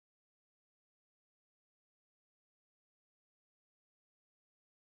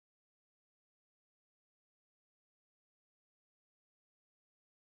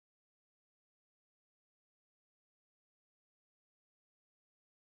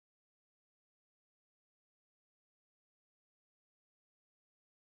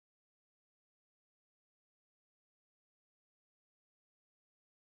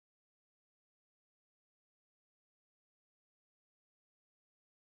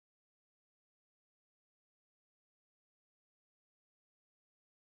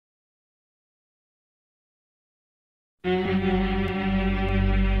Hola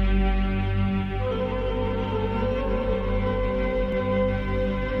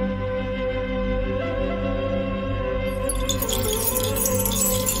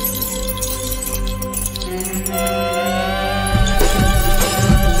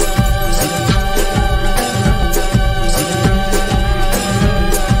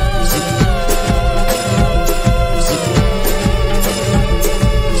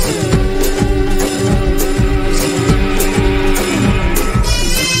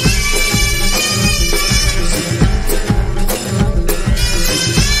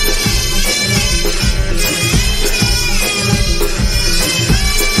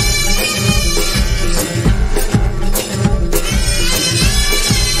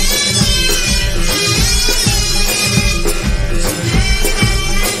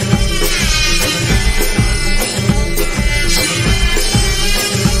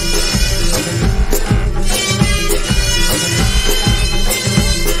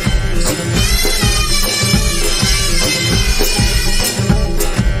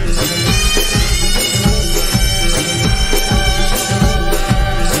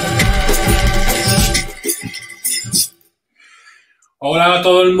a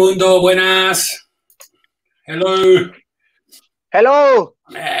todo el mundo, buenas. Hello. Hello.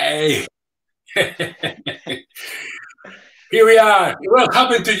 Hey. Here we are. What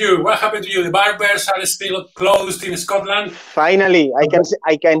happened to you? What happened to you? The barbers are still closed in Scotland. Finally, I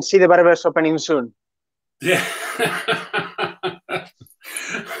can see the barbers opening soon. Yeah.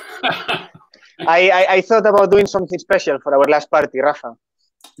 I thought about doing something special for our last party, Rafa.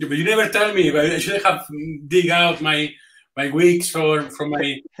 But you never tell me. But I should have dig out my weeks from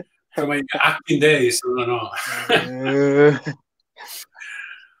my acting days. No.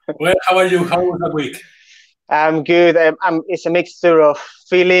 Well, how are you? How was that week? I'm good. It's a mixture of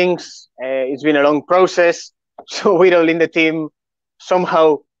feelings. It's been a long process, so we're all in the team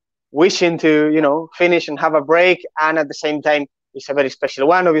somehow wishing to, finish and have a break. And at the same time, it's a very special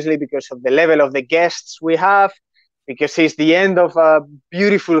one, obviously, because of the level of the guests we have, because it's the end of a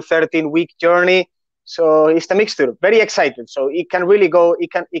beautiful 13-week journey. So it's a mixture. Very excited. So it can really go.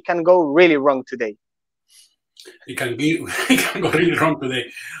 It can go really wrong today. It can go really wrong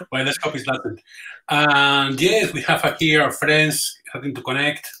today. Well, let's hope it's not. And yes, we have here our friends having to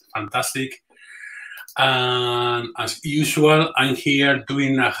connect. Fantastic. And as usual, I'm here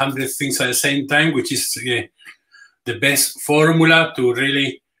doing 100 things at the same time, which is the best formula to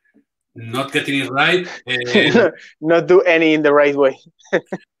really not getting it right. Not do any in the right way.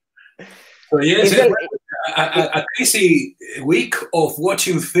 So yes, a crazy week of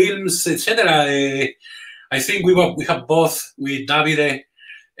watching films, etc. I think we have both with David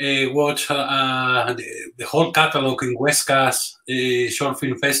watched the whole catalog in Huesca's short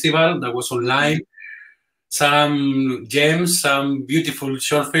film festival that was online. Some gems, some beautiful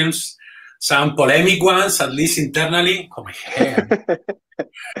short films, some polemic ones, at least internally. Oh my head.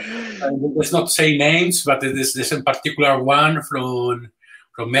 Let's not say names, but there's a particular one from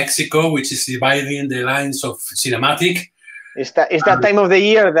Mexico, which is dividing the lines of CinemaAttic. It's that time of the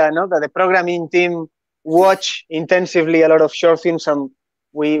year that the programming team watch intensively a lot of short films, and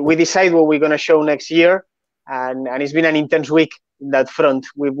we decide what we're going to show next year. And it's been an intense week in that front.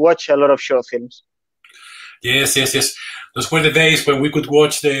 We've watched a lot of short films. Yes. Those were the days when we could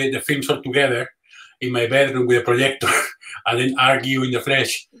watch the films all together in my bedroom with a projector and then argue in the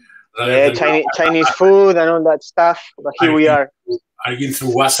flesh. Yeah, Chinese food and all that stuff. But here we are. Arguing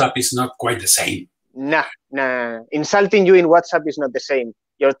through WhatsApp is not quite the same. Nah. Insulting you in WhatsApp is not the same.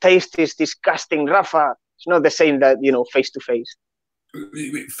 Your taste is disgusting, Rafa. It's not the same that, face to face.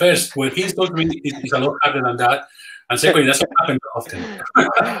 First, when he told me it's a lot harder than that. And second, it doesn't happen often.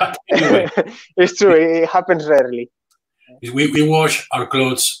 Anyway, it's true. It happens rarely. We wash our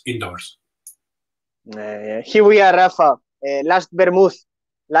clothes indoors. Here we are, Rafa. Last Vermut,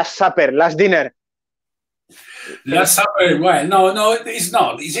 last supper, last dinner. Last supper, well, no, it's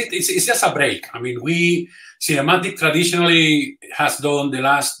not. It's just a break. I mean, CinemaAttic traditionally has done the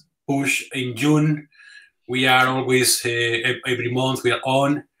last push in June. We are always, every month we are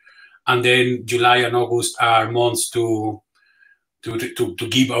on. And then July and August are months to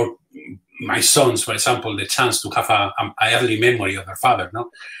give my sons, for example, the chance to have an early memory of their father, no?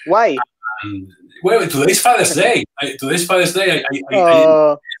 Why? Well, today's Father's Day. Happy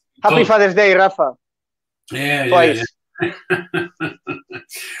Father's Day, Rafa. Yeah. Twice.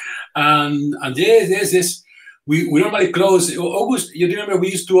 And yes. We normally close August. You remember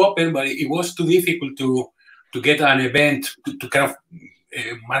we used to open, but it was too difficult to get an event to kind of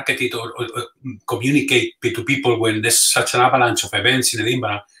market it or communicate to people when there's such an avalanche of events in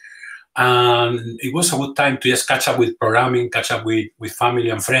Edinburgh. And it was a good time to just catch up with programming, catch up with family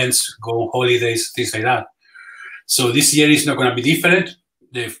and friends, go on holidays, things like that. So this year is not going to be different.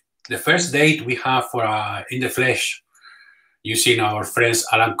 The first date we have for In the Flesh, using our friends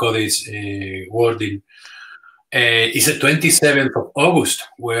Alan Cody's wording, is the 27th of August,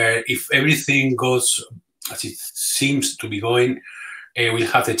 where if everything goes as it seems to be going, we'll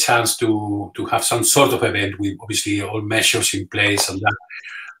have the chance to have some sort of event with obviously all measures in place and that.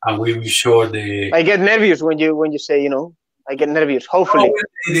 And we will show the... I get nervous when you say, you know, I get nervous, hopefully. Oh,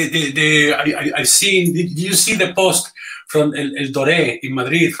 I've seen, did you see the post from El Doré in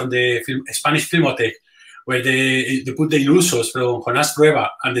Madrid, from the Spanish Filmothèque, where they put the ilusos from Jonás Prueba,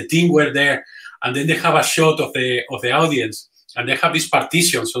 and the team were there, and then they have a shot of the audience, and they have this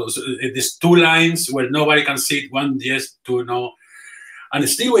partition, so there's two lines where nobody can sit, one yes, two no, and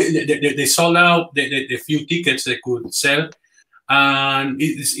still they sold out the few tickets they could sell. And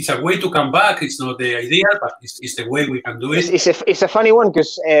it's a way to come back. It's not the idea, but it's the way we can do it. It's a funny one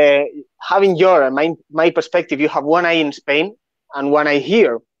because having your my perspective, you have one eye in Spain and one eye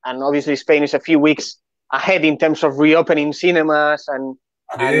here, and obviously Spain is a few weeks ahead in terms of reopening cinemas and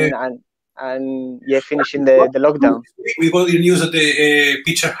finishing the lockdown. We got the news at the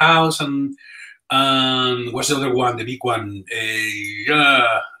Picture House and what's the other one, the big one,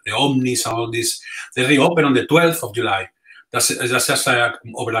 the Omnis and all this. They reopen on the 12th of July. That's just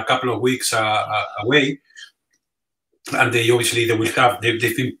over a couple of weeks away, and they obviously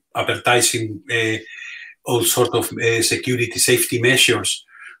they've been advertising all sort of security safety measures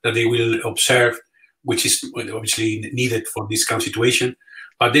that they will observe, which is obviously needed for this kind of situation.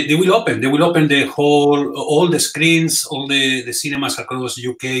 But they will open. They will open all the screens, all the cinemas across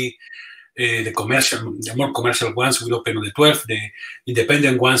UK. The more commercial ones will open on the 12th. The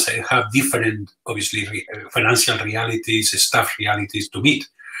independent ones have different, obviously, financial realities, staff realities to meet.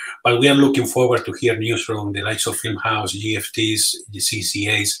 But we are looking forward to hear news from the likes of Filmhouse, GFTs,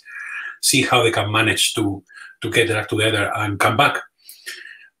 CCAs, see how they can manage to get that together and come back.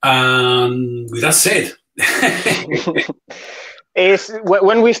 And with that said,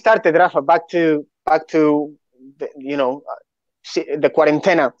 when we started, Rafa, back to the, you know, the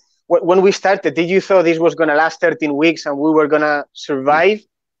Cuarentena. When we started, did you thought this was going to last 13 weeks and we were going to survive?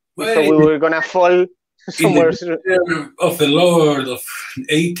 Well, so we were going to fall somewhere. Of the Lord of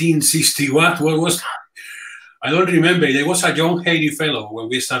 1861, what was? I don't remember. There was a young Haley fellow when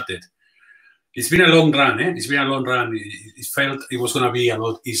we started. It's been a long run, eh? It's been a long run. It felt it was going to be a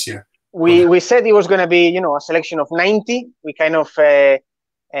lot easier. We said it was going to be, you know, a selection of 90. We kind of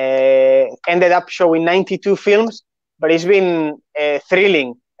ended up showing 92 films, but it's been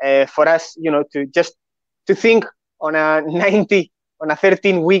thrilling. For us, you know, to think on a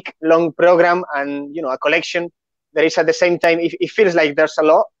 13-week long program and, you know, a collection that is at the same time, it feels like there's a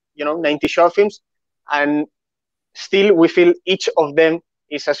lot, you know, 90 short films, and still we feel each of them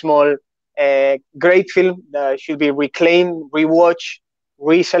is a small, great film that should be reclaimed, rewatched,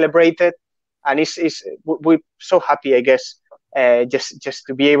 re-celebrated, and we're so happy, I guess, just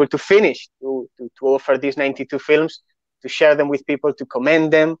to be able to finish, to offer these 92 films, to share them with people, to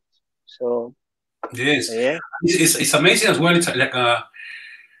commend them. So yes, yeah. It's amazing as well. It's like a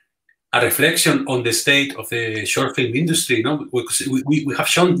reflection on the state of the short film industry. You know, because we have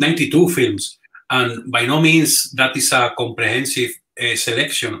shown 92 films, and by no means that is a comprehensive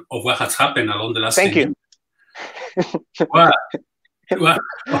selection of what has happened along the last. Thank you. Well,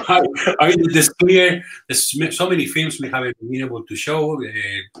 I mean, there's so many films we haven't been able to show.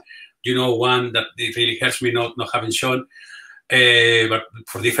 You know, one that it really hurts me not having shown, but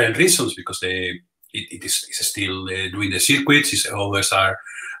for different reasons, because it is still doing the circuits. Others are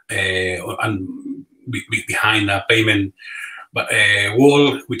behind a payment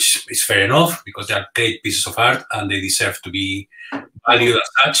wall, which is fair enough, because they are great pieces of art and they deserve to be valued as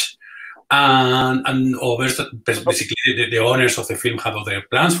such. And others that basically the owners of the film have other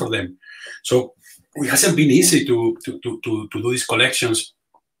plans for them. So it hasn't been easy to do these collections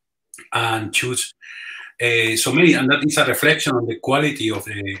and choose so many, and that is a reflection on the quality of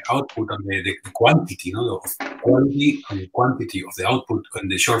the output and the quantity, you know, of quality and the quantity of the output in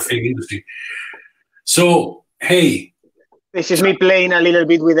the short film industry. So, hey. This is me playing a little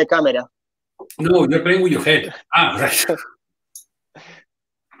bit with the camera. No, you're playing with your head. Ah, right.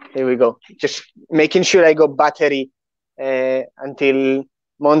 Here we go. Just making sure I got battery until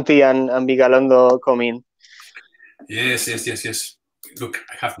Monty and Vigalondo come in. Yes. Look,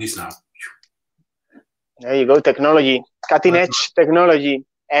 I have this now. There you go, technology, cutting edge technology.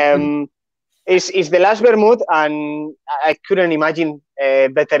 It's the last Vermut, and I couldn't imagine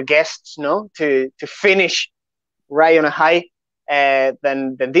better guests, no, to finish right on a high.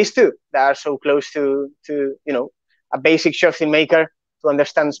 than these two that are so close to a basic short film maker to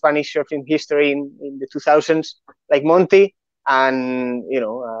understand Spanish short film history in the 2000s, like Monty, and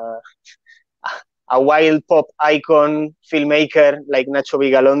a wild pop icon filmmaker like Nacho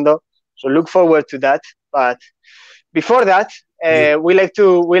Vigalondo. So look forward to that. But before that, we like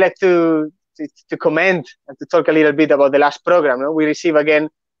to comment and to talk a little bit about the last program. No? We receive again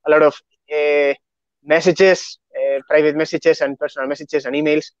a lot of messages, private messages and personal messages and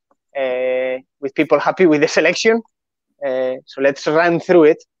emails with people happy with the selection. So let's run through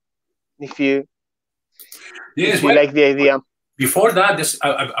it if you like the idea. Before that,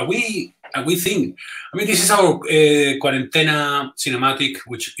 we think, I mean, this is our Cuarentena cinematic,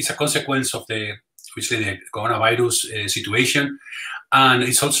 which is a consequence of the coronavirus situation. And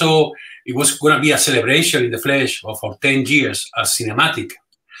it's also, it was going to be a celebration in the flesh of our 10 years as CinemaAttic.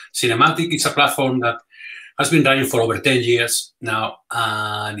 CinemaAttic is a platform that has been running for over 10 years now,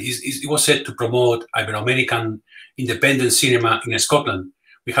 and it was set to promote Ibero-American independent cinema in Scotland.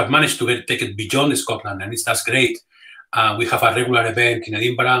 We have managed to take it beyond Scotland, and that's great. We have a regular event in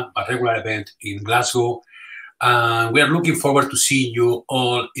Edinburgh, a regular event in Glasgow, and we are looking forward to seeing you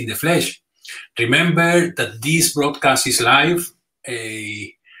all in the flesh. Remember that this broadcast is live.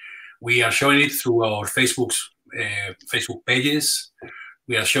 We are showing it through our Facebook pages.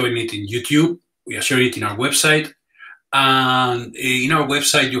 We are showing it in YouTube. We are showing it in our website. And in our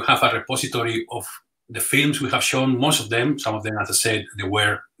website, you have a repository of the films we have shown, most of them. Some of them, as I said, the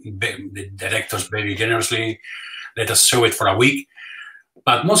directors very generously let us show it for a week.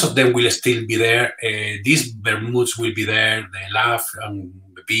 But most of them will still be there. These Vermuts will be there. The laugh and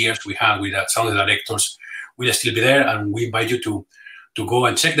the beers we have with some of the directors will still be there. And we invite you to go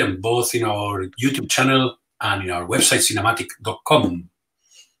and check them, both in our YouTube channel and in our website, cinematic.com.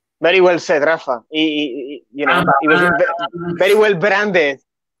 Very well said, Rafa. It was very well branded,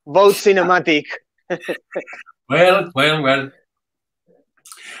 both CinemaAttic. Well.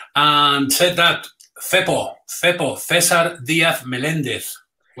 And said that, Cepo, Cesar Diaz Melendez.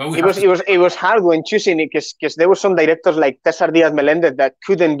 It was hard when choosing it because there were some directors like Cesar Diaz Melendez that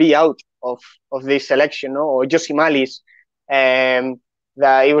couldn't be out of this selection, no? Or Jossie Malis.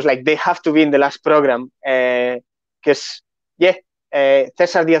 That it was like they have to be in the last program because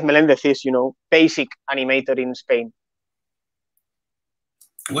Cesar Diaz Melendez is basic animator in Spain.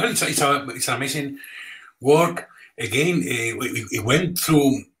 Well, it's an amazing work. Again, it went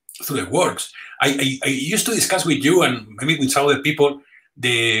through the works. I used to discuss with you and maybe with some other people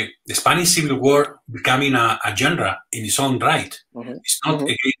the Spanish Civil War becoming a genre in its own right. Mm-hmm. It's not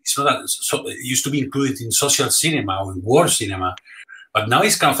again. It's not that it used to be included in social cinema or in war cinema, but now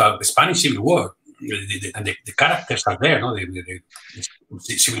it's kind of a Spanish Civil War. And the characters are there, no? The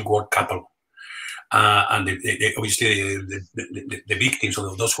Civil War couple, and obviously the victims,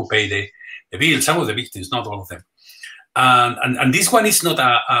 or those who pay the bill. Some of the victims, not all of them. And this one is not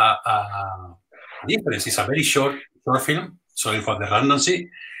a difference. It's a very short film. Sorry for the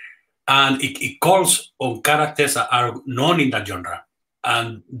redundancy, and it calls on characters that are known in that genre.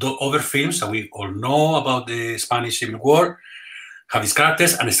 And the other films that we all know about the Spanish Civil War have these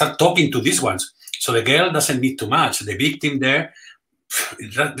characters and start talking to these ones. So the girl doesn't need too much. The victim there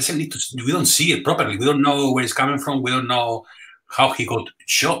doesn't need to. We don't see it properly. We don't know where it's coming from. We don't know how he got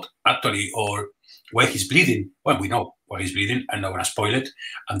shot actually, or why he's bleeding. Well, we know why he's bleeding. I'm not going to spoil it.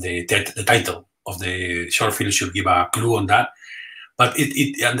 And the title of the short film should give a clue on that. But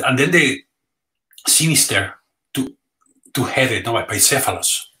and then the sinister two-headed,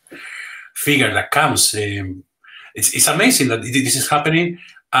 bicephalous figure that comes. It's amazing that this is happening.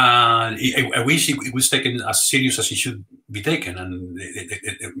 And I wish it was taken as serious as it should be taken, and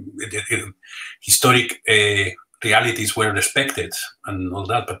the historic realities were respected and all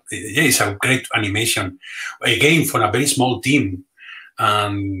that. But yeah, it's a great animation, again, for a very small team,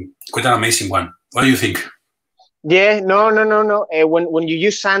 quite an amazing one. What do you think? Yeah, no. When you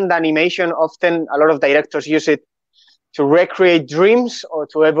use sand animation, often a lot of directors use it to recreate dreams or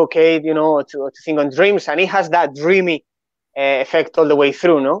to evocate, or to think on dreams, and it has that dreamy effect all the way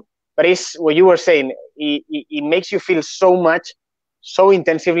through, no? But it's what you were saying. It makes you feel so much, so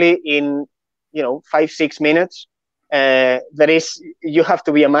intensively in 5-6 minutes. You have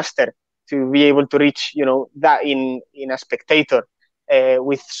to be a master to be able to reach that in a spectator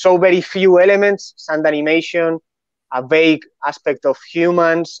with so very few elements. Sand animation, a vague aspect of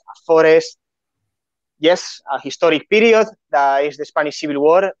humans, a forest. Yes, a historic period that is the Spanish Civil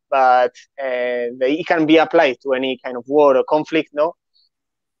War, but it can be applied to any kind of war or conflict, no?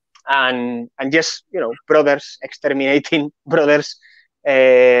 And just brothers exterminating brothers,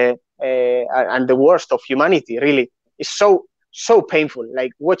 and the worst of humanity. Really, it's so so painful.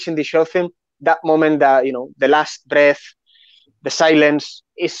 Like watching the short film, that moment, that the last breath, the silence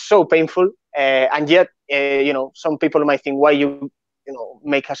is so painful. And yet, some people might think, why you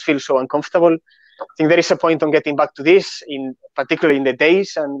make us feel so uncomfortable. I think there is a point on getting back to this, particularly in the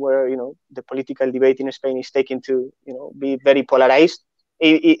days and where the political debate in Spain is taken to be very polarized.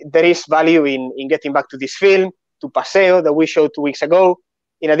 There is value in getting back to this film, to Paseo that we showed 2 weeks ago,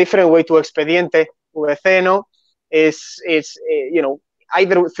 in a different way to Expediente VC, is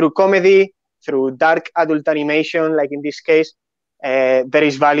either through comedy, through dark adult animation, like in this case. There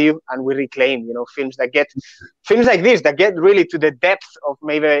is value, and we reclaim, films like this that get really to the depth of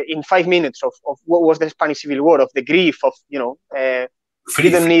maybe in 5 minutes of what was the Spanish Civil War, of the grief of, you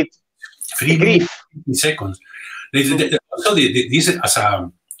don't need the grief. 15 seconds. Also, this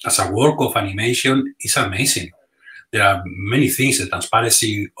as a work of animation is amazing. There are many things: the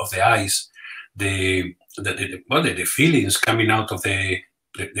transparency of the eyes, the feelings coming out of the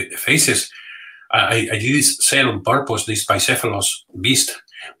faces. I did say on purpose this bicephalous beast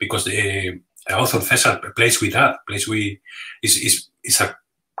because the author Cesar plays with that. It's a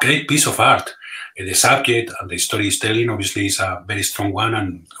great piece of art. The subject and the storytelling obviously is a very strong one,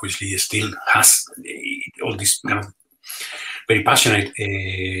 and obviously still has all these kind of very passionate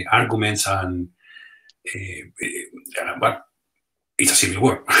arguments, and but it's a civil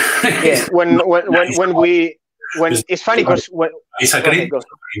war. Yeah, when it's funny because it's a great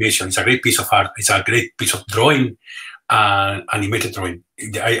animation, it's a great piece of art, it's a great piece of drawing, animated drawing.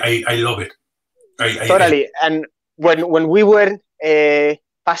 I love it. Totally. And when we were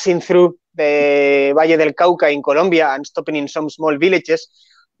passing through the Valle del Cauca in Colombia and stopping in some small villages,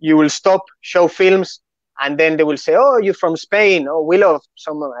 you will stop, show films, and then they will say, "Oh, you're from Spain. Oh, we love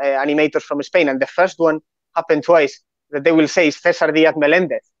some animators from Spain." And the first one happened twice that they will say is Cesar Diaz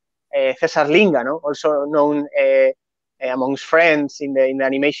Melendez. Cesar Linga, also known amongst friends in the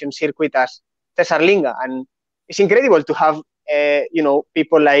animation circuit as Cesar Linga. And it's incredible to have,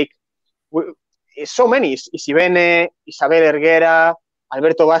 people like so many, Isibene, Isabel Erguera,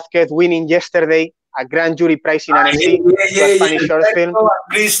 Alberto Vázquez winning yesterday a grand jury prize in Annecy, a Spanish short film.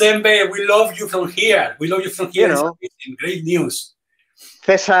 Please, Dembe, we love you from here. We love you from here. It's great news.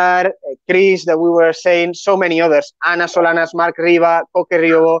 Cesar, Chris, that we were saying, so many others. Ana Solanas, Mark Riva, Coque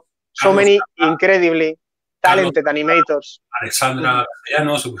Riobo, so many incredibly talented animators. Alexandra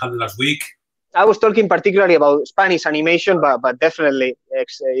Castellanos, we had last week. I was talking particularly about Spanish animation, but definitely,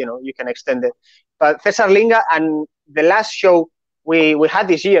 you can extend it. But Cesar Linga, and the last show we had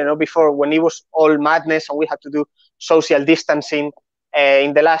this year, before, when it was all madness and we had to do social distancing,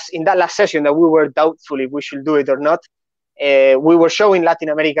 in that last session that we were doubtful if we should do it or not, we were showing Latin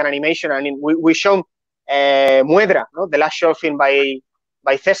American animation, and we showed Muedra, the last short film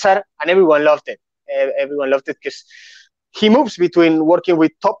by Cesar, and everyone loved it. Everyone loved it because he moves between working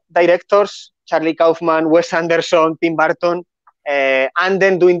with top directors, Charlie Kaufman, Wes Anderson, Tim Burton, and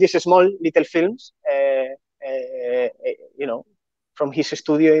then doing these small little films, from his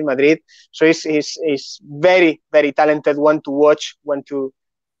studio in Madrid. So he's very, very talented, one to watch, one to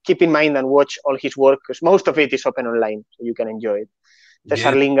keep in mind and watch all his work, because most of it is open online, so you can enjoy it.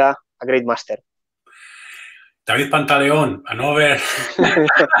 Cesar Linga, a great master. David Pantaleon, another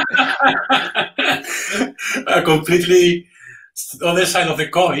a completely other side of the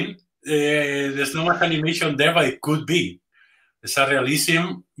coin. There's not much animation there, but it could be. There's a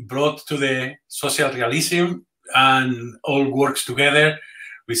realism brought to the social realism, and all works together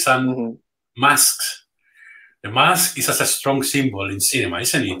with some masks. The mask is as a strong symbol in cinema,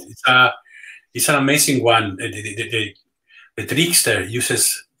 isn't it? It's an amazing one. The trickster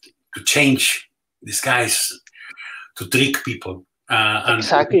uses to change disguise to trick people.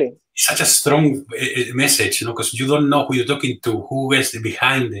 Exactly. And it's such a strong message, because you don't know who you're talking to, who is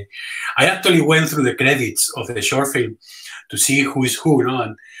behind it. I actually went through the credits of the short film to see who is who,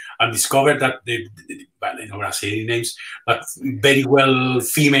 and discovered that I don't want to say any names, but very well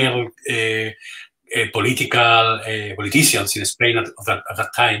female politicians in Spain at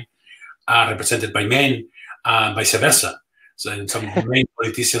that time are represented by men, and vice versa. So some main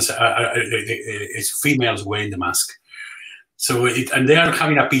politicians it's females wearing the mask. So and they are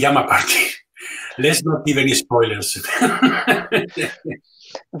having a pajama party. Let's not give any spoilers.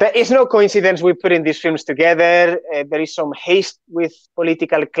 There is no coincidence with putting these films together. There is some haste with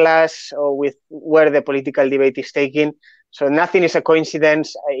political class or with where the political debate is taking. So nothing is a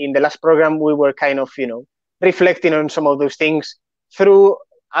coincidence. In the last program, we were kind of, reflecting on some of those things through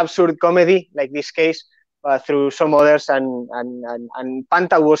absurd comedy, like this case, but through some others. And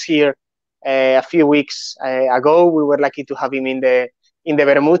Panta was here a few weeks ago. We were lucky to have him in the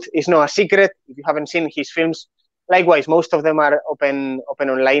Vermut. It's not a secret. If you haven't seen his films, likewise, most of them are open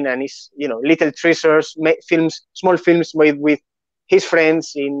online, and it's, you know, little treasures, films, small films made with his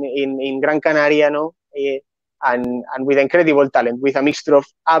friends in Gran Canaria, no, and with incredible talent, with a mixture of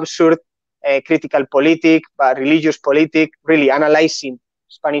absurd, critical politic, but religious politic, really analyzing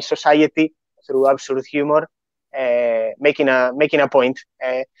Spanish society through absurd humor, making a point.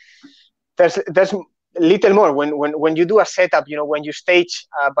 There's little more when you do a setup, you know, when you stage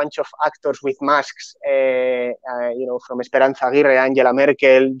a bunch of actors with masks, you know, from Esperanza Aguirre, Angela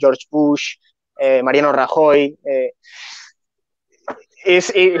Merkel, George Bush, Mariano Rajoy,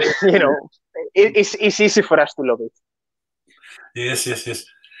 you know, it's easy for us to love it. Yes.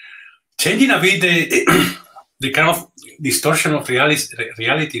 Changing a bit the kind of distortion of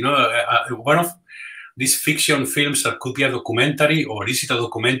reality, you know, one of these fiction films that could be a documentary, or is it a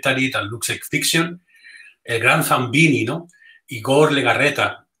documentary that looks like fiction? El Gran Zambini, no? Igor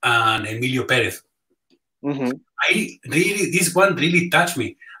Legarreta and Emilio Perez. Mm-hmm. This one really touched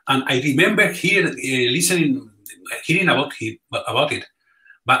me, and I remember hearing about it,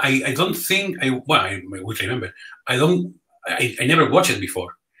 but I don't think I would remember. I never watched it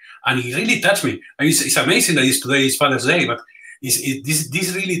before, and it really touched me. I mean, it's amazing that today is Father's Day, but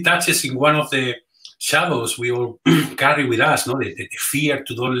this really touches in one of the shadows we all carry with us, no? The fear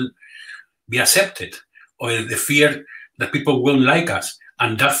to don't be accepted, or the fear that people won't like us.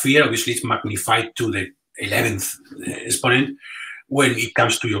 And that fear obviously is magnified to the 11th exponent when it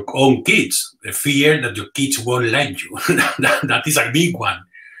comes to your own kids. The fear that your kids won't like you. that is a big one.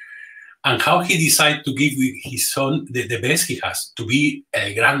 And how he decided to give his son the best he has, to be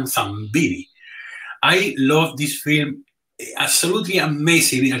a Gran Zambini. I love this film. Absolutely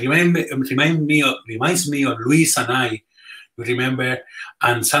amazing. It reminds me of Luis and I. Remember,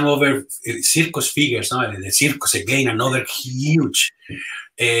 and some other circus figures, no? The circus, again, another huge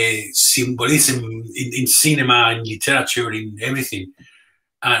symbolism in cinema, in literature, in everything,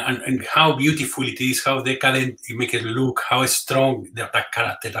 and how beautiful it is, how decadent you make it look, how strong that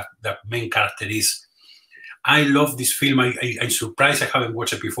character, that main character is. I love this film. I'm surprised I haven't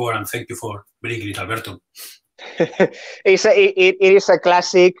watched it before, and thank you for bringing it, Alberto. It is a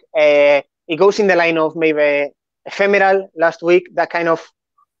classic. It goes in the line of maybe Ephemeral last week, that kind of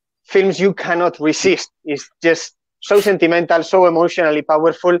films you cannot resist. It's just so sentimental, so emotionally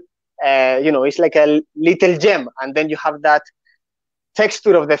powerful. You know, it's like a little gem. And then you have that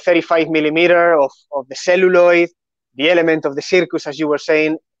texture of the 35 millimeter, of the celluloid, the element of the circus, as you were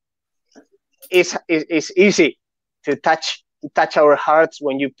saying. It's easy to touch our hearts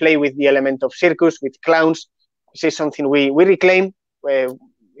when you play with the element of circus, with clowns. This is something we reclaim. You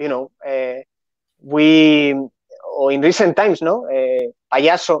know, or in recent times, no,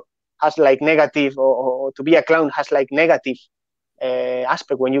 payaso has like negative, or to be a clown has like negative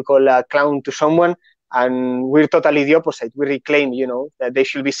aspect when you call a clown to someone, and we're totally the opposite. We reclaim, you know, that they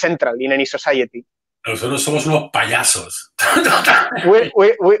should be central in any society. Nosotros somos unos payasos.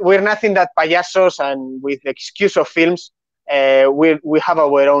 We're nothing that payasos, and with the excuse of films, we have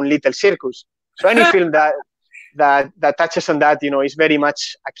our own little circus. So any film that touches on that, you know, is very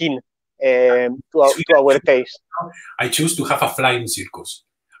much akin to our taste. I choose to have a flying circus.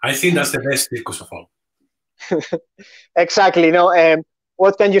 I think that's the best circus of all. Exactly. No.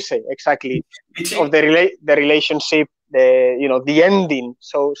 What can you say exactly of the relationship? You know, the ending,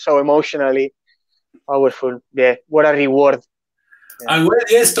 so emotionally powerful. Yeah. What a reward. And well,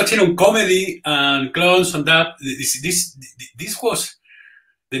 yes, touching on comedy and clowns and that. This was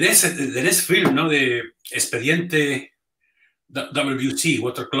the next film, no? The Expediente WC,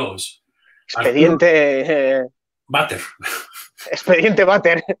 Water Close. Expediente Butter. Expediente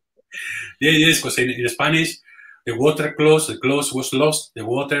Butter. Yes, because in Spanish, the water close, the close was lost, the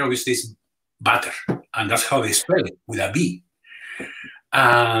water obviously is butter. And that's how they spell it, with a B.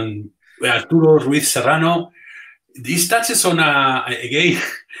 And Arturo Ruiz Serrano, this touches on, again,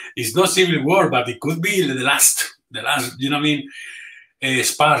 it's not Civil War, but it could be the last, you know what I mean,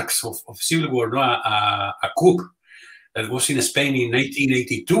 sparks of Civil War, no? A coup that was in Spain in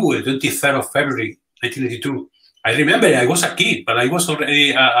 1982, the 23rd of February, 1982. I remember I was a kid, but I was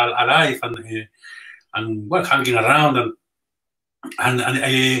already alive and well, hanging around. And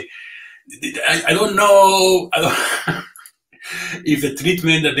I don't know if the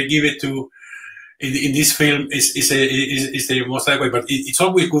treatment that they give it to in this film is the most adequate, but it's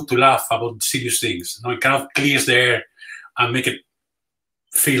always good to laugh about serious things. You know, it kind of clears the air and make it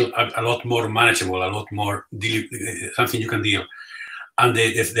feel a lot more manageable, a lot more something you can deal. And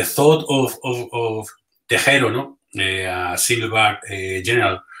the thought of Tejero, no, Civil War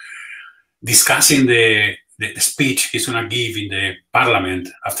general, discussing the speech he's going to give in the parliament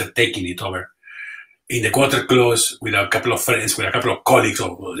after taking it over, in the quarter close with a couple of friends, with a couple of colleagues.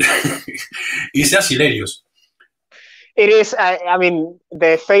 It's just hilarious. It is, I mean,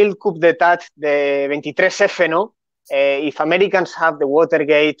 the failed coup d'etat, the 23F, no? If Americans have the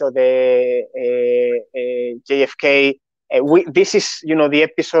Watergate or the JFK, this is, you know, the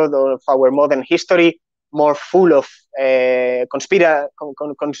episode of our modern history more full of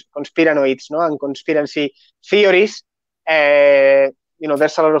conspiranoids, no, and conspiracy theories. You know,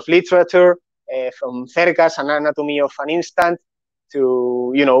 there's a lot of literature from Cercas, An Anatomy of an Instant,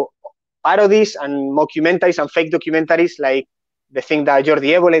 to, you know, parodies and mockumentaries and fake documentaries like the thing that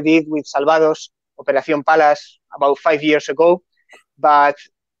Jordi Évole did with Salvados, Operación Palas, about 5 years ago. But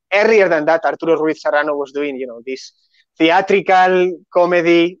earlier than that, Arturo Ruiz Serrano was doing, you know, this theatrical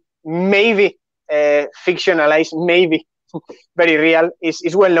comedy, maybe fictionalized, maybe very real.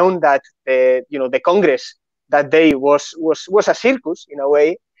 It's well known that you know, the Congress that day was a circus in a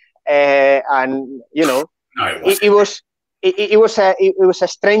way, and you know, no, it was a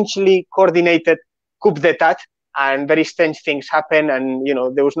strangely coordinated coup d'etat, and very strange things happen, and you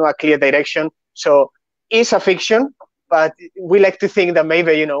know, there was no clear direction. So it's a fiction, but we like to think that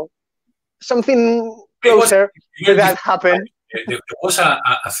maybe, you know, something closer to that happened. There was a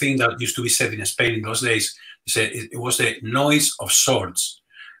thing that used to be said in Spain in those days. It was the noise of swords,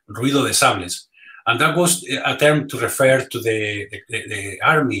 ruido de sables, and that was a term to refer to the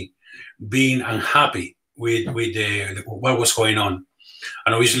army being unhappy with what was going on.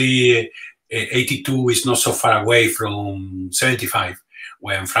 And obviously 82 is not so far away from 75,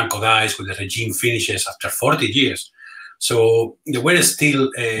 when Franco dies, when the regime finishes after 40 years. So there were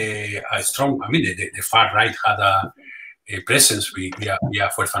still a strong, I mean, the far right had a presence via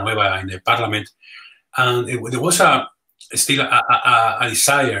Fuerza Nueva in the parliament. And there was still a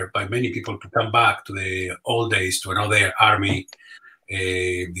desire by many people to come back to the old days, to another army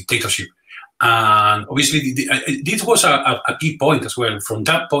dictatorship. And obviously, this was a key point as well. From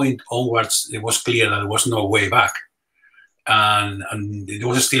that point onwards, it was clear that there was no way back. And there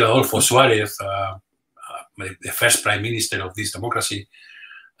was still Adolfo Suarez, the first prime minister of this democracy.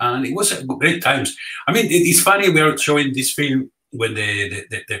 And it was great times. I mean, it's funny we are showing this film when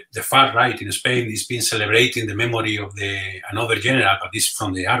the far right in Spain is been celebrating the memory of another general, but this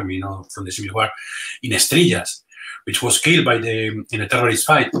from the army, you know, from the Civil War, in Estrillas, which was killed in a terrorist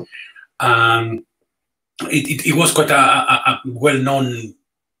fight. It was quite a well-known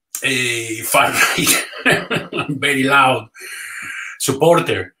far right, very loud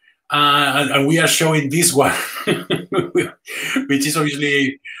supporter. And we are showing this one, which is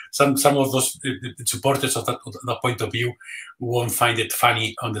obviously some of those supporters of that point of view won't find it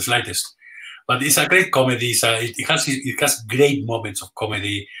funny on the slightest. But it's a great comedy. It has great moments of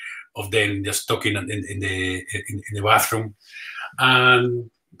comedy, of them just talking in the bathroom, and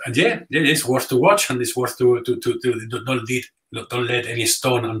yeah, it's worth to watch, and it's worth to don't let any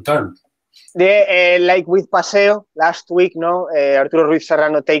stone unturned. Like with Paseo last week, no, Arturo Ruiz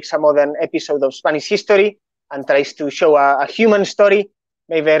Serrano takes a modern episode of Spanish history and tries to show a human story,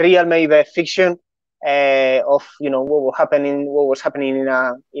 maybe real, maybe fiction, of, you know, what was happening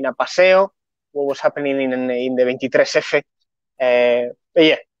in a Paseo, what was happening in the 23F. But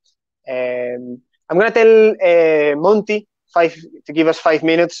yeah, I'm gonna tell Monty to give us 5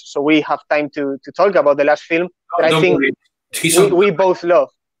 minutes, so we have time to talk about the last film that I think we both love.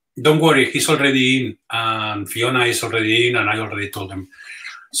 Don't worry, he's already in, and Fiona is already in, and I already told them.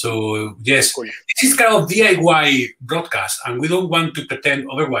 So, yes, cool. This is kind of DIY broadcast, and we don't want to pretend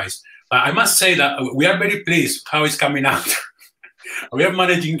otherwise. But I must say that we are very pleased how it's coming out. We are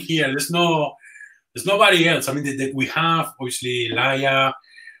managing here. There's nobody else. I mean, we have, obviously, Laia,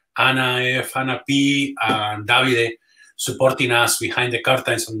 Anna F, Anna P, and Davide supporting us behind the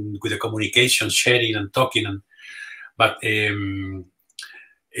curtains and with the communication, sharing and talking. But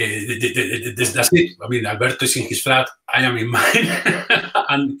that's it. I mean, Alberto is in his flat. I am in mine.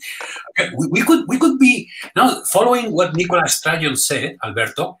 And we could be now following what Nicolas Trajan said,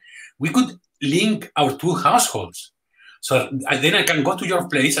 Alberto. We could link our two households, so then I can go to your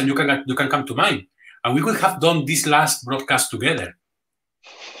place and you can come to mine, and we could have done this last broadcast together.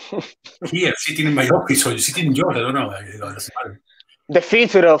 Here, sitting in my office, or sitting in yours. I don't know. The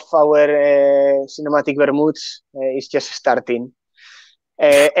future of our cinematic Vermut is just starting.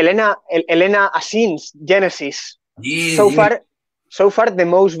 Elena Assin's Genesis. Yeah, so far the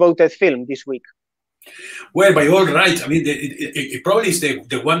most voted film this week. Well, by all rights, I mean, it probably is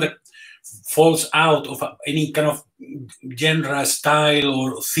the one that falls out of any kind of genre, style,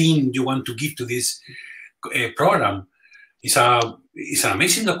 or theme you want to give to this program. It's an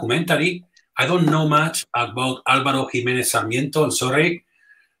amazing documentary. I don't know much about Álvaro Jiménez Sarmiento. I'm sorry.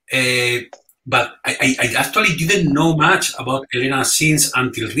 but I actually didn't know much about Elena Sins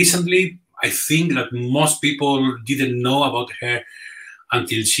until recently. I think that most people didn't know about her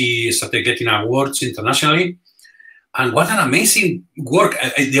until she started getting awards internationally. And what an amazing work.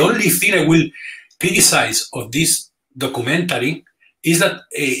 The only thing I will criticize of this documentary is that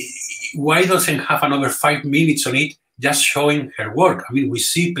why doesn't have another 5 minutes on it just showing her work? I mean, we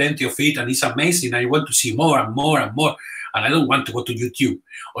see plenty of it and it's amazing. I want to see more and more and more. And I don't want to go to YouTube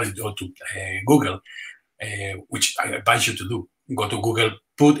or to Google, which I advise you to do. Go to Google,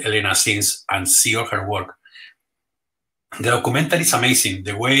 put Elena Sins and see all her work. The documentary is amazing.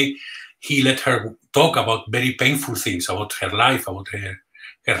 The way he let her talk about very painful things, about her life, about her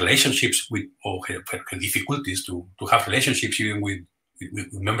relationships with, or her difficulties to have relationships even with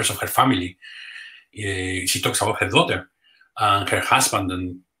members of her family. She talks about her daughter and her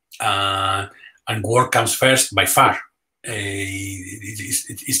husband, and work comes first by far. And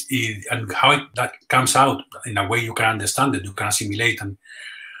how that comes out in a way you can understand it, you can assimilate and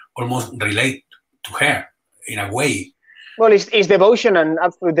almost relate to her in a way. Well, it's devotion and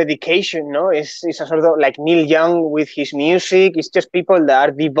absolute dedication, no? It's a sort of like Neil Young with his music. It's just people that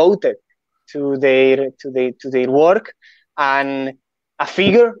are devoted to their work, and a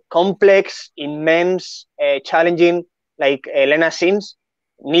figure, complex, immense, challenging, like Elena Sins,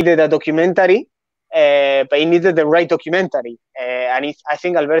 needed a documentary, but it needed the right documentary. And I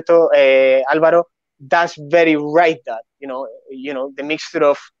think Alvaro does very right that, you know, the mixture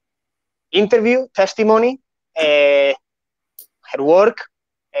of interview, testimony, her work,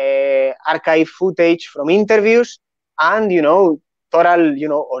 archive footage from interviews, and, you know, total, you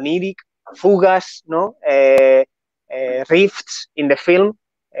know, oniric, fugas, no, rifts in the film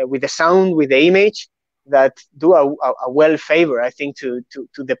with the sound, with the image, that do a well favor, I think, to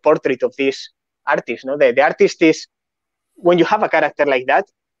the portrait of this artist. No, the artist is, when you have a character like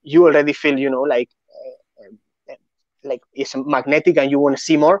that, you already feel, you know, like it's magnetic and you want to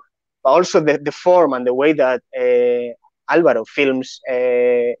see more. But also the form and the way that Alvaro films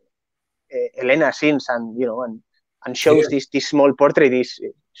Elena Sins, and, you know, and shows this small portrait is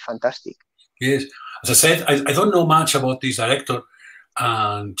fantastic. Yes, as I said, I don't know much about this director,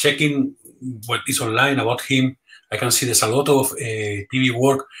 and checking what is online about him, I can see there's a lot of TV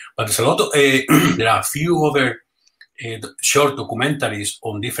work, but there's a lot of there are a few other short documentaries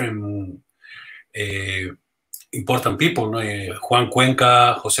on different important people, ¿no? Juan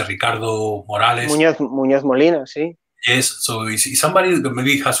Cuenca, José Ricardo Morales. Muñoz Molina, sí. Yes, so it's somebody that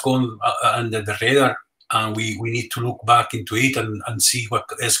maybe has gone under the radar, and we need to look back into it and see what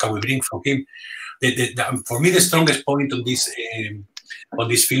else can we bring from him. For me, the strongest point on this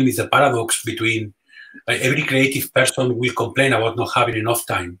film is the paradox between every creative person will complain about not having enough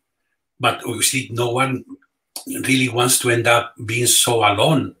time, but you see, no one really wants to end up being so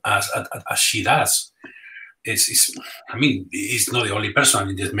alone as she does. I mean, it's not the only person. I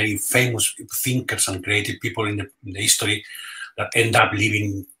mean, there's many famous thinkers and creative people in the history that end up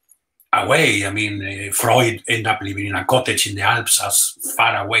living away. I mean, Freud ended up living in a cottage in the Alps as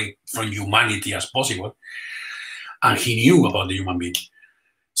far away from humanity as possible. And he knew about the human being.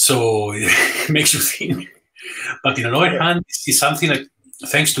 So it makes you think. But on the other hand, it's something like,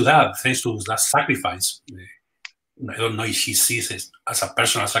 thanks to that sacrifice, I don't know if she sees it as a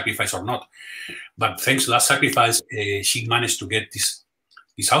personal sacrifice or not, but thanks to that sacrifice, she managed to get this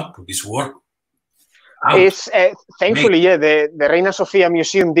output, this work out. It's thankfully, yeah, the Reina Sofia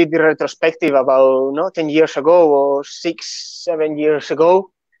Museum did the retrospective about 10 years ago or 6-7 years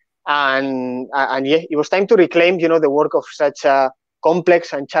ago, and yeah, it was time to reclaim, you know, the work of such a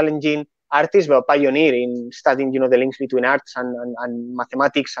complex and challenging artist, but a pioneer in studying, you know, the links between arts and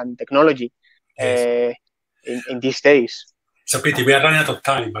mathematics and technology. Yes. In these days. So pretty, we are running out of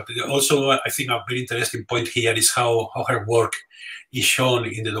time, but also I think a very interesting point here is how her work is shown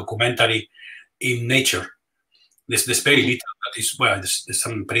in the documentary in nature. There's very little that is, well, there's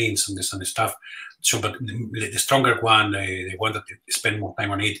some prints and there's some stuff. So, but the stronger one, the one that spend more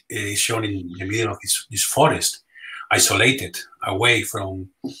time on it, is shown in the middle of this forest, isolated, away from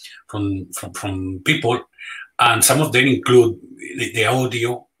people, and some of them include the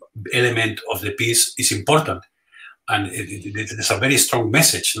audio element of the piece is important, and there's a very strong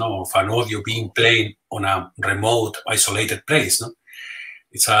message, no, of an audio being played on a remote, isolated place. No,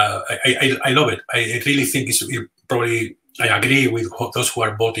 it's I love it. I really think I agree with those who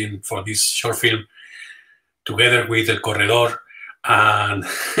are voting for this short film, together with El Corredor and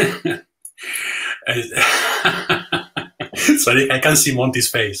sorry, I can see Monty's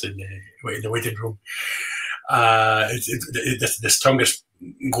face in the waiting room. It's the strongest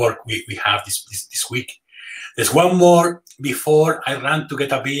work we have this week. There's one more before I ran to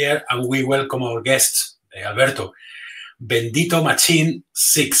get a beer and we welcome our guests, Alberto. Bendito Machine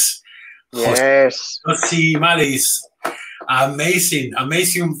 6. Yes. Jossie Malis. Amazing,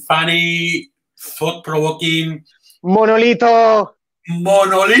 amazing, funny, thought-provoking. Monolito.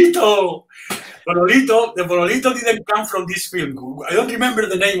 Monolito. Monolito. The Monolito didn't come from this film. I don't remember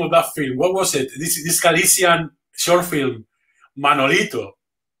the name of that film. What was it? This Galician short film, Manolito.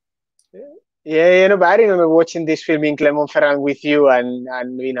 Yeah, but I remember watching this film in Clermont-Ferrand with you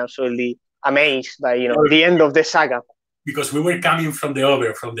and being absolutely amazed by the end of the saga. Because we were coming from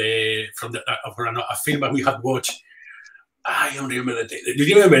a film that we had watched. I don't remember the name. Do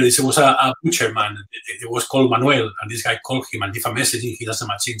you remember this? It was a butcher man. It was called Manuel, and this guy called him and left a message in his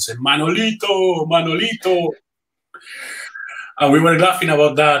machine saying, Manolito, Manolito. And we were laughing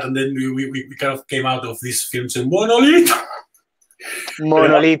about that, and then we kind of came out of this film saying, Monolito.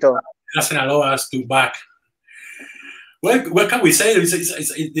 Monolito. It doesn't allow us to back. Well, what can we say?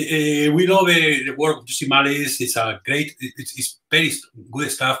 We know the work of Jossie Malis. It's it's very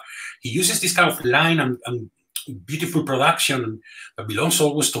good stuff. He uses this kind of line and beautiful production that belongs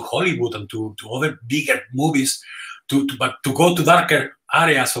always to Hollywood and to other bigger movies, but to go to darker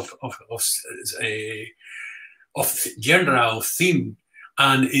areas of genre, of theme,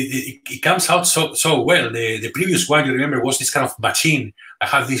 and it comes out so well. The previous one, you remember, was this kind of machine that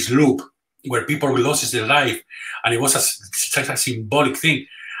had this loop where people lost their life, and it was such a symbolic thing.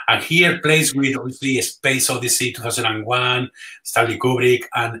 And here plays with obviously Space Odyssey 2001, Stanley Kubrick,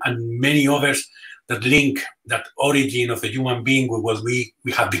 and many others that link that origin of the human being with what we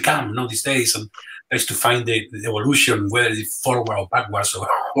have become these days, and tries to find the evolution, whether it's forward or backwards,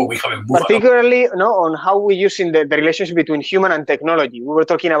 or we haven't moved. Particularly on how we're using the relationship between human and technology. We were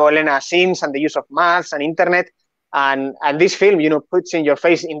talking about Lena scenes and the use of maths and internet, and this film, puts in your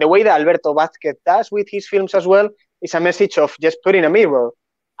face in the way that Alberto Vázquez does with his films as well. It's a message of just putting a mirror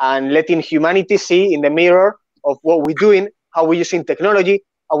and letting humanity see in the mirror of what we're doing, how we're using technology.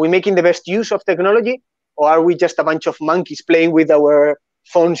 Are we making the best use of technology, or are we just a bunch of monkeys playing with our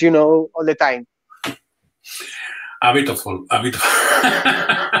phones, all the time? A bit of all.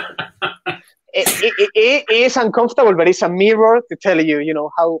 It is uncomfortable, but it's a mirror to tell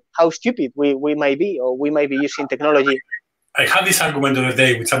you, how stupid we might be, or we might be using technology. I had this argument the other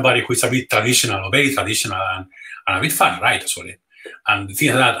day with somebody who is a bit traditional, or very traditional, and a bit far right as well. And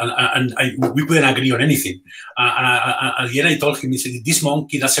things like that, and we couldn't agree on anything. And at the end, I told him, he said, this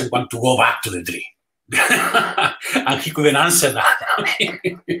monkey doesn't want to go back to the tree. And he couldn't answer that.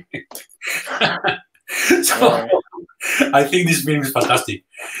 So I think this film is fantastic.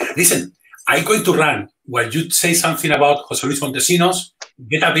 Listen, I'm going to run while you say something about José Luis Montesinos,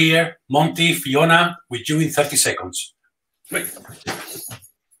 get a beer, Monty, Fiona, with you in 30 seconds. Wait.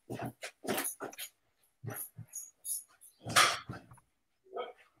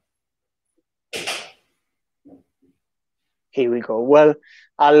 Here we go. Well,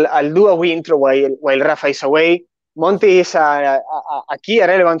 I'll do a wee intro while Rafa is away. Monty is a key, a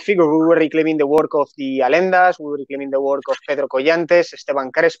relevant figure. We were reclaiming the work of the Alendas, we were reclaiming the work of Pedro Collantes,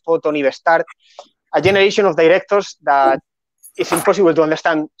 Esteban Crespo, Tony Bestart, a generation of directors that it's impossible to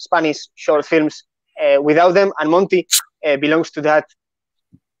understand Spanish short films without them. And Monty belongs to that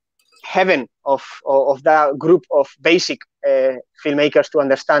heaven of that group of basic filmmakers to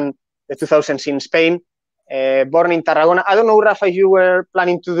understand the 2000s in Spain. Born in Tarragona. I don't know, Rafa, if you were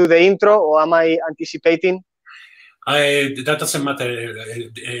planning to do the intro, or am I anticipating? That doesn't matter.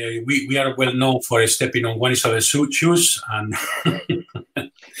 We are well known for stepping on one another's shoes, and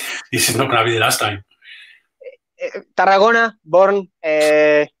this is not going to be the last time. Tarragona, born,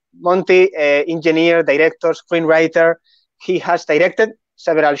 Monty, engineer, director, screenwriter. He has directed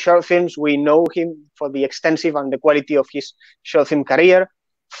several short films. We know him for the extensive and the quality of his short film career.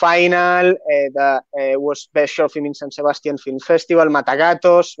 Final, that was Best Short Film in San Sebastian Film Festival.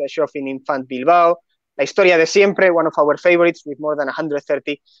 Matagatos, Best Short Film in Infant Bilbao. La Historia de Siempre, one of our favorites with more than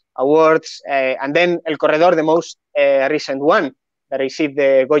 130 awards. And then El Corredor, the most recent one that received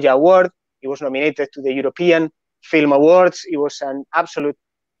the Goya Award. He was nominated to the European Film Awards. It was an absolute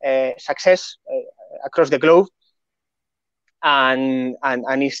success across the globe. And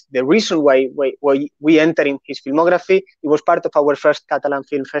it's the reason why we enter in his filmography. It was part of our first Catalan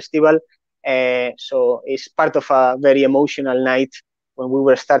Film Festival, so it's part of a very emotional night when we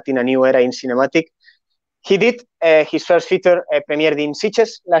were starting a new era in CinemaAttic. He did his first feature premiered in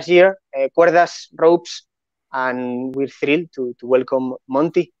Sitges last year, Cuerdas, Ropes, and we're thrilled to welcome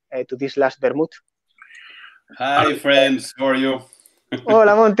Monty to this last Vermut. Hi, friends. How are you?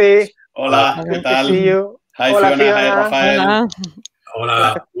 Hola, Monty. Hola, ¿qué tal? See you. Hi, Hola, Fiona. Hi, Rafael. Hola.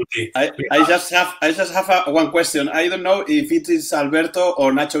 Hola. I just have one question. I don't know if it is Alberto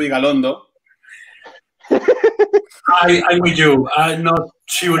or Nacho Vigalondo. I'm with you. I'm not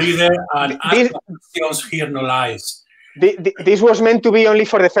sure either, and questions here no lies. This was meant to be only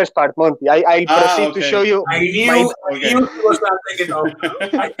for the first part, Monty. I'll proceed to show you. I knew he was going to take it off.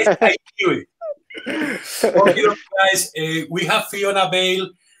 I knew it. Okay, guys, we have Fiona Bale,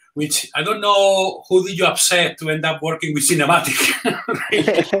 which I don't know who did you upset to end up working with CinemaAttic.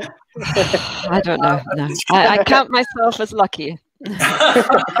 I don't know. No. I count myself as lucky.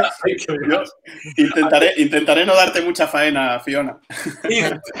 Intentaré no darte mucha faena, Fiona.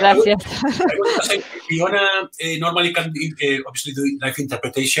 Gracias. I want to say Fiona normally can obviously do live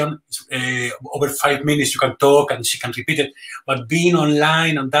interpretation. Over 5 minutes you can talk and she can repeat it. But being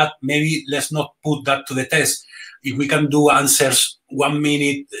online and that, maybe let's not put that to the test. If we can do answers 1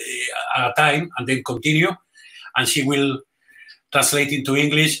 minute at a time and then continue, and she will translate into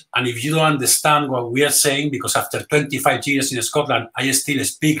English. And if you don't understand what we are saying, because after 25 years in Scotland, I still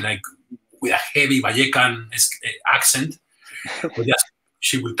speak like with a heavy Valleccan accent, but just,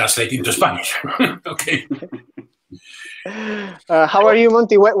 she will translate into Spanish. Okay. How are you,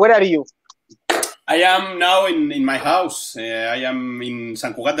 Monty? Where are you? I am now in my house. I am in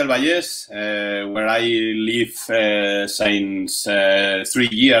Sant Cugat del Vallès, where I live since 3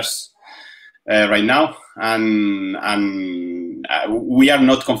 years right now, and we are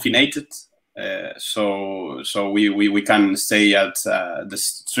not confinated, so we can stay at the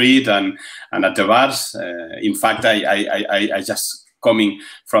street and at the bars. In fact, I just coming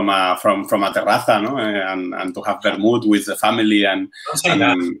from a terraza, no, and to have Vermut with the family and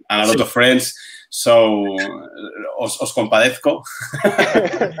a lot of friends. So, os compadezco.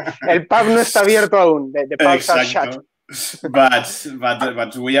 El pub no está abierto aún. The pubs are shut.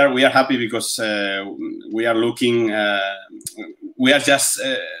 But we are happy because we are looking. We are just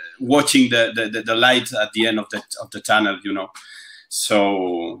watching the light at the end of the tunnel, you know.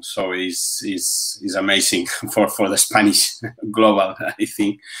 So is amazing for the Spanish global, I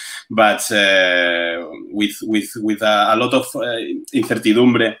think. But with a lot of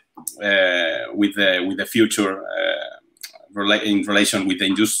incertidumbre with the future in relation with the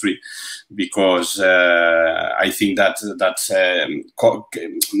industry, because I think that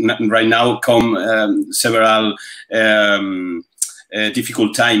right now come several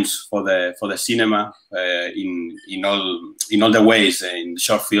difficult times for the cinema in all the ways, in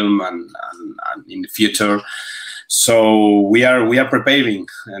short film and in the future. So we are preparing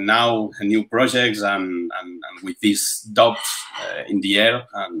now new projects and with these doubts in the air.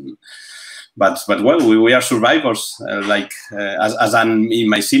 But well, we are survivors. As I'm in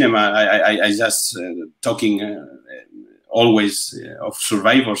my cinema, I just talking always of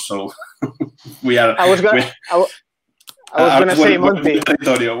survivors. So we are. I was going to say, Monty.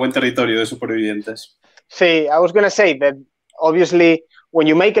 Buen territorio de supervivientes. Sí, I was going to say that obviously when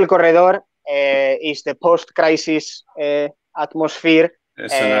you make El Corredor, is the post-crisis atmosphere.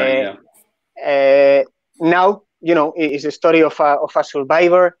 Now, you know, it's a story of a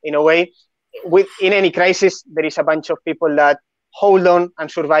survivor in a way. In any crisis, there is a bunch of people that hold on and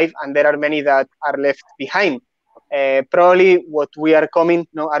survive, and there are many that are left behind. Probably what we are coming,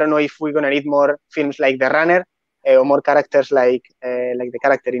 no, I don't know if we're going to need more films like The Runner or more characters like the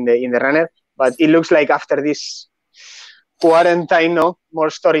character in the Runner, but it looks like after this quarantine, no, more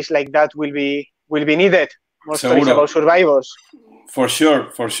stories like that will be needed. More stories about survivors. For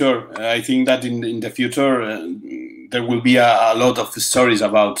sure. I think that in the future there will be a lot of stories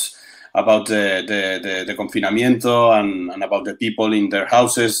about the confinamiento and about the people in their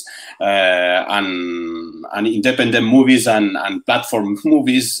houses and independent movies and platform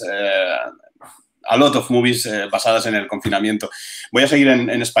movies. A lot of movies basadas en el confinamiento. Voy a seguir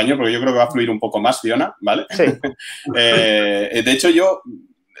en español porque yo creo que va a fluir un poco más, Fiona, ¿vale? Sí. De hecho,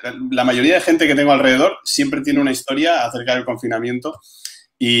 la mayoría de gente que tengo alrededor siempre tiene una historia acerca del confinamiento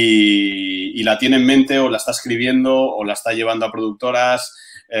y la tiene en mente o la está escribiendo o la está llevando a productoras.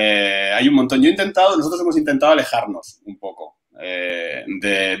 Hay un montón. Nosotros hemos intentado alejarnos un poco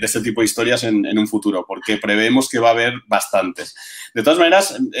de este tipo de historias en un futuro, porque preveemos que va a haber bastantes. De todas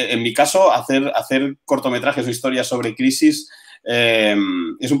maneras, en mi caso, hacer cortometrajes o historias sobre crisis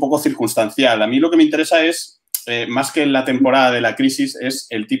es un poco circunstancial. A mí lo que me interesa es más que la temporada de la crisis, es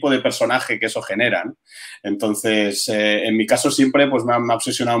el tipo de personaje que eso genera, ¿no? Entonces, en mi caso siempre pues, me ha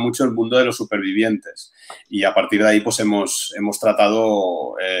obsesionado mucho el mundo de los supervivientes y a partir de ahí pues hemos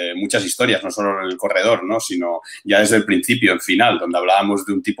tratado muchas historias, no solo en el corredor, ¿no? Sino ya desde el principio, el final, donde hablábamos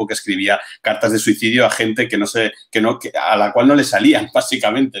de un tipo que escribía cartas de suicidio a gente a la cual no le salían,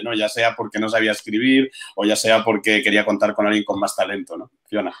 básicamente, ¿no? Ya sea porque no sabía escribir o ya sea porque quería contar con alguien con más talento, ¿no?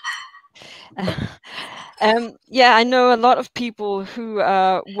 Fiona. Yeah, I know a lot of people who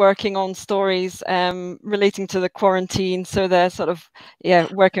are working on stories relating to the quarantine. So they're sort of,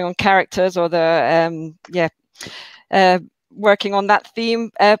 working on characters or they're, working on that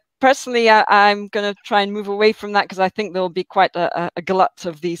theme. Personally, I'm going to try and move away from that because I think there'll be quite a glut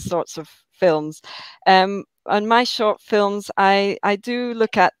of these sorts of films. On my short films, I do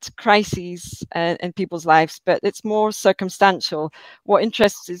look at crises in people's lives, but it's more circumstantial. What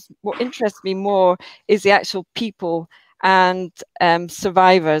interests me more is the actual people and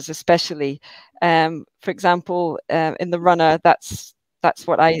survivors, especially. For example, in The Runner, that's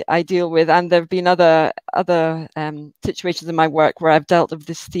what I deal with, and there have been other situations in my work where I've dealt with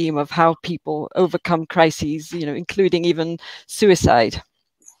this theme of how people overcome crises, including even suicide.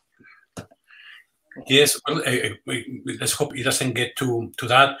 Yes, well, let's hope it doesn't get to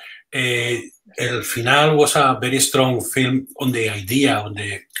that. El Final was a very strong film on the idea,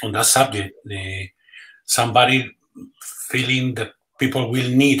 on that subject. Somebody feeling that people will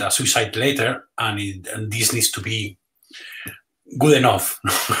need a suicide letter, and this needs to be good enough,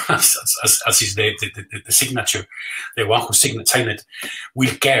 as is the signature. The one who signed it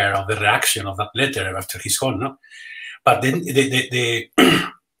will care of the reaction of that letter after he's gone, no? But then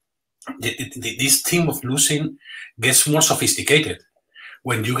this theme of losing gets more sophisticated.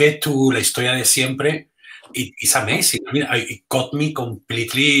 When you get to La Historia de Siempre, it's amazing. I mean, it got me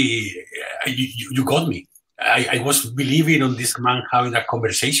completely. You got me. I was believing on this man having a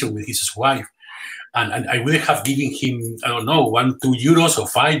conversation with his wife, and I would have given him, I don't know, 1, 2 euros or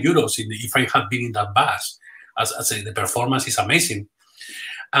 5 euros if I had been in that bus. As the performance is amazing,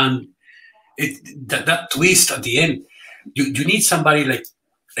 and that twist at the end, you need somebody like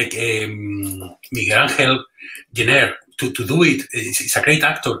Miguel Ángel Jenner to do it. He's a great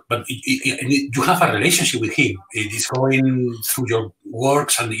actor, but you have a relationship with him. It's going through your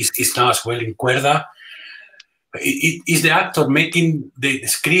works, and it's now as well in Cuerda. Is the actor making the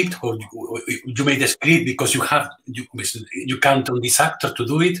script, or you made the script because you count on this actor to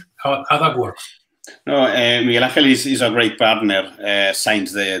do it? How that works? No, Miguel Ángel is a great partner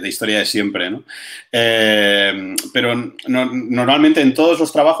since de Historia de Siempre, ¿no? Pero normalmente en todos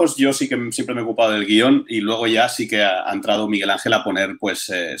los trabajos yo sí que siempre me he ocupado del guión y luego ya sí que ha entrado Miguel Ángel a poner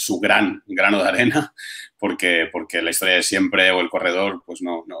pues su grano de arena, porque La Historia de Siempre o El Corredor pues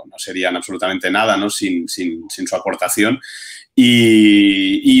no serían absolutamente nada, ¿no? sin su aportación.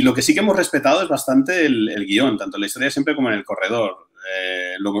 Y lo que sí que hemos respetado es bastante el guión, tanto en La Historia de Siempre como en El Corredor.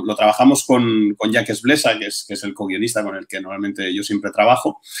 Lo trabajamos con Jacques Blesa, que es el co-guionista con el que normalmente yo siempre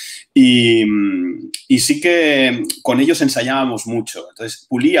trabajo, y sí que con ellos ensayábamos mucho. Entonces,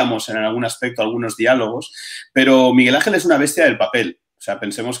 pulíamos en algún aspecto algunos diálogos, pero Miguel Ángel es una bestia del papel. O sea,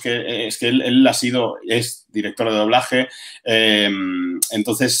 pensemos que él es director de doblaje,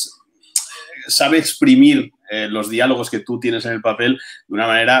 entonces sabe exprimir los diálogos que tú tienes en el papel de una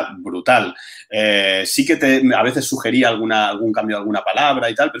manera brutal. Sí que a veces sugería algún cambio de alguna palabra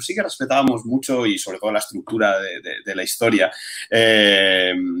y tal, pero sí que respetábamos mucho y sobre todo la estructura de la historia.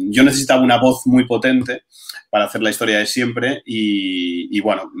 Yo necesitaba una voz muy potente para hacer La Historia de Siempre y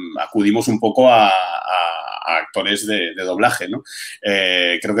bueno, acudimos un poco a actores de doblaje, ¿no?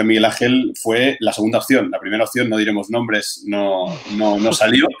 Creo que Miguel Ángel fue la segunda opción. La primera opción, no diremos nombres, no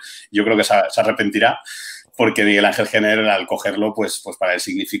salió. Yo creo que se arrepentirá, porque Miguel Ángel Jenner, al cogerlo, pues para él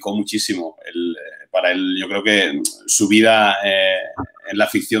significó muchísimo. Para él, yo creo que su vida en la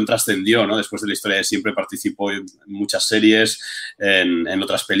ficción trascendió, ¿no? Después de La Historia de Siempre participó en muchas series, en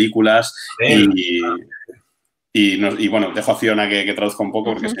otras películas. Y bueno, dejo a Fiona que traduzca un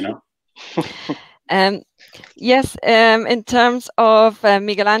poco, porque si no... Yes, in terms of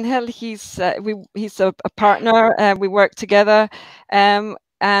Miguel Ángel, he's a partner. We work together, and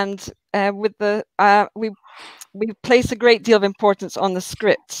with we place a great deal of importance on the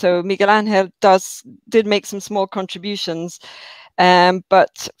script. So Miguel Ángel did make some small contributions,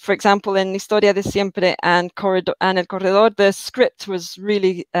 but for example, in Historia de Siempre and El Corredor, the script was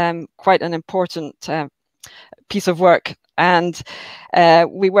really quite an important piece of work. And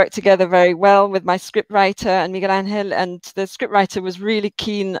we worked together very well with my scriptwriter and Miguel Ángel, and the scriptwriter was really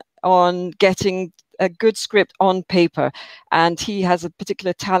keen on getting a good script on paper, and he has a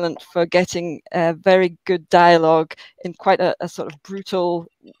particular talent for getting very good dialogue in quite a sort of brutal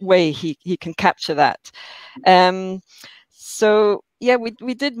way. He can capture that. So yeah,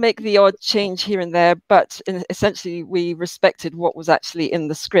 we did make the odd change here and there, but essentially we respected what was actually in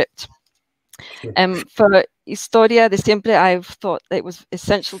the script. For Historia de Siempre, I've thought it was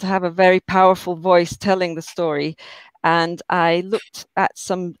essential to have a very powerful voice telling the story, and I looked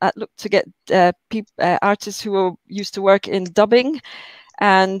to get artists who were used to work in dubbing,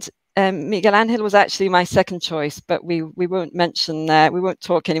 and Miguel Angel was actually my second choice, but we won't mention we won't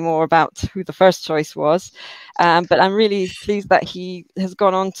talk anymore about who the first choice was. But I'm really pleased that he has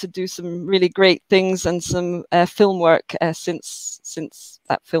gone on to do some really great things and some film work since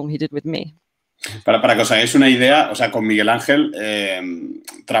that film he did with me. Para que os hagáis una idea, o sea, con Miguel Ángel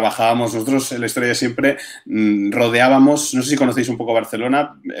trabajábamos nosotros en la historia de siempre, rodeábamos, no sé si conocéis un poco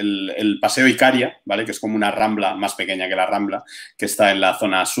Barcelona, el Paseo Icaria, ¿vale? Que es como una rambla más pequeña que la Rambla, que está en la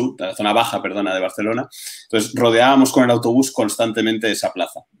zona sur, la zona baja, perdona, de Barcelona. Entonces, rodeábamos con el autobús constantemente esa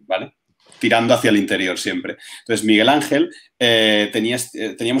plaza, ¿vale? Tirando hacia el interior siempre. Entonces, Miguel Ángel,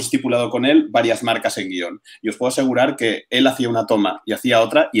 teníamos estipulado con él varias marcas en guión. Y os puedo asegurar que él hacía una toma y hacía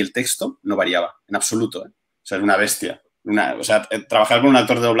otra y el texto no variaba, en absoluto. O sea, era una bestia. O sea, trabajar con un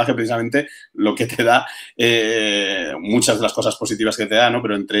actor de doblaje precisamente lo que te da, muchas de las cosas positivas que te da, ¿no?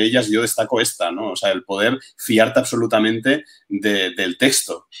 Pero entre ellas yo destaco esta, ¿no? O sea, el poder fiarte absolutamente del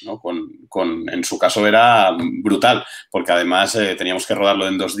texto, ¿no? En su caso era brutal, porque además teníamos que rodarlo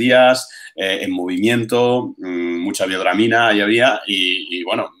en 2 días, en movimiento, mucha biodramina ahí había y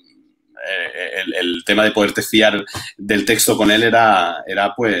bueno, el tema de poderte fiar del texto con él era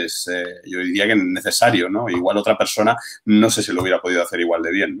pues, yo diría que necesario, ¿no? Igual otra persona no sé si lo hubiera podido hacer igual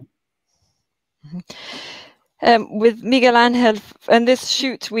de bien, ¿no? With Miguel Angel, in this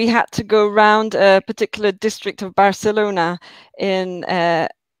shoot, we had to go around a particular district of Barcelona and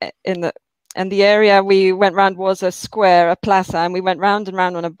the area we went round was a square, a plaza, and we went round and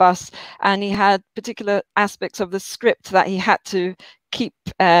round on a bus, and he had particular aspects of the script that he had to keep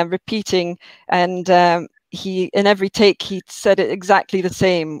repeating, and he, in every take, he said it exactly the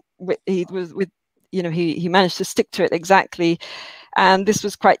same. He managed to stick to it exactly, and this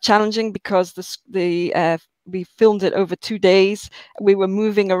was quite challenging because we filmed it over 2 days. We were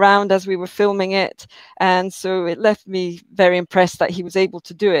moving around as we were filming it, and so it left me very impressed that he was able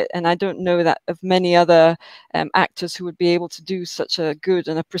to do it. And I don't know that of many other actors who would be able to do such a good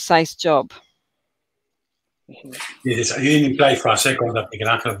and a precise job. Yes, I didn't imply for a second that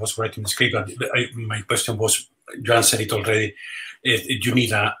Miguel Angel was writing the script, but my question was, you answered it already. If you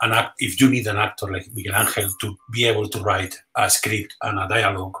need an actor like Miguel Angel to be able to write a script and a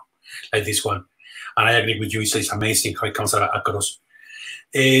dialogue like this one, and I agree with you, it's amazing how it comes across.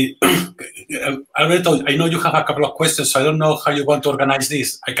 Alberto, I know you have a couple of questions, so I don't know how you want to organize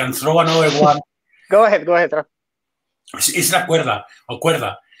this. I can throw another one. Go ahead. Es la cuerda, o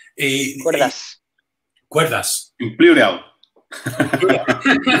cuerda. Cuerdas. Cuerdas. In plural.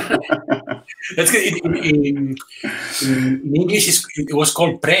 In English, it was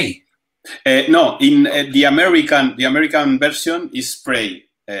called prey. No, in the American version is prey.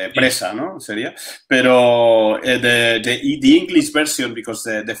 Presa, ¿no? Sería. Pero the English version, because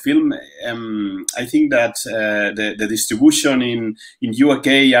the film, I think that the distribution in UK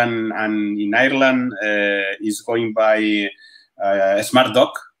and in Ireland is going by Smart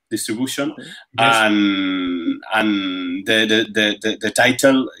Doc distribution, yes. and the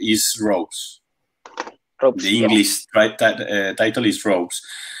title is Rose. The English title is Rose.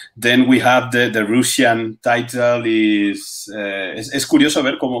 Then we have the Russian title is... es curioso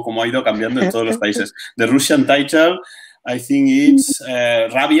ver cómo ha ido cambiando en todos los países. The Russian title, I think it's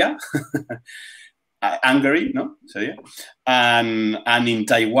Rabia, angry, ¿no? Sería. And in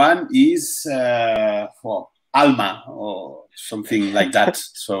Taiwan is Alma, or something like that.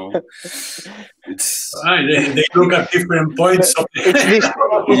 So it's... they look at different points. It's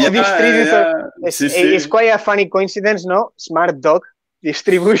quite a funny coincidence, no? Smart Dog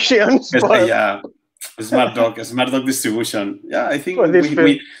distributions. Yeah, Smart Dog distribution. Yeah, I think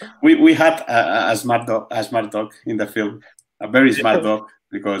we had a smart dog in the film, a very smart dog,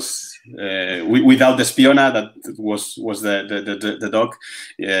 because without the Spiona that was the dog,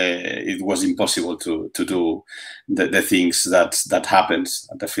 it was impossible to do the things that happens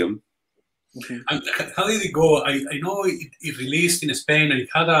at the film. And how did it go? I know it released in Spain, and it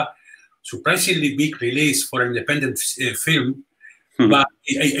had a surprisingly big release for an independent film. But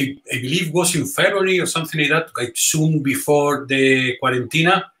I believe it was in February or something like that, like soon before the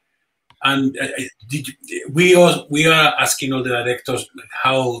Cuarentena. And we are asking all the directors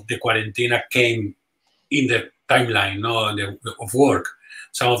how the Cuarentena came in the timeline, no, of work.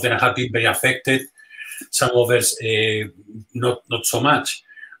 Some of them have been very affected. Some others not so much.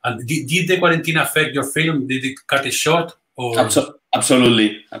 And did the Cuarentena affect your film? Did it cut it short? Or?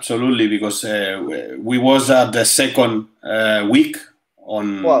 Absolutely, because we was at the second week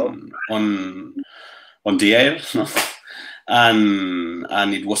on the air,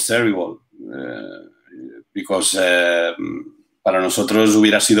 and it was terrible because para nosotros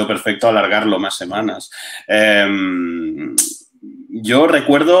hubiera sido perfecto alargarlo más semanas. Yo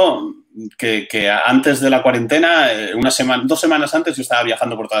recuerdo que antes de la cuarentena, 2 semanas antes, yo estaba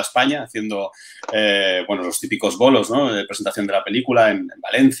viajando por toda España haciendo bueno, los típicos bolos, ¿no? De presentación de la película en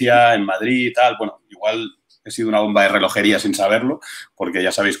Valencia, en Madrid y tal. Bueno, igual he sido una bomba de relojería sin saberlo, porque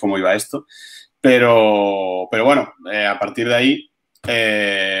ya sabéis cómo iba esto. Pero bueno, a partir de ahí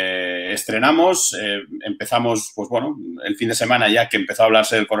estrenamos, empezamos, pues bueno, el fin de semana ya que empezó a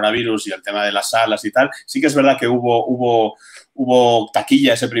hablarse del coronavirus y el tema de las salas y tal. Sí que es verdad que hubo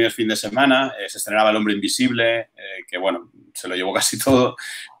taquilla ese primer fin de semana, se estrenaba El Hombre Invisible, que bueno, se lo llevó casi todo,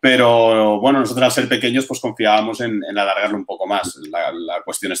 pero bueno, nosotros al ser pequeños pues confiábamos en alargarlo un poco más. La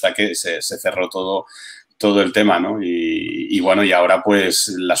cuestión está que se cerró todo el tema, ¿no? Y bueno, y ahora pues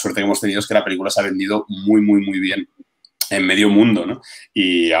la suerte que hemos tenido es que la película se ha vendido muy bien en medio mundo, ¿no?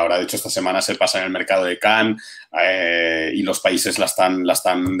 Y ahora, de hecho, esta semana se pasa en el mercado de Cannes y los países la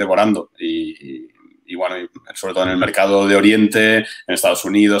están devorando. Y bueno, sobre todo en el mercado de Oriente, en Estados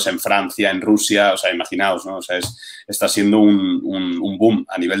Unidos, en Francia, en Rusia, o sea, imaginaos, ¿no? O sea, está siendo un boom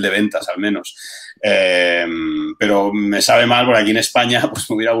a nivel de ventas, al menos. Pero me sabe mal porque aquí en España pues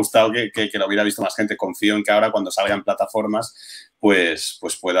me hubiera gustado que lo hubiera visto más gente. Confío en que ahora cuando salga en plataformas pues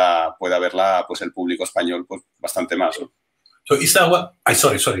pueda verla pues el público español pues bastante más, ¿no? So is that what?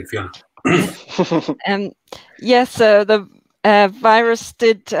 Sorry, Fiona. Yes, the virus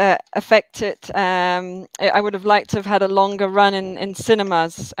did affect it. I would have liked to have had a longer run in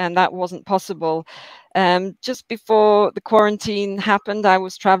cinemas, and that wasn't possible. Just before the quarantine happened, I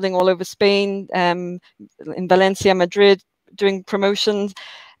was traveling all over Spain, in Valencia, Madrid, doing promotions,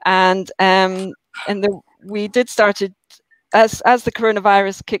 and we did started as the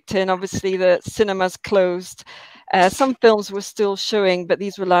coronavirus kicked in. Obviously, the cinemas closed. Some films were still showing, but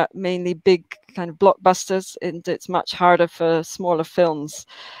these were mainly big kind of blockbusters, and it's much harder for smaller films.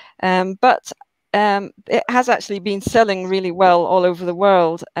 But it has actually been selling really well all over the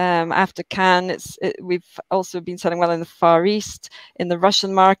world. After Cannes, we've also been selling well in the Far East, in the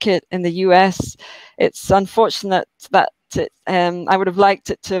Russian market, in the US. It's unfortunate that I would have liked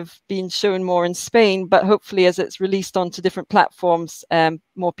it to have been shown more in Spain, but hopefully as it's released onto different platforms,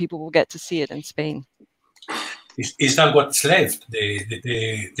 more people will get to see it in Spain. Is that what's left?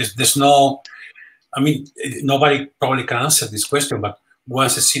 There's no, I mean, nobody probably can answer this question, but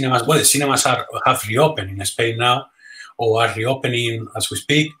once the cinemas have reopened in Spain now, or are reopening as we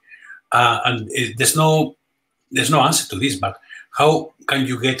speak, and there's no answer to this, but how can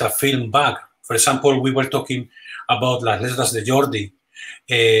you get a film back? For example, we were talking about Las Letras de Jordi,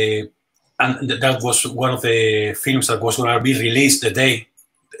 and that was one of the films that was going to be released the day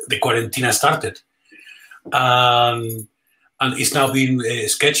the Cuarentena started. And it's now been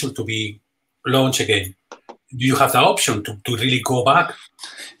scheduled to be launched again. Do you have the option to really go back?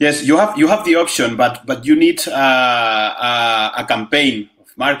 Yes, you have the option, but you need a campaign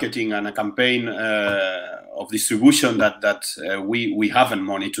of marketing and a campaign of distribution that we haven't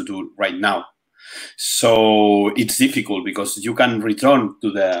money to do right now. So it's difficult because you can return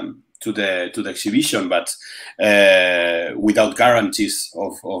to the exhibition, but without guarantees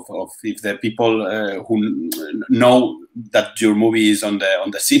of if the people who know that your movie is on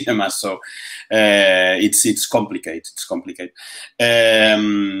the cinema. So it's complicated. It's complicated.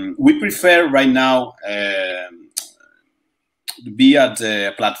 We prefer right now to be at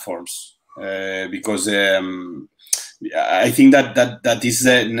the platforms because I think that is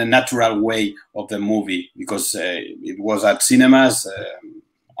the natural way of the movie, because it was at cinemas.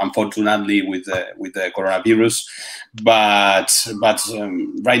 Unfortunately, with the coronavirus, but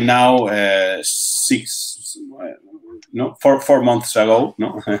right now, 4 months ago,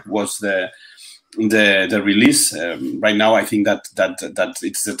 was the release. Right now, I think that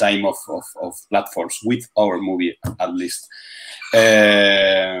it's the time of platforms with our movie, at least.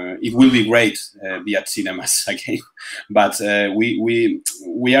 It will be great be at cinemas again, but we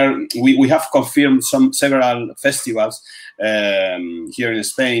have confirmed several festivals here in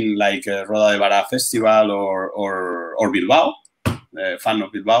Spain, like Roda de Bará Festival or Bilbao, fan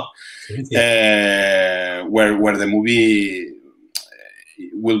of Bilbao, where the movie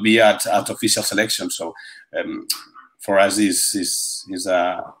will be at official selection. So for us is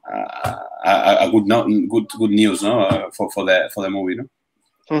a good news, no, for the movie, no.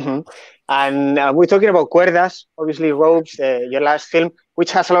 Mm-hmm. And we're talking about Cuerdas, obviously Ropes, your last film,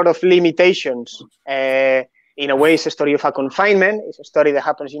 which has a lot of limitations. In a way, it's a story of a confinement. It's a story that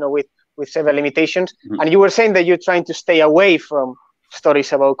happens, with several limitations. Mm-hmm. And you were saying that you're trying to stay away from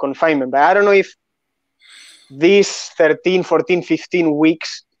stories about confinement. But I don't know if these 13, 14, 15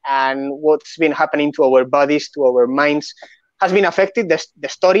 weeks and what's been happening to our bodies, to our minds, has been affected the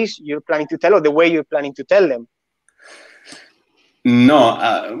stories you're planning to tell or the way you're planning to tell them. No,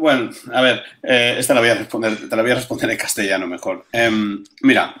 bueno, a ver, esta te la voy a responder en castellano mejor.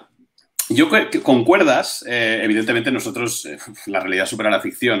 Mira, yo con Cuerdas, evidentemente nosotros, la realidad supera la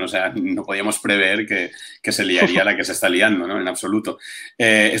ficción, o sea, no podíamos prever que se liaría la que se está liando, ¿no? En absoluto.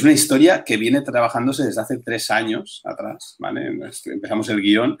 Es una historia que viene trabajándose desde hace 3 años atrás, ¿vale? Empezamos el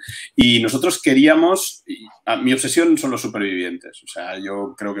guión y nosotros queríamos, mi obsesión son los supervivientes, o sea,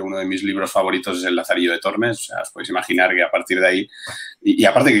 yo creo que uno de mis libros favoritos es El Lazarillo de Tormes, o sea, os podéis imaginar que a partir de ahí, y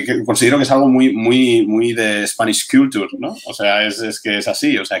aparte que considero que es algo muy de Spanish culture, ¿no? O sea, es que es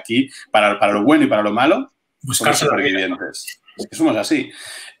así, o sea, aquí para lo bueno y para lo malo, somos supervivientes. Es que somos así.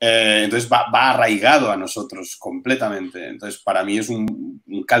 Entonces va arraigado a nosotros completamente. Entonces, para mí es un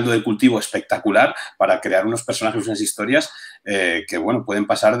caldo de cultivo espectacular para crear unos personajes, unas historias que, bueno, pueden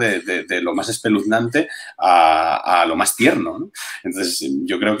pasar de lo más espeluznante a lo más tierno, ¿no? Entonces,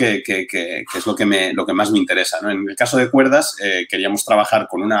 yo creo que es lo que más me interesa, ¿no? En el caso de Cuerdas, queríamos trabajar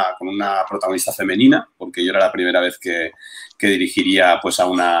con una protagonista femenina, porque yo era la primera vez que dirigiría pues a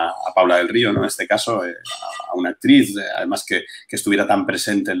Paula del Río, ¿no? En este caso, a una actriz, además que estuviera tan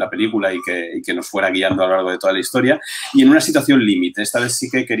presente en la película y que nos fuera guiando a lo largo de toda la historia, y en una situación límite. Esta vez sí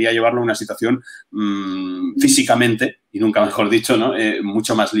que quería llevarlo a una situación físicamente, y nunca mejor dicho, ¿no?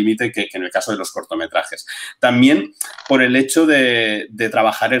 Mucho más límite que en el caso de los cortometrajes. También por el hecho de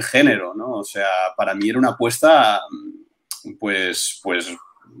trabajar el género, ¿no? O sea, para mí era una apuesta, pues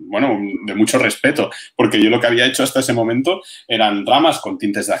bueno, de mucho respeto, porque yo lo que había hecho hasta ese momento eran dramas con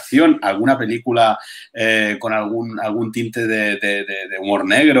tintes de acción, alguna película con algún tinte de humor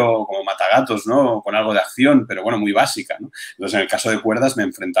negro, como Matagatos, ¿no? Con algo de acción, pero bueno, muy básica, ¿no? Entonces, en el caso de Cuerdas me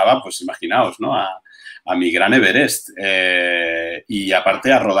enfrentaba, pues imaginaos, ¿no? A mi gran Everest y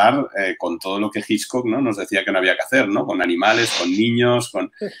aparte a rodar con todo lo que Hitchcock, ¿no? Nos decía que no había que hacer, ¿no? Con animales, con niños,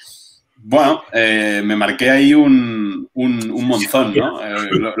 con... Bueno, me marqué ahí un Monzón, ¿no?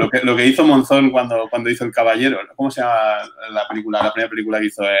 Lo que hizo Monzón cuando hizo El Caballero. ¿Cómo se llama la primera película que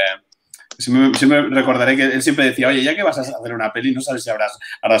hizo? Siempre recordaré que él siempre decía, oye, ya que vas a hacer una peli, no sabes si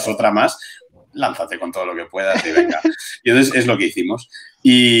harás otra más, lánzate con todo lo que puedas y venga. Y entonces es lo que hicimos.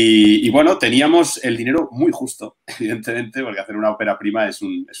 Y bueno, teníamos el dinero muy justo, evidentemente, porque hacer una ópera prima es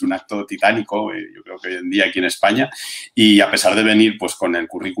un acto titánico, yo creo que hoy en día aquí en España, y a pesar de venir pues con el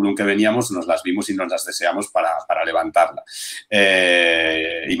currículum que veníamos, nos las vimos y nos las deseamos para levantarla.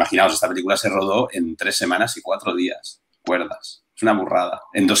 Imaginaos, esta película se rodó en 3 semanas y 4 días, Cuerdas. Es una burrada,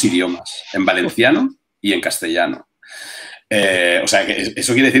 en 2 idiomas, en valenciano y en castellano. O sea, que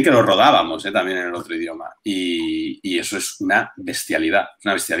eso quiere decir que lo rodábamos también en el otro idioma. Y eso es una bestialidad,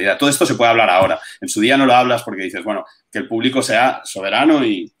 Todo esto se puede hablar ahora. En su día no lo hablas porque dices, bueno, que el público sea soberano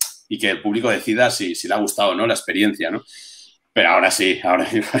y que el público decida si le ha gustado o no la experiencia, ¿no? Pero ahora sí, ahora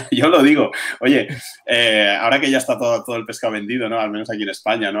yo lo digo. Oye, ahora que ya está todo el pescado vendido, ¿no? Al menos aquí en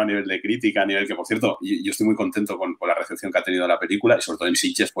España, ¿no? A nivel de crítica, a nivel que, por cierto, yo estoy muy contento con la recepción que ha tenido la película y sobre todo en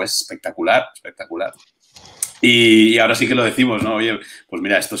Sitges, pues espectacular. Y ahora sí que lo decimos, ¿no? Oye, pues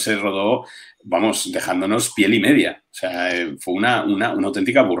mira, esto se rodó, vamos, dejándonos piel y media. O sea, fue una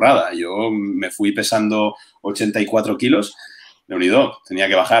auténtica burrada. Yo me fui pesando 84 kilos, de unido, tenía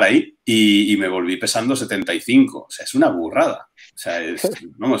que bajar ahí y me volví pesando 75. O sea, es una burrada. O sea,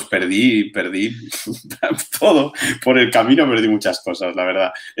 vamos, perdí todo. Por el camino perdí muchas cosas, la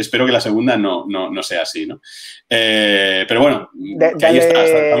verdad. Espero que la segunda no sea así, ¿no? Pero bueno, que ahí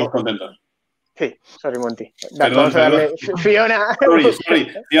estamos contentos. Sí, sorry, Monty. Perdón. Fiona.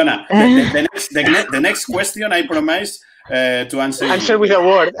 Sorry, Fiona. The next question I promise to answer. Answer with a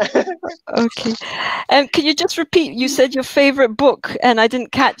word. Okay. Can you just repeat? You said your favorite book, and I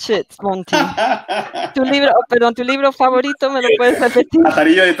didn't catch it, Monty. Tu libro favorito, ¿me lo puedes repetir?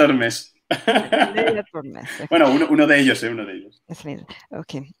 Lazarillo de Tormes. Okay. Bueno, uno de ellos,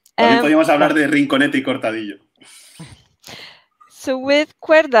 Okay. También podríamos hablar de Rinconete y Cortadillo. So with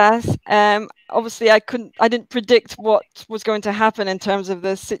Cuerdas, obviously I didn't predict what was going to happen in terms of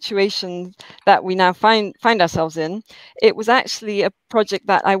the situation that we now find ourselves in. It was actually a project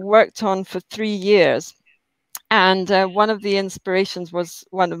that I worked on for 3 years. And one of the inspirations was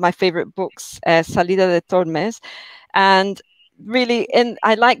one of my favorite books, Salida de Tormes. And really,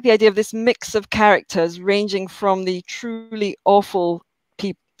 I like the idea of this mix of characters ranging from the truly awful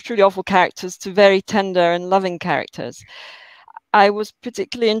characters to very tender and loving characters. I was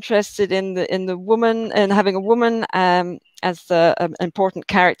particularly interested in the woman, and having a woman as the important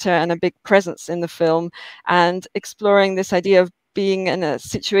character and a big presence in the film, and exploring this idea of being in a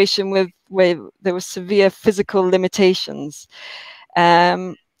situation where there were severe physical limitations.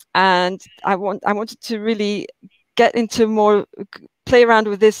 And I wanted to really get into play around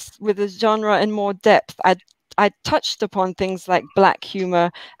with the genre in more depth. I touched upon things like black humor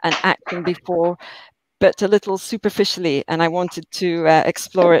and action before, but a little superficially, and I wanted to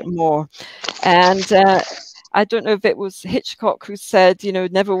explore it more. And I don't know if it was Hitchcock who said, you know,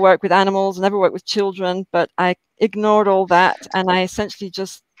 never work with animals, never work with children, but I ignored all that, and I essentially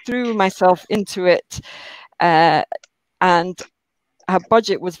just threw myself into it. And our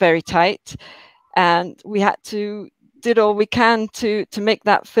budget was very tight, and we did all we can to make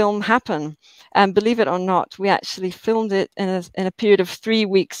that film happen. And believe it or not, we actually filmed it in a period of 3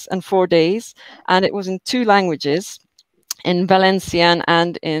 weeks and 4 days, and it was in 2 languages, in Valencian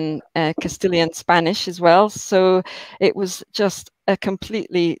and in Castilian Spanish as well. So it was just a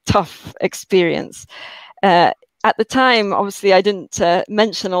completely tough experience. At the time, obviously, I didn't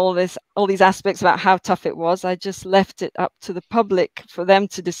mention all these aspects about how tough it was. I just left it up to the public for them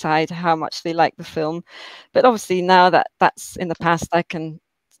to decide how much they like the film. But obviously, now that that's in the past, I can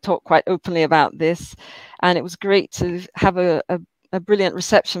talk quite openly about this. And it was great to have a brilliant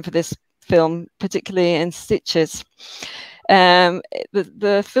reception for this film, particularly in Stitches.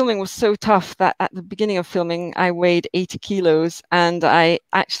 The filming was so tough that at the beginning of filming, I weighed 80 kilos, and I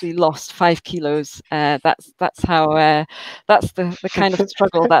actually lost 5 kilos. That's how that's the kind of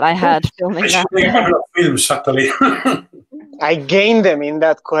struggle that I had filming that. Films, actually. I gained them in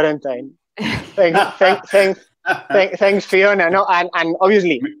that quarantine. Thanks, Fiona. No, and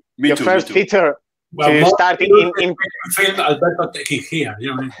obviously your first feature to start in film. Alberto taking here.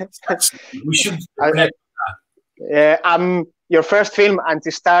 You know, we should. Your first film, and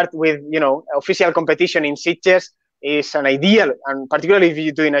to start with, you know, official competition in Sitges is an ideal, and particularly if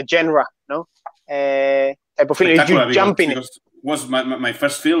you're doing a genre, no, type of film, if you jump in it. Was my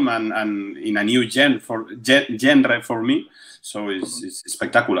first film and in a new genre for me, so it's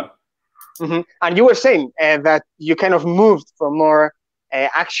spectacular. Mm-hmm. And you were saying that you kind of moved from more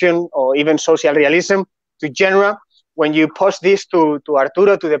action or even social realism to genre. When you post this to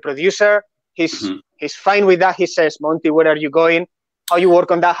Arturo, to the producer, he's fine with that. He says, Monty, where are you going? How you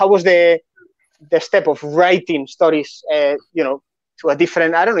work on that? How was the step of writing stories, you know, to a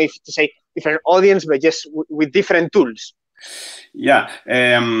different, I don't know if to say different audience, but just with different tools? Yeah.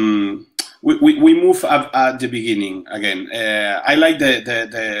 We move up at the beginning again. I like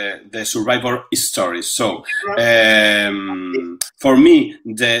the survivor stories. So for me,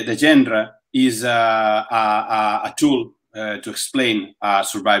 the genre is a tool to explain a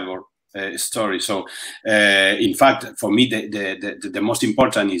survivor story. So in fact, for me, the most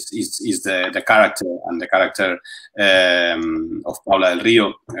important is the character, and the character of Paula del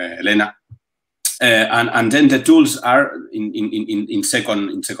Rio, Elena. And then the tools are in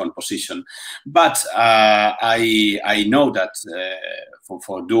second position, but I know that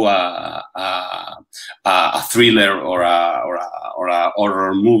for do a thriller or a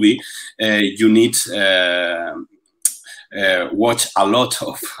horror movie, you need watch a lot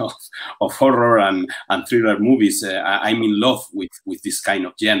of horror and thriller movies. I'm in love with this kind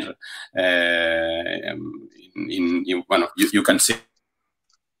of genre. You can see.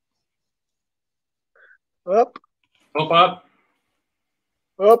 Up,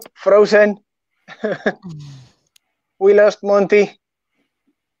 frozen. We lost Monty.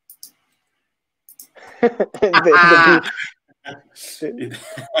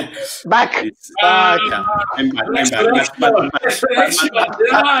 Back.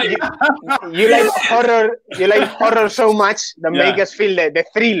 You like horror. You like horror so much that make us feel the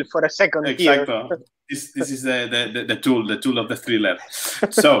thrill for a second. Exactly. This is the tool of the thriller.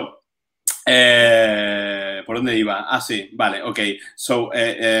 So. ¿Por dónde iba? Ah, sí, vale, okay. So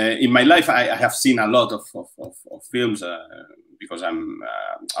in my life, I have seen a lot of films because I'm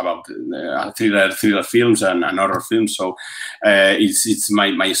about thriller films and horror films. So it's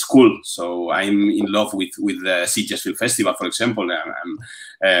my school. So I'm in love with the Sitges Film Festival, for example.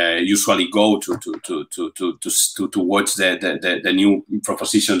 I usually go to watch the new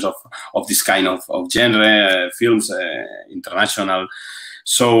propositions of this kind of genre films, international.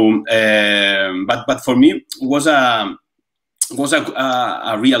 So, but for me was a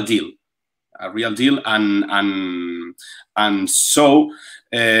real deal, real deal, and so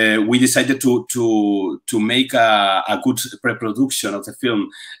we decided to make a good pre-production of the film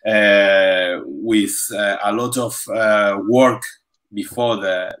with a lot of work before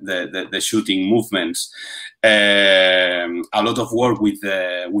the shooting movements, a lot of work with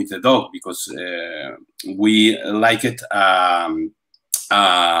the dog, because we like it.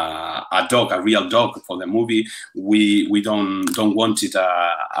 A dog, a real dog for the movie. We don't want it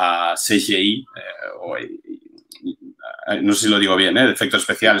a CGI o no sé si lo digo bien, efectos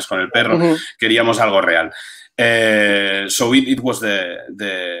especiales con el perro. Queríamos algo real. So it was the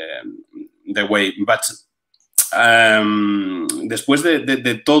way, but después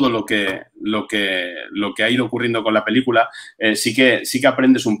de todo lo que ha ido ocurriendo con la película, sí que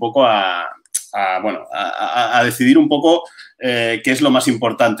aprendes un poco a decidir un poco qué es lo más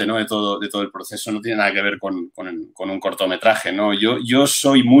importante, ¿no? de todo el proceso. No tiene nada que ver con un cortometraje, ¿no? Yo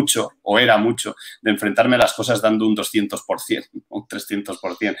soy mucho, o era mucho, de enfrentarme a las cosas dando un 200%, un 300%.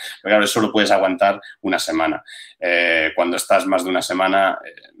 Pero claro, eso lo puedes aguantar una semana. Cuando estás más de una semana,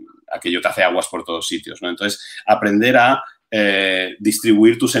 aquello te hace aguas por todos sitios, ¿no? Entonces, aprender a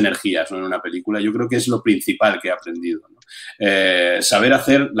distribuir tus energías, ¿no? En una película, yo creo que es lo principal que he aprendido, ¿no? Saber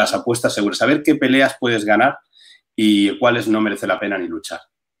hacer las apuestas seguras, saber qué peleas puedes ganar y cuáles no merece la pena ni luchar.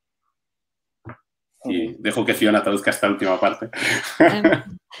 Y dejo que Fiona traduzca esta última parte.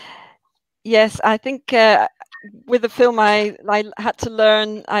 Yes, I think with the film I had to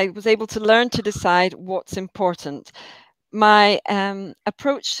learn, I was able to learn to decide what's important. My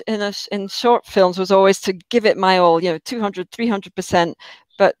approach in short films was always to give it my all, 200, 300%.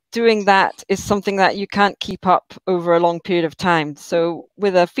 But doing that is something that you can't keep up over a long period of time. So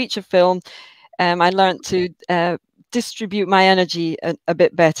with a feature film, I learned to distribute my energy a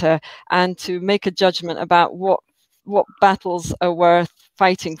bit better and to make a judgment about what battles are worth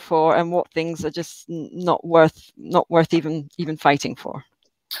fighting for and what things are just not worth even fighting for.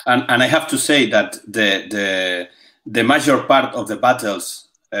 And I have to say that the major part of the battles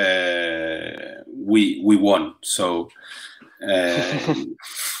we won. So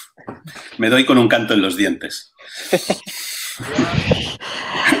me doy con un canto en los dientes.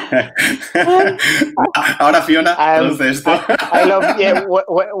 Ahora Fiona, traduce esto. I love,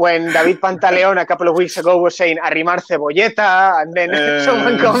 when David Pantaleon a couple of weeks ago was saying arrimar cebolleta, and then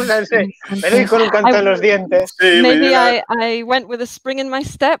someone comes and says, me doy con un canto en los dientes. Maybe I went with a spring in my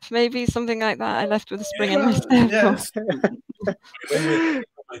step, maybe something like that. I left with a spring in my step. Yes.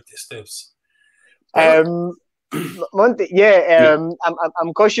 Monty,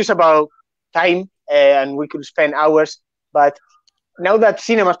 I'm cautious about time, and we could spend hours, but now that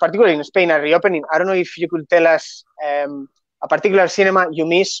cinemas, particularly in Spain, are reopening, I don't know if you could tell us a particular cinema you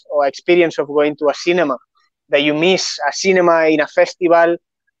miss, or experience of going to a cinema that you miss, a cinema in a festival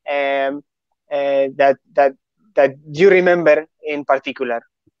that you remember in particular.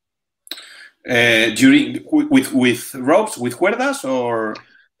 During with ropes, with cuerdas, or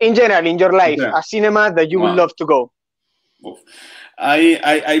in general in your life, a cinema that you would love to go.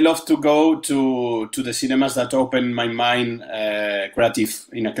 I love to go to the cinemas that open my mind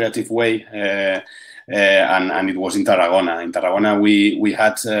in a creative way, and it was in Tarragona. In Tarragona, we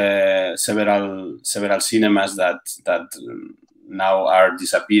had several cinemas that now are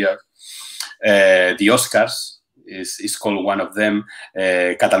disappeared. The Oscars is called one of them.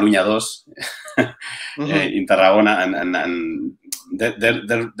 Catalunya 2 in Tarragona, and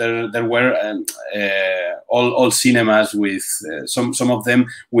there were all cinemas with some of them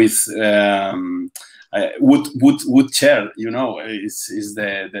with wood chair, is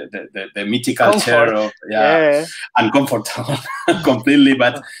the mythical comfort. Chair of uncomfortable completely,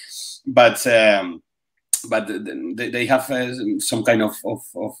 but they have some kind of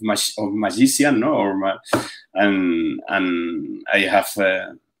magician, no? And I have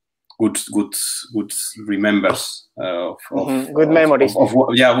good remembers good memories.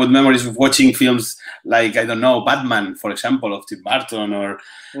 Good memories of watching films like, I don't know, Batman, for example, of Tim Burton, or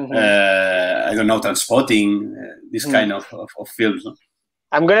I don't know, Transpotting, this kind of films.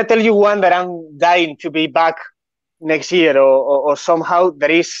 I'm gonna tell you one that I'm dying to be back next year, or somehow.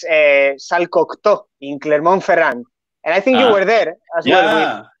 There is Salle Cocteau in Clermont-Ferrand, and I think you were there as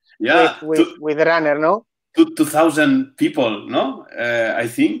well with the runner, no? 2,000 people, no? I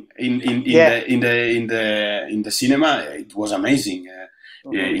think in the cinema, it was amazing,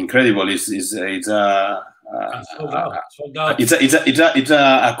 incredible. It's a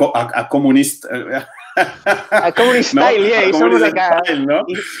communist. A communist style, it's almost like a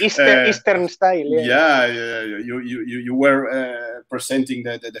Eastern style. You were presenting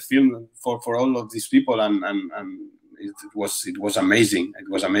the film for all of these people, and it was amazing. It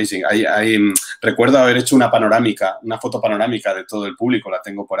was amazing. Recuerdo haber hecho una foto panorámica de todo el público, la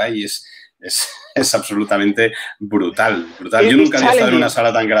tengo por ahí, es absolutamente brutal. Yo nunca había estado en una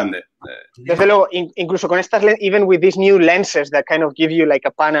sala tan grande. Desde luego, incluso con estas, even with these new lenses that kind of give you like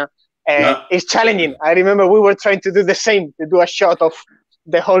a pana, it's challenging. I remember we were trying to do the same, to do a shot of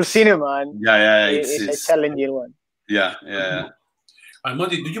the whole cinema, and it's a challenging one. Yeah.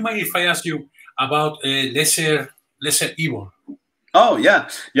 Monty, do you mind if I ask you about Lesser Evil? Oh yeah.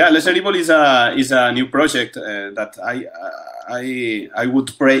 Lesser Evil is a new project that I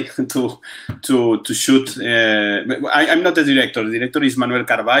would pray to shoot. I'm not the director. The director is Manuel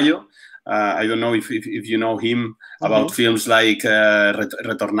Carballo. I don't know if you know him about films like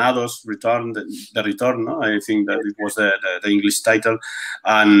Retornados, The Return, no? I think that it was the English title,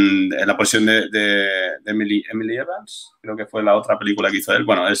 and la porción de Emily Evans, creo que fue la otra película que hizo él.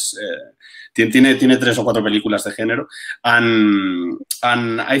 Bueno, tiene 3 o 4 películas de género, and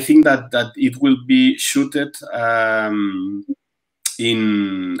I think that it will be shooted at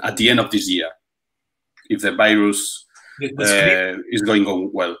the end of this year, if the virus is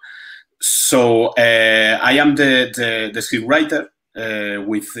going well. So I am the scriptwriter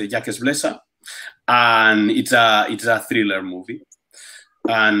with Jacques Blesa, and it's a thriller movie,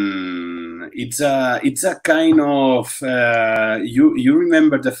 and it's a kind of you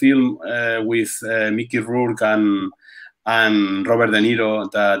remember the film with Mickey Rourke and Robert De Niro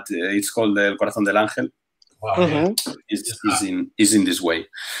that it's called El Corazón del Ángel. Wow. Is in this way.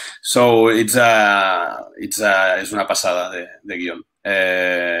 So it's una pasada de guión.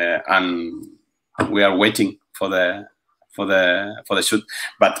 And we are waiting for the shoot,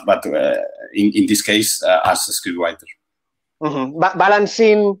 but in this case as a scriptwriter.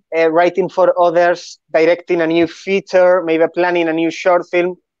 Balancing writing for others, directing a new feature, maybe planning a new short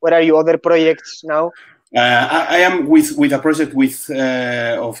film. What are your other projects now? I am with a project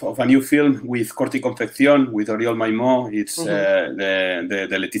of a new film with Corte y Confección, with Oriol Maimó. It's the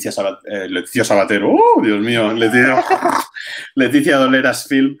Leticia Sabater. Oh, Dios mío, Leticia Doleras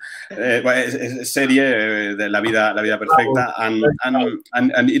film, serie de la vida perfecta,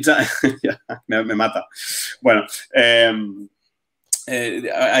 and it's me mata. Bueno.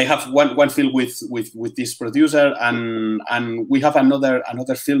 I have one film with this producer, and we have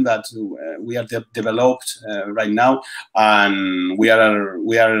another film that we are developed right now, and we are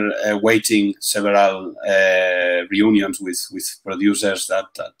waiting several reunions with producers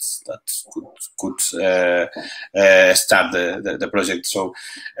that could start the project. So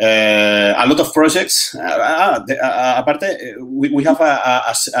a lot of projects. Aparte, we have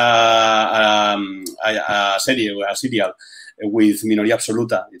a serial with Minoría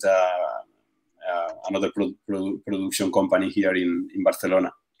Absoluta. It's another production company here in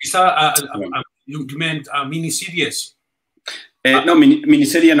Barcelona. Is you meant a mini-series? No,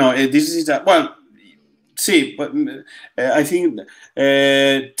 miniserie no. This is well, sí, but I think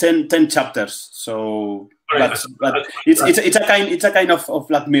 10 chapters. So, but it's a kind of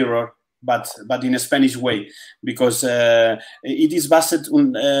Black Mirror, but in a Spanish way, because it is based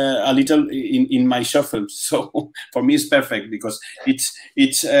on, a little in my short films. So for me it's perfect, because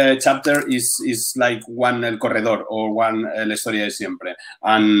each chapter is like one El Corredor or one La Historia de Siempre,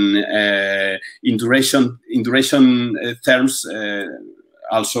 and in duration terms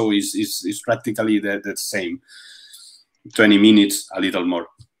also is practically the same. 20 minutes, a little more.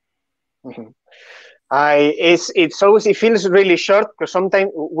 It feels really short, because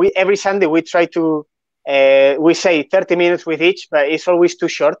sometimes every Sunday we try to we say 30 minutes with each, but it's always too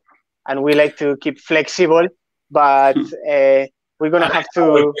short, and we like to keep flexible. But we're gonna have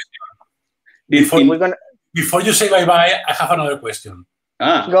to. Before you say bye, I have another question.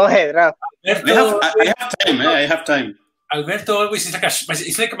 Go ahead, Ralph. I have time. Alberto always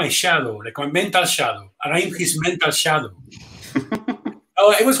is like my shadow, like my mental shadow, and I'm his mental shadow.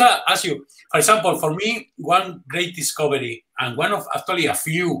 I was gonna ask you, for example, for me, one great discovery, and one of actually a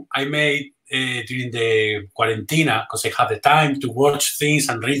few I made during the Cuarentena, because I had the time to watch things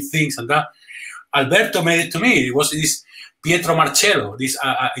and read things and that. Alberto made it to me. It was this Pietro Marcello, this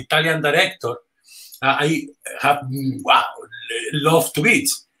Italian director. I have love to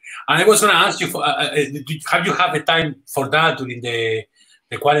bits. And I was going to ask you, have you had the time for that during the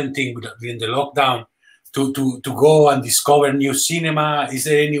quarantine, during the lockdown? To go and discover new cinema? Is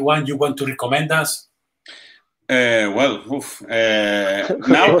there anyone you want to recommend us? El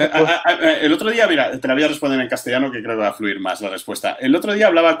otro día, mira, te la voy a responder en castellano, que creo que va a fluir más la respuesta. El otro día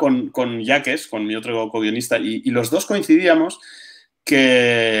hablaba con Jacques, con mi otro co-guionista, y los dos coincidíamos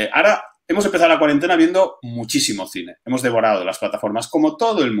que ahora hemos empezado la cuarentena viendo muchísimo cine. Hemos devorado las plataformas, como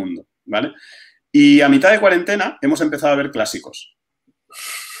todo el mundo, ¿vale? Y a mitad de cuarentena hemos empezado a ver clásicos.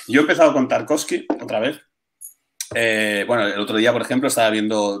 Yo he empezado con Tarkovsky otra vez. Bueno, el otro día, por ejemplo, estaba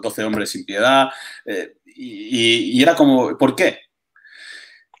viendo 12 hombres sin piedad y era como, ¿por qué?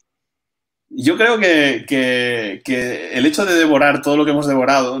 Yo creo que el hecho de devorar todo lo que hemos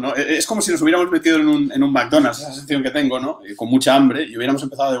devorado, ¿no? Es como si nos hubiéramos metido en un McDonald's, esa sensación que tengo, ¿no? Con mucha hambre, y hubiéramos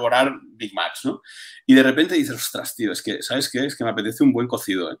empezado a devorar Big Macs, ¿no? Y de repente dices, ostras, tío, es que, ¿sabes qué? Es que me apetece un buen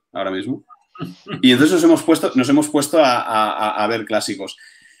cocido, ahora mismo. Y entonces nos hemos puesto a ver clásicos.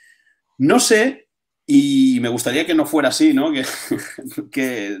 No sé, y me gustaría que no fuera así, ¿no?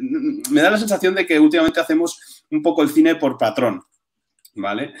 Que me da la sensación de que últimamente hacemos un poco el cine por patrón,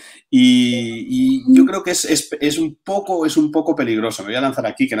 ¿vale? Y yo creo que es un poco peligroso. Me voy a lanzar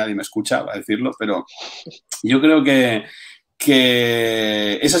aquí, que nadie me escucha, va a decirlo, pero yo creo que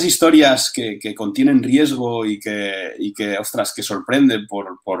esas historias que contienen riesgo y que, ostras, que sorprenden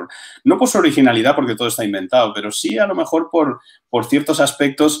no por su originalidad, porque todo está inventado, pero sí a lo mejor por ciertos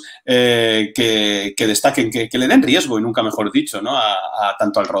aspectos que destaquen, que le den riesgo, y nunca mejor dicho, ¿no?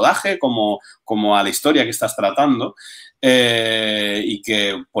 Tanto al rodaje como a la historia que estás tratando. Y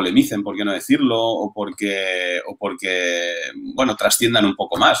que polemicen, por qué no decirlo, o porque bueno, trasciendan un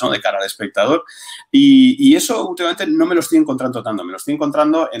poco más, ¿no? De cara al espectador. Y eso últimamente no me lo estoy encontrando tanto, me lo estoy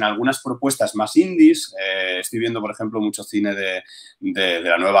encontrando en algunas propuestas más indies. Estoy viendo, por ejemplo, mucho cine de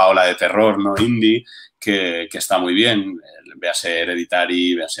la nueva ola de terror, ¿no? Indie, que está muy bien. Véase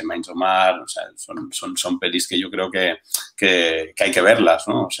Hereditary, véase Minds of Mar, o sea, son pelis que yo creo que hay que verlas,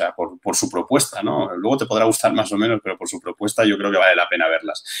 ¿no? O sea, por su propuesta, ¿no? Luego te podrá gustar más o menos, pero por su propuesta yo creo que vale la pena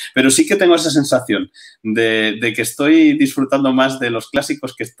verlas. Pero sí que tengo esa sensación de que estoy disfrutando más de los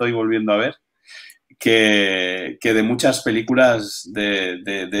clásicos que estoy volviendo a ver que de muchas películas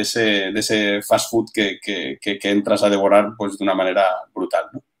de ese fast food que entras a devorar pues de una manera brutal,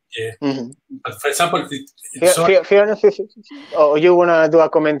 ¿no? Yeah. For example, Fiona, or you want to do a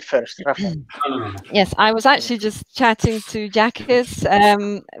comment first, Rafa? No. Yes, I was actually just chatting to Jacques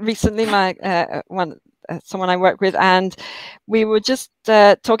recently, someone I work with, and we were just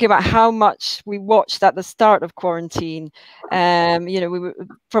talking about how much we watched at the start of quarantine. You know, we were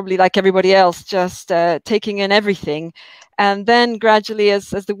probably like everybody else, just taking in everything. And then gradually,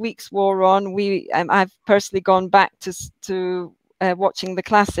 as the weeks wore on, I've personally gone back to watching the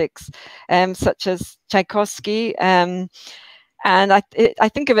classics, such as Tchaikovsky. And I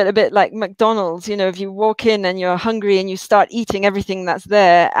think of it a bit like McDonald's. You know, if you walk in and you're hungry and you start eating everything that's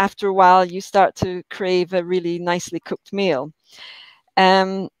there, after a while you start to crave a really nicely cooked meal.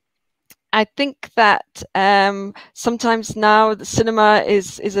 I think that sometimes now the cinema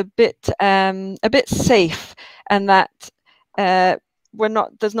is a bit safe, and that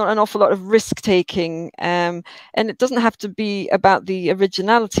there's not an awful lot of risk taking, and it doesn't have to be about the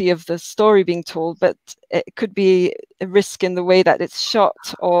originality of the story being told, but it could be a risk in the way that it's shot,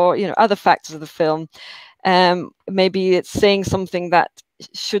 or other factors of the film. Maybe it's saying something that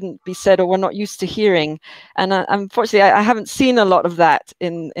shouldn't be said or we're not used to hearing, and unfortunately I haven't seen a lot of that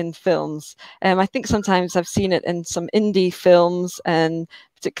in films. I think sometimes I've seen it in some indie films, and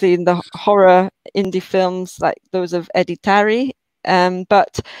particularly in the horror indie films like those of Hereditary.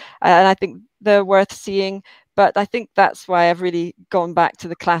 But I think they're worth seeing. But I think that's why I've really gone back to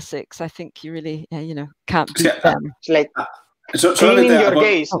the classics. I think you really, can't beat them. It's like cleaning your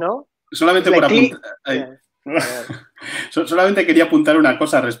gaze, ¿no? Solamente por apuntar. Solamente quería apuntar una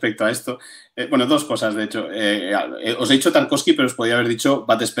cosa respecto a esto. Bueno, dos cosas, de hecho. Os he dicho Tarkovsky, pero os podía haber dicho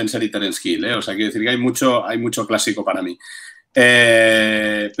Bud Spencer y Terence Hill. O sea, quiero decir que hay mucho clásico para mí.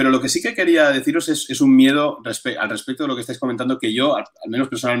 Pero lo que sí que quería deciros es un miedo al respecto de lo que estáis comentando, que yo, al menos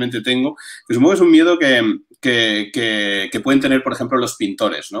personalmente, tengo, que supongo que es un miedo que pueden tener, por ejemplo, los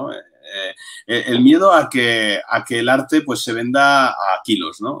pintores, ¿no? El miedo a que el arte pues se venda a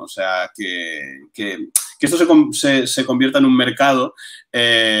kilos, ¿no? O sea, que esto se convierta en un mercado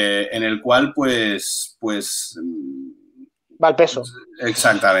en el cual pues va al peso.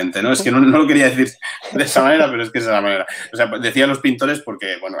 Exactamente, ¿no? Es que no lo quería decir de esa manera, pero es que es de esa manera. O sea, decía los pintores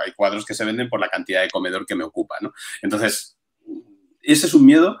porque, bueno, hay cuadros que se venden por la cantidad de comedor que me ocupa, ¿no? Entonces, ese es un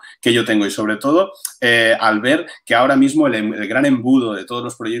miedo que yo tengo, y sobre todo al ver que ahora mismo el gran embudo de todos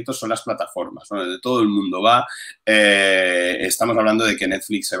los proyectos son las plataformas, ¿no? Donde todo el mundo va. Estamos hablando de que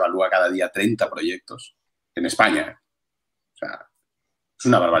Netflix evalúa cada día 30 proyectos en España. O sea, es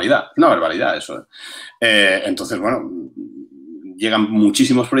una barbaridad eso. Entonces, bueno, llegan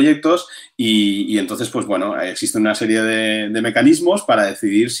muchísimos proyectos y entonces, pues bueno, existe una serie de mecanismos para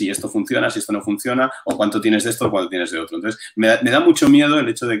decidir si esto funciona, si esto no funciona, o cuánto tienes de esto o cuánto tienes de otro. Entonces, me da mucho miedo el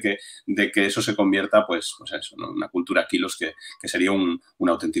hecho de que eso se convierta, pues eso, ¿no? Una cultura kilos que sería un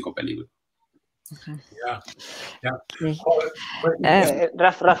auténtico peligro. Yeah, yeah.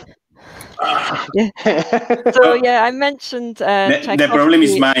 Raf. Yeah. So yeah, I mentioned the problem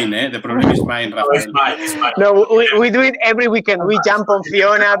is mine. The problem is mine, Rafael. It's mine. No, we do it every weekend. We jump on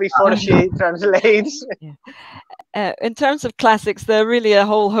Fiona before she translates. Yeah. In terms of classics, there are really a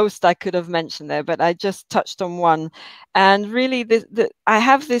whole host I could have mentioned there, but I just touched on one. And really, I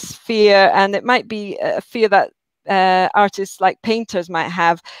have this fear, and it might be a fear that artists like painters might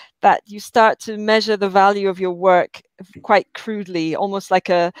have, that you start to measure the value of your work quite crudely, almost like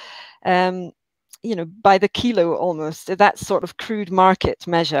a, you know, by the kilo almost, that sort of crude market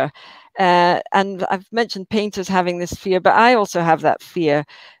measure. And I've mentioned painters having this fear, but I also have that fear.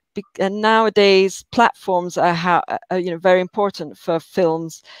 And nowadays, platforms are you know, very important for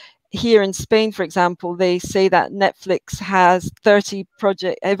films. Here in Spain, for example, they say that Netflix has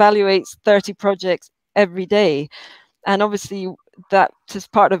evaluates 30 projects every day, and obviously that is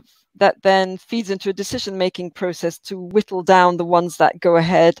part of that. Then feeds into a decision-making process to whittle down the ones that go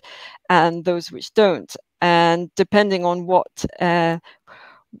ahead and those which don't. And depending on what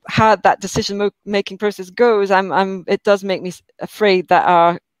how that decision-making process goes, it does make me afraid that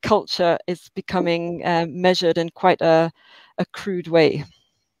our culture is becoming measured in quite a crude way.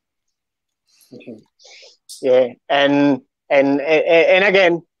 Yeah, and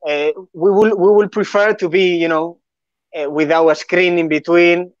again, we will prefer to be, you know, without a screen in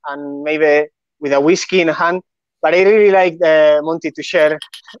between and maybe with a whiskey in hand. But I really like Monty to share.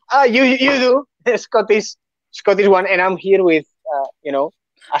 You do the Scottish one, and I'm here with you know,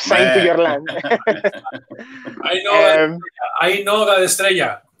 a sign to your land. I know that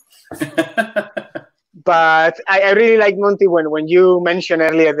Estrella. But I really like, Monty, when you mentioned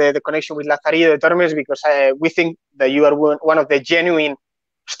earlier the connection with Lazarillo de Tormes, because we think that you are one of the genuine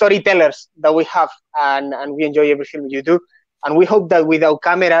storytellers that we have, and we enjoy every film you do. And we hope that without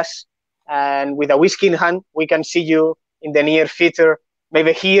cameras and with a whiskey in hand, we can see you in the near future,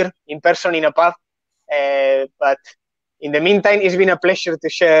 maybe here in person in a pub. But in the meantime, it's been a pleasure to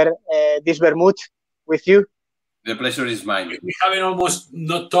share this Vermut with you. The pleasure is mine. We haven't almost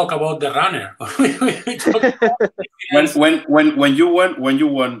not talked about the runner. when you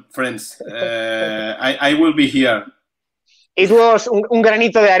won, friends, I will be here. It was un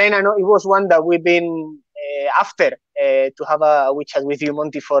granito de arena, no? It was one that we've been after to have a wee chat with you,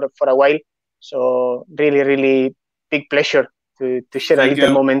 Monty, for a while. So really, really big pleasure to share a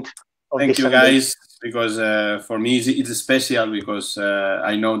little moment of Thank this you, Sunday. guys, because for me it's special, because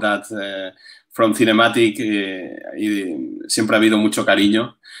I know that from CinemaAttic siempre ha habido mucho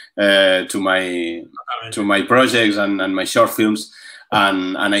cariño to my projects and my short films,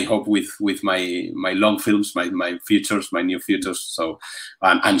 and I hope with my long films, my futures, my new futures, so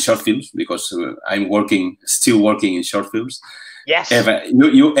and short films, because I'm still working in short films. Yes.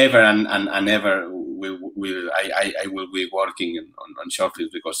 You ever and ever I will be working on short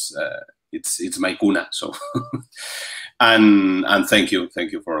films, because it's my cuna. So and thank you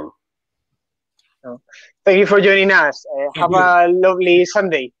for all. Thank you for joining us. Have a lovely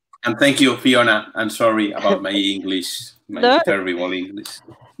Sunday. And thank you, Fiona. I'm sorry about my English, terrible English.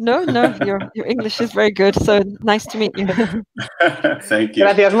 No, your English is very good. So nice to meet you. Thank you.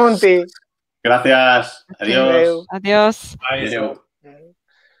 Gracias, Monty. Gracias. Adiós. Adiós. Adiós.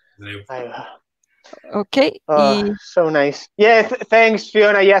 Okay. So nice. Yeah, thanks,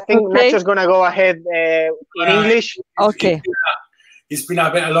 Fiona. Yeah, I think Nacho's gonna go ahead in English. Okay. It's been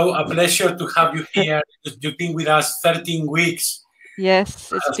a pleasure to have you here. You've been with us 13 weeks. Yes,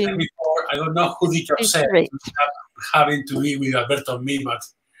 it's been before. I don't know who did José having to be with Alberto and me, but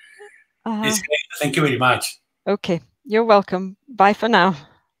it's great. Thank you very much. Okay, you're welcome. Bye for now.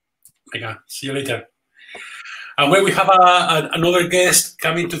 Okay, see you later. And we have another guest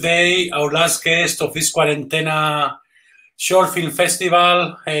coming today, our last guest of this Cuarentena Short Film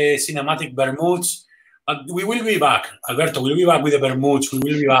Festival, CinemaAttic Vermut. But we will be back, Alberto. We'll be back with the Vermuts. We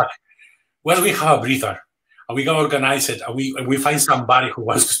will be back once we have a breather and we can organize it, and we find somebody who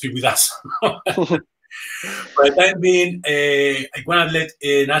wants to speak with us. For the time being, I want to let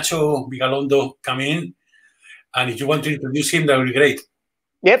Nacho Vigalondo come in, and if you want to introduce him, that would be great.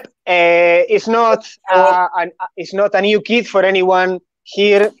 Yep, it's not a new kid for anyone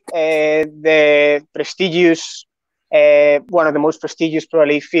here. The prestigious. One of the most prestigious,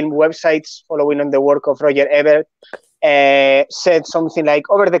 probably, film websites following on the work of Roger Ebert said something like,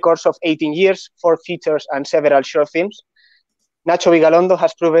 over the course of 18 years, 4 features and several short films, Nacho Vigalondo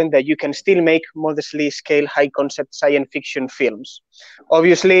has proven that you can still make modestly scaled high-concept science fiction films.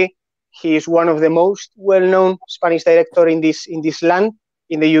 Obviously, he is one of the most well-known Spanish director in this land,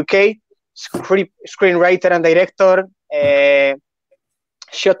 in the UK, screenwriter and director,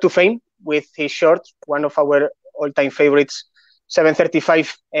 shot to fame with his short, one of our all-time favorites,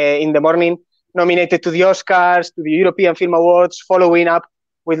 7:35 in the morning, nominated to the Oscars, to the European Film Awards, following up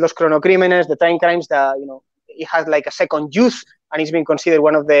with Los Cronocrímenes, the time crimes that, you know, it has like a second youth, and it's been considered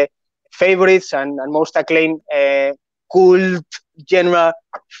one of the favorites and most acclaimed cult genre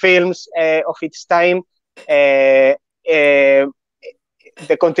films of its time.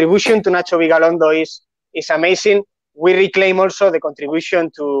 The contribution to Nacho Vigalondo is amazing. We reclaim also the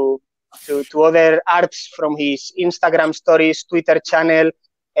contribution to other arts from his Instagram stories, Twitter channel,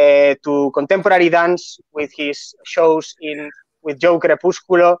 to contemporary dance with his shows with Joe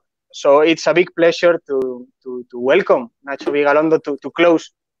Crepúsculo. So it's a big pleasure to welcome Nacho Vigalondo to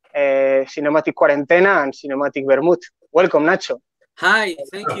close CinemaAttic Cuarentena and CinemaAttic Vermut. Welcome, Nacho. Hi,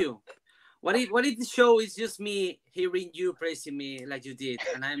 thank you. What if the show is just me hearing you praising me like you did,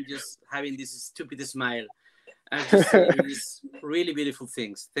 and I'm just having this stupid smile and just saying these really beautiful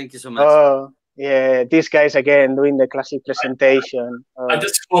things. Thank you so much. Oh, yeah, these guys again doing the classic presentation. I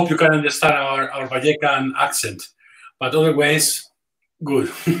just hope you can understand our Valleccan accent, but otherwise, good.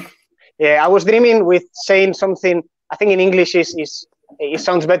 Yeah, I was dreaming with saying something. I think in English it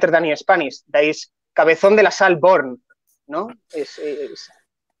sounds better than in Spanish. That is Cabezón de la Sal born, no?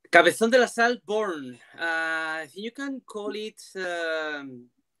 Cabezón de la Sal born. You can call it.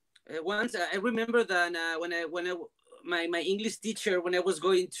 Once I remember that my English teacher, when I was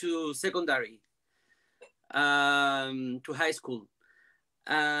going to secondary, to high school,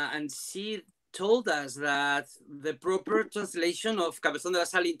 and she told us that the proper translation of Cabezón de la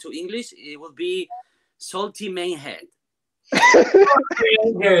Sal into English, it would be salty main head.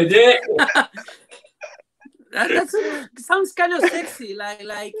 That sounds kind of sexy,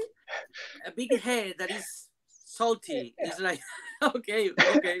 like a big head that is salty. It's like, okay.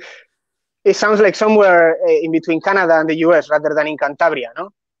 It sounds like somewhere in between Canada and the US rather than in Cantabria,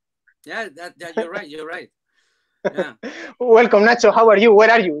 no? Yeah, you're right. Yeah. Welcome, Nacho. How are you? Where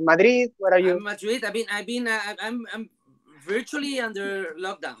are you? In Madrid? Where are you? I'm Madrid. I'm virtually under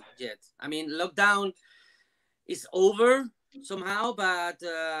lockdown yet. I mean, lockdown is over somehow, but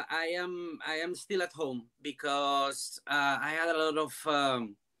I am still at home because I had a lot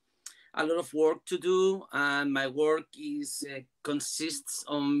of work to do, and my work consists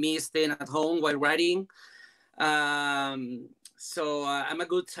on me staying at home while writing. So I'm a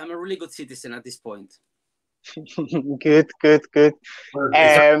really good citizen at this point. Good.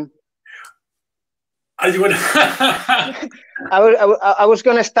 Are you gonna? I was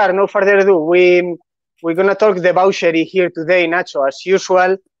gonna start. No further ado. We're gonna talk debauchery here today, Nacho, as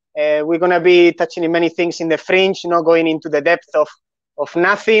usual. We're gonna be touching in many things in the fringe, not going into the depth of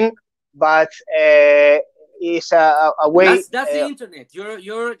nothing, but it's a way. That's the internet.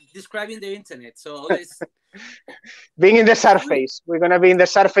 You're describing the internet, so let's. Being in the surface, we're gonna be in the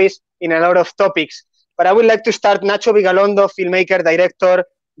surface in a lot of topics. But I would like to start. Nacho Vigalondo, filmmaker, director,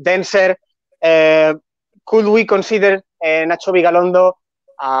 dancer. Could we consider Nacho Vigalondo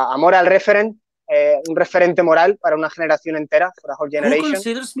a moral referent, un referente moral para una generación entera, for a whole generation? Who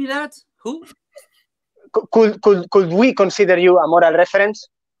considers me that? Who? Could we consider you a moral reference?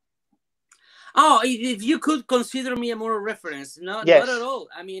 Oh, if you could consider me a moral reference, not at all.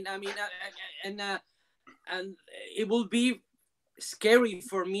 I mean, and it will be scary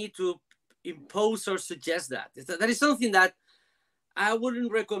for me to impose or suggest that. That is something that I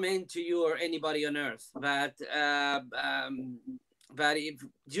wouldn't recommend to you or anybody on earth. But if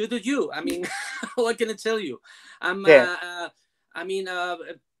you do you, I mean, what can I tell you? To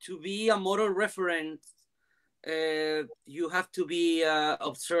be a moral reference, you have to be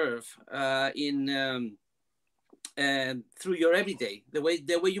observed through your everyday, the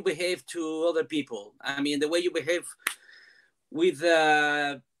way you behave to other people. I mean, the way you behave with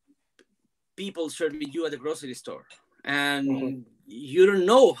people serving you at the grocery store, and you don't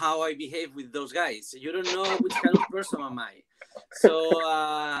know how I behave with those guys. You don't know which kind of person am I. So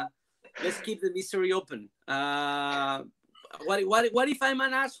let's keep the mystery open. What if I'm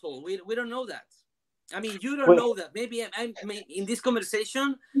an asshole? We don't know that. I mean, you don't know that. Maybe I'm in this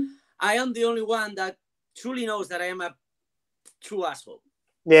conversation, I am the only one that truly knows that I am a true asshole.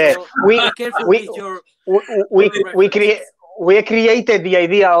 Yeah, so we created the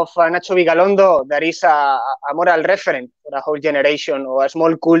idea of Nacho Vigalondo that is a moral referent for a whole generation or a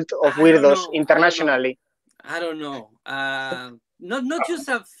small cult of weirdos internationally. I don't know. Not just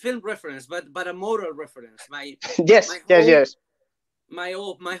a film reference, but a moral reference. Yes. My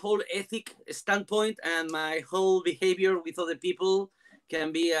whole ethic standpoint and my whole behavior with other people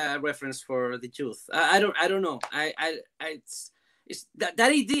can be a reference for the truth. I don't know. that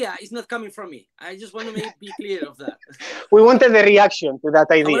idea is not coming from me. I just want to be clear of that. We wanted the reaction to that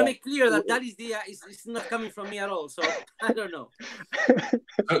idea. I want to make clear that idea is not coming from me at all. So I don't know.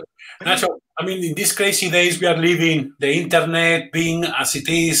 Nacho, I mean, in these crazy days we are living, the internet being as it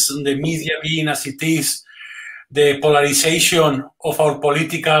is, the media being as it is, the polarization of our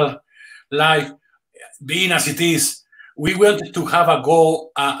political life being as it is, we wanted to have a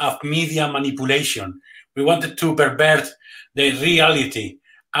go of media manipulation. We wanted to pervert the reality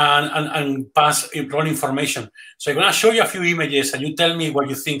and pass wrong information. So I'm going to show you a few images and you tell me what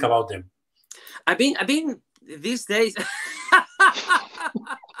you think about them. I've been these days. Okay.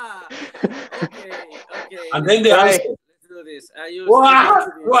 And then let's do this.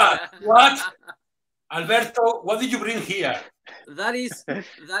 What? Alberto, what did you bring here? That is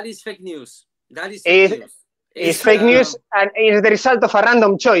fake news. That is fake news. It's fake news, and it's the result of a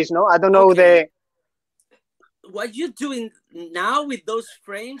random choice, no? I don't know what you're doing now with those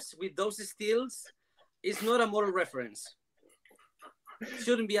frames, with those stills, is not a moral reference. It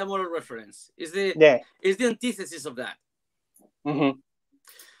shouldn't be a moral reference. It's the antithesis of that. Mm-hmm.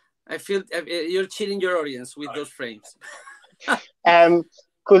 I feel you're cheating your audience with those frames.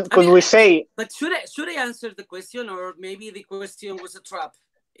 Could we say? But should I answer the question, or maybe the question was a trap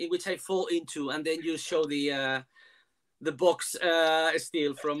in which I fall into, and then you show the box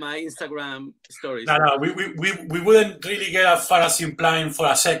still from my Instagram stories? No, we wouldn't really get as far as implying for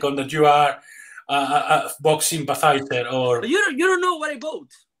a second that you are a box sympathizer, or but you don't know what I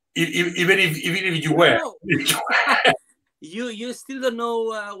bought. Even if you were. You still don't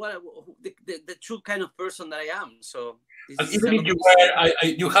know what the true kind of person that I am. So even if you were,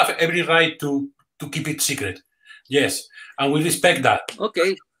 you have every right to keep it secret. Yes, and we respect that.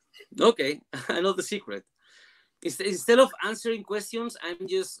 Okay, I know the secret. Instead of answering questions, I'm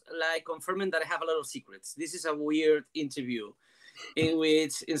just like confirming that I have a lot of secrets. This is a weird interview in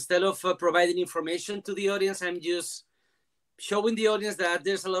which instead of providing information to the audience, I'm just showing the audience that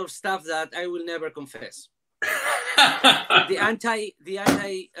there's a lot of stuff that I will never confess. the anti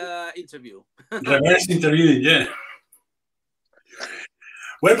interview. Reverse interview, yeah.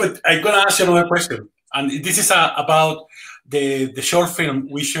 Well, but I'm gonna ask you another question, and this is about the short film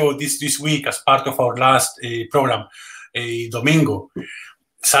we showed this week as part of our last program, Domingo,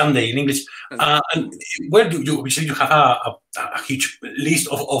 Sunday in English. And where do you have a huge list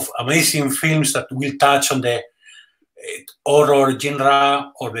of amazing films that will touch on the horror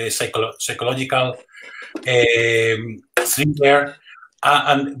genre or the psychological thriller,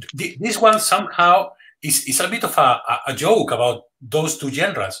 and this one somehow is a bit of a joke about those two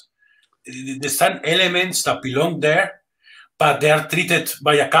genres. There's some elements that belong there, but they are treated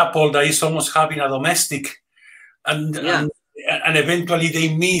by a couple that is almost having a domestic, and eventually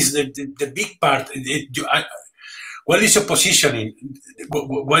they miss the big part. What is your positioning?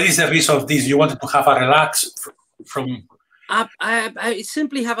 What is the reason of this? You wanted to have a relax from? I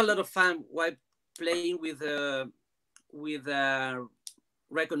simply have a lot of fun while playing with a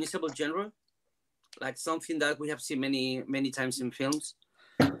recognizable genre, like something that we have seen many times in films,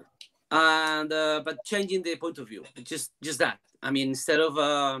 and but changing the point of view, just that. I mean, instead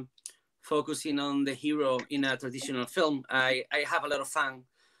of focusing on the hero in a traditional film, I have a lot of fun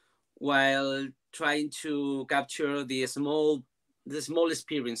while trying to capture the small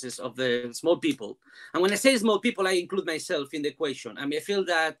experiences of the small people. And when I say small people, I include myself in the equation. I mean, I feel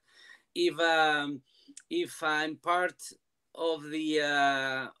that if I'm part of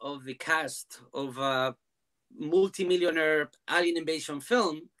the cast of a multi-millionaire alien invasion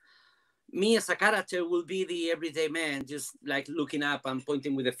film, me as a character will be the everyday man, just like looking up and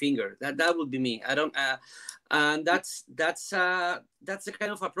pointing with a finger. That would be me. I don't, and that's the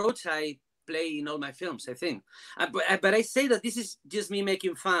kind of approach I play in all my films, I think. But I say that this is just me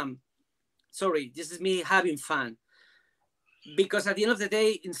making fun. Sorry, this is me having fun. Because at the end of the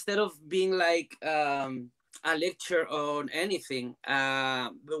day, instead of being like a lecture on anything,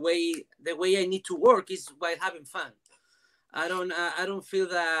 the way I need to work is while having fun. I don't feel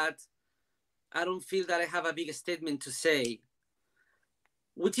that I have a big statement to say,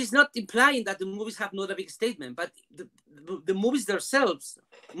 which is not implying that the movies have not a big statement, but the movies themselves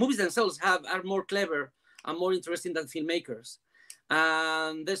are more clever and more interesting than filmmakers.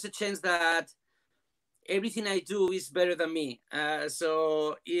 And there's a chance that everything I do is better than me.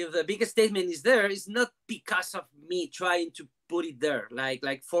 So if the biggest statement is there, it's not because of me trying to put it there,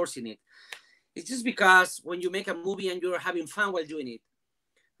 like forcing it. It's just because when you make a movie and you're having fun while doing it,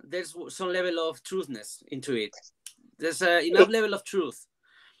 there's some level of truthness into it. There's enough level of truth.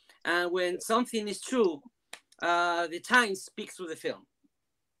 And when something is true, the time speaks through the film.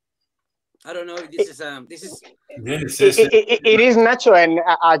 I don't know if this is it is Nacho, and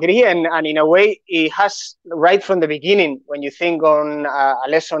I agree, and in a way it has right from the beginning. When you think on a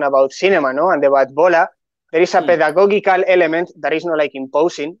lesson about cinema, no, and about Bola, there is a pedagogical element that is not like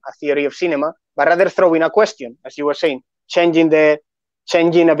imposing a theory of cinema, but rather throwing a question, as you were saying, changing a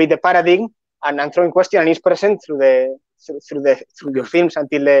bit the paradigm, and throwing question, and is present through your films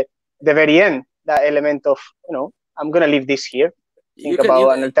until the very end. That element of, you know, I'm gonna leave this here. Think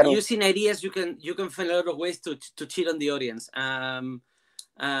about an alternative. Using ideas, you can find a lot of ways to cheat on the audience, and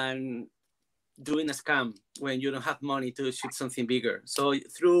doing a scam when you don't have money to shoot something bigger. So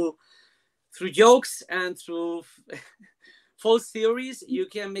through jokes and through false theories, you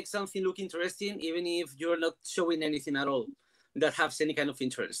can make something look interesting, even if you're not showing anything at all that has any kind of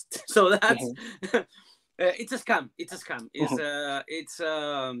interest. So that's it's a scam. It's a scam. It's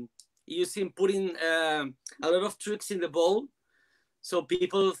using putting a lot of tricks in the bowl, so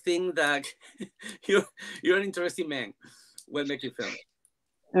people think that you're an interesting man when making film.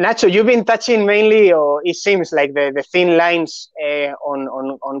 Nacho, you've been touching mainly, or it seems like the thin lines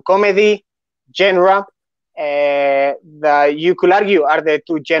on comedy, genre, that you could argue are the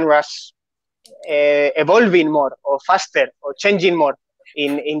two genres evolving more, or faster, or changing more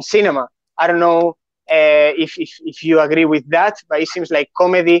in cinema. I don't know if you agree with that, but it seems like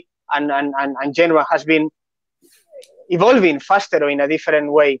comedy and genre has been evolving faster or in a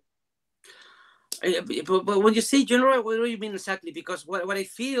different way. But when you say genre, what do you mean exactly? Because what I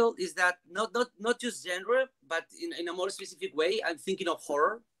feel is that not just genre, but in a more specific way, I'm thinking of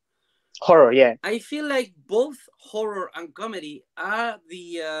horror. Horror, yeah. I feel like both horror and comedy are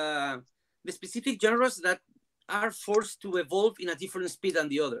the specific genres that are forced to evolve in a different speed than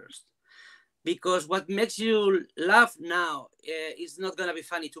the others. Because what makes you laugh now is not going to be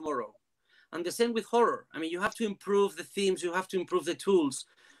funny tomorrow. And the same with horror. I mean, you have to improve the themes, you have to improve the tools,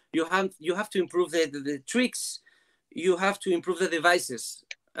 you have to improve the tricks, you have to improve the devices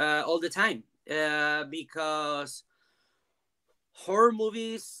all the time, because horror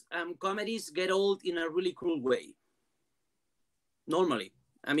movies and comedies get old in a really cruel way. Normally,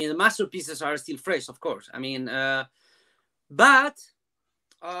 I mean, the masterpieces are still fresh, of course. I mean, but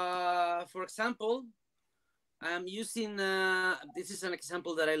for example, I'm using this is an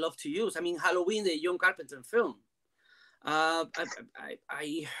example that I love to use. I mean, Halloween, the John Carpenter film.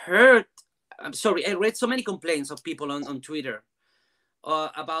 I heard, I'm sorry, I read so many complaints of people on Twitter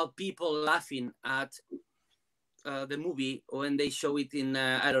about people laughing at the movie when they show it in,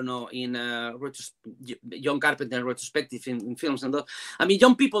 I don't know, in John Carpenter retrospective in films and that. I mean,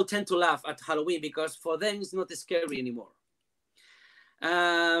 young people tend to laugh at Halloween because for them it's not scary anymore.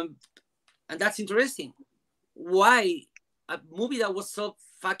 And that's interesting. Why a movie that was so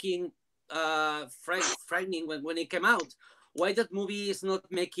fucking frightening when it came out, why that movie is not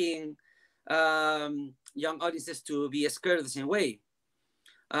making young audiences to be scared the same way?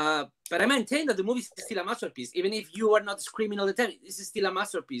 But I maintain that the movie is still a masterpiece, even if you are not screaming all the time. This is still a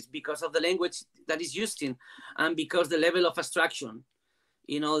masterpiece because of the language that is used in, and because the level of abstraction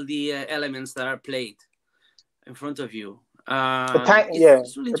in all the elements that are played in front of you.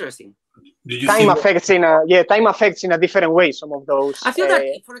 It's really interesting. Time affects in a different way some of those. I feel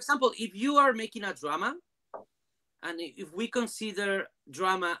that, for example, if you are making a drama, and if we consider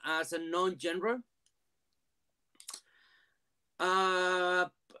drama as a non-genre,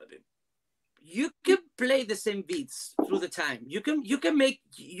 you can play the same beats through the time. You can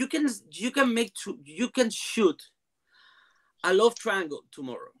shoot a love triangle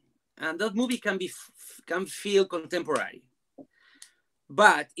tomorrow, and that movie can feel contemporary.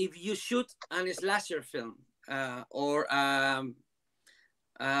 But if you shoot a slasher film or I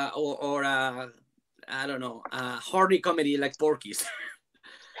don't know, a horny comedy like Porky's,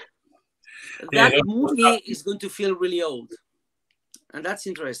 that movie is going to feel really old, and that's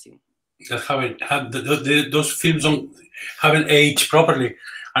interesting. That those films haven't aged properly,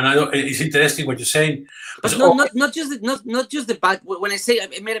 and I know it's interesting what you're saying. But not just the bad. When I say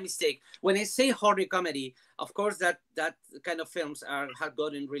I made a mistake, when I say horror comedy, of course that kind of films have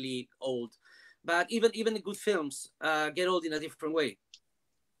gotten really old. But even the good films get old in a different way.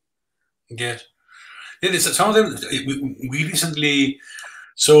 Yes, some of them. We recently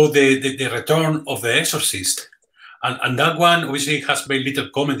saw the return of The Exorcist. And that one obviously has very little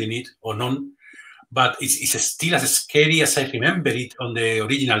comedy in it, or none, but it's still as scary as I remember it on the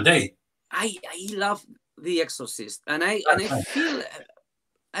original day. I love The Exorcist, and I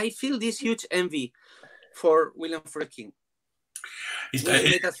feel this huge envy for William Friedkin. He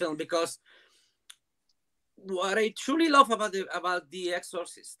made that film, because what I truly love about The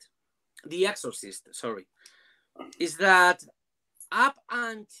Exorcist, is that up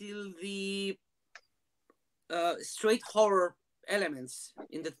until the straight horror elements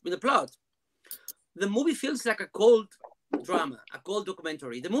in the plot, the movie feels like a cold drama, a cold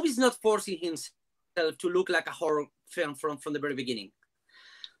documentary. The movie is not forcing himself to look like a horror film from the very beginning.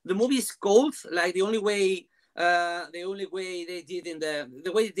 The movie is cold, like the way they did in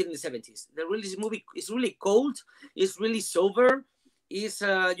the way they did in the 70s. This movie is really cold. It's really sober.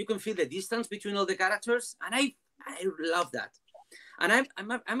 You can feel the distance between all the characters, and I love that. And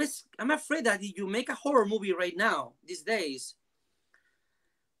I'm afraid that if you make a horror movie right now these days,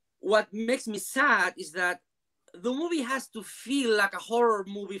 what makes me sad is that the movie has to feel like a horror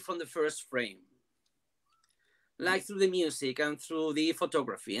movie from the first frame, like through the music and through the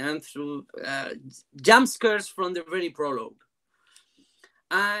photography and through jump scares from the very prologue.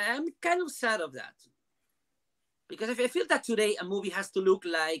 I'm kind of sad of that, because I feel that today a movie has to look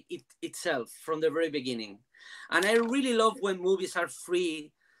like itself from the very beginning. And I really love when movies are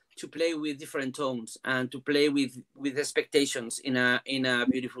free to play with different tones and to play with expectations in a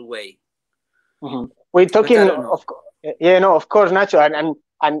beautiful way. Mm-hmm. We're talking of course, Nacho,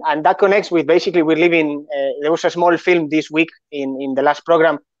 and that connects with basically we're living. There was a small film this week in the last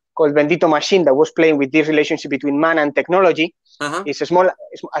program called Bendito Machine that was playing with this relationship between man and technology. It's a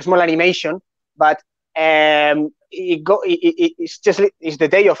small animation, but it's the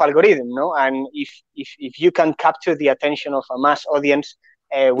day of algorithm, no? And if you can capture the attention of a mass audience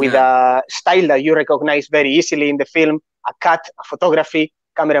with a style that you recognize very easily in the film, a cut, a photography,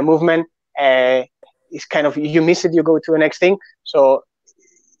 camera movement, it's kind of, you miss it, you go to the next thing. So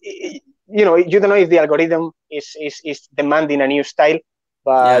you don't know if the algorithm is demanding a new style,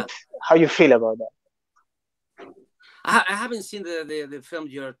 but how you feel about that? I haven't seen the film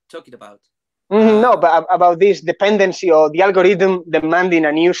you're talking about. No, but about this dependency or the algorithm demanding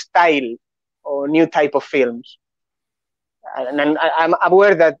a new style or new type of films. And I'm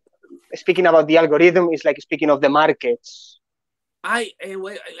aware that speaking about the algorithm is like speaking of the markets. I'm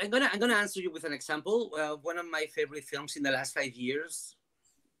gonna answer you with an example. One of my favorite films in the last 5 years,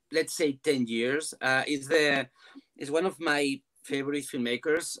 let's say 10 years, is one of my favorite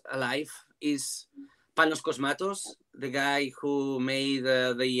filmmakers alive, is Panos Cosmatos, the guy who made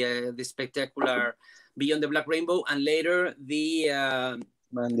the spectacular Beyond the Black Rainbow, and later the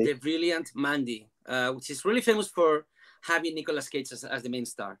brilliant Mandy, which is really famous for having Nicolas Cage as the main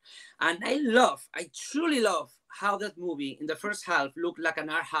star. And I truly love how that movie in the first half looked like an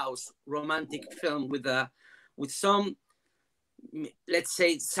art house romantic film with some, let's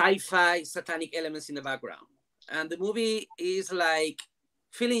say, sci-fi satanic elements in the background. And the movie is like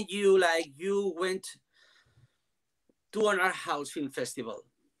feeling you like you went to an art house film festival.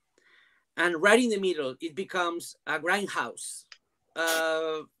 And right in the middle, it becomes a grindhouse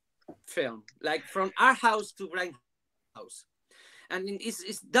film, like from art house to grindhouse. And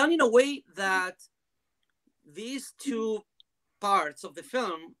it's done in a way that these two parts of the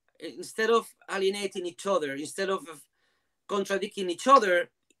film, instead of alienating each other, instead of contradicting each other,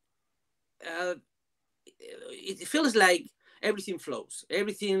 it feels like everything flows.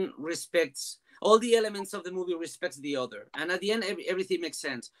 Everything respects, all the elements of the movie respects the other. And at the end, everything makes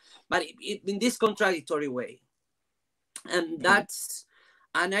sense. But in this contradictory way. And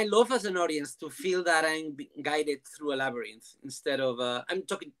and I love as an audience to feel that I'm guided through a labyrinth instead of, I'm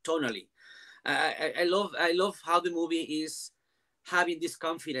talking tonally. I love how the movie is having this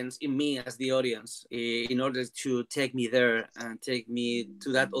confidence in me as the audience in order to take me there and take me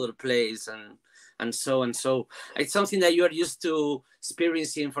to that other place and so and so. It's something that you are used to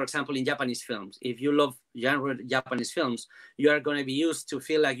experiencing, for example, in Japanese films. If you love genre Japanese films, you are going to be used to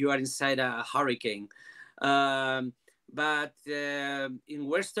feel like you are inside a hurricane. But in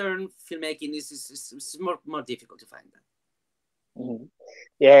Western filmmaking, it's more difficult to find that. Mm-hmm.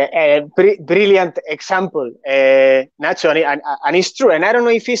 Yeah, brilliant example, Nacho, and it's true. And I don't know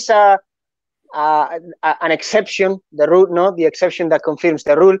if it's an exception, the rule, no, the exception that confirms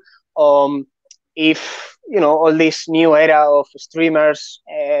the rule. If all this new era of streamers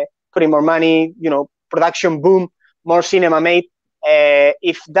putting more money, production boom, more cinema made,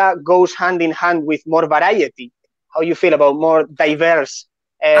 if that goes hand in hand with more variety, how you feel about more diverse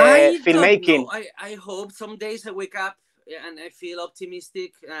filmmaking? I hope some days I wake up and I feel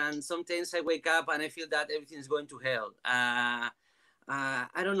optimistic, and sometimes I wake up and I feel that everything is going to hell. I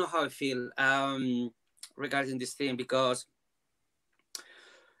don't know how I feel regarding this thing, because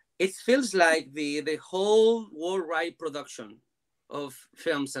it feels like the whole worldwide production of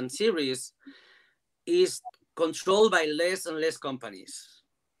films and series is controlled by less and less companies.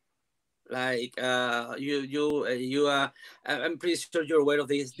 Like I'm pretty sure you're aware of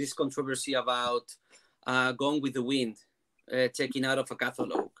this controversy about Gone with the Wind. taken out of a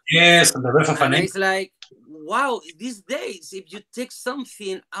catalog. Yes, and the rest of and it's like, wow, these days, if you take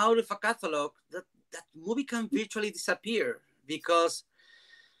something out of a catalog, that movie can virtually disappear because,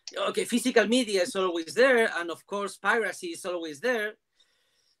 okay, physical media is always there, and of course, piracy is always there,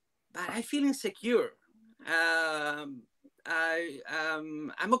 but I feel insecure. I'm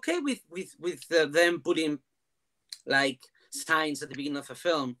okay with them putting like signs at the beginning of a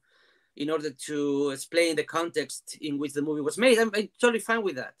film in order to explain the context in which the movie was made. I'm totally fine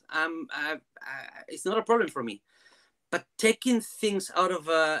with that. It's not a problem for me. But taking things out of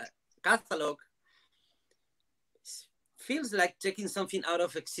a catalog feels like taking something out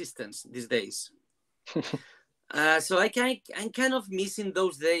of existence these days. So I'm kind of missing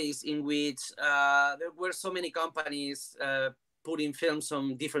those days in which there were so many companies putting films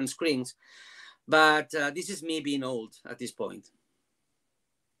on different screens. But this is me being old at this point.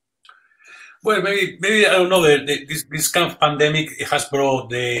 Well, maybe I don't know. This kind of pandemic, it has brought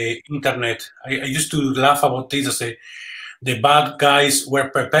the internet. I used to laugh about this as the bad guys were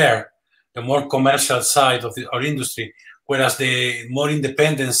prepared, the more commercial side of our industry, whereas the more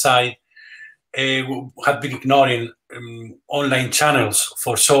independent side had been ignoring online channels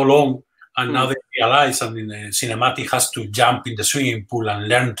for so long, and now they realize, I mean, CinemaAttic has to jump in the swimming pool and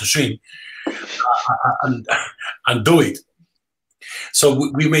learn to swim and do it.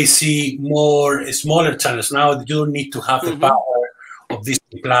 So we may see more smaller channels now. You don't need to have the power of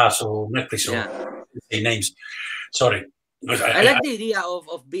Disney Plus or Netflix or names. Sorry. I like the idea of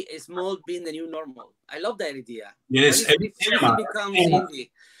a small being the new normal. I love that idea. Yes, everything becomes indie.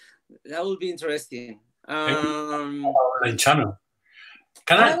 That would be interesting. Online channel.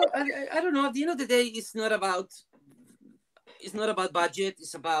 I don't know. At the end of the day, it's not about budget.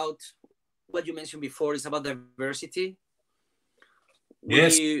 It's about what you mentioned before. It's about diversity.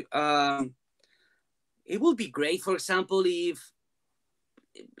 Yes. It would be great, for example, if,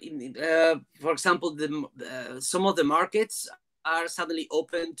 for example, some of the markets are suddenly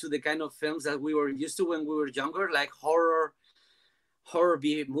open to the kind of films that we were used to when we were younger, like horror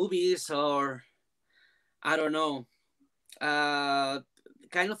movies, or I don't know,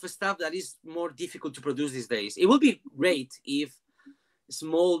 kind of stuff that is more difficult to produce these days. It would be great if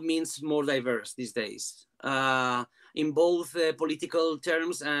small means more diverse these days. In both political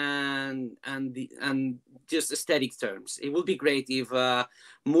terms and just aesthetic terms. It would be great if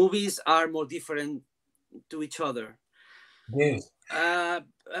movies are more different to each other. Yes.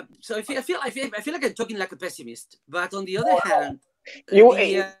 So I feel like I'm talking like a pessimist, but on the other hand,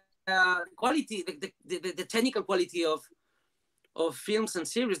 quality, the technical quality of films and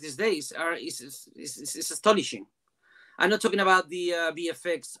series these days is astonishing. I'm not talking about the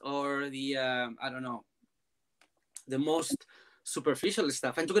VFX or the I don't know, the most superficial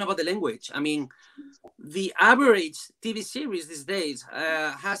stuff. I'm talking about the language. I mean, the average TV series these days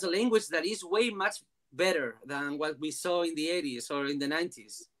has a language that is way much better than what we saw in the 80s or in the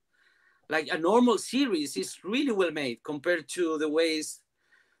 90s. Like a normal series is really well made compared to the ways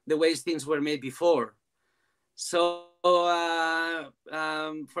things were made before. So, for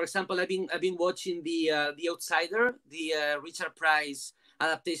example, I've been watching the Outsider, the Richard Price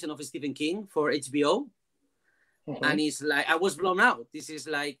adaptation of Stephen King for HBO. And it's like, I was blown out. This is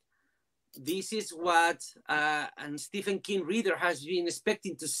what and Stephen King reader has been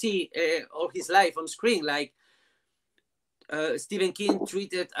expecting to see all his life on screen. Like Stephen King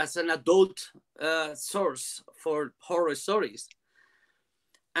treated as an adult source for horror stories.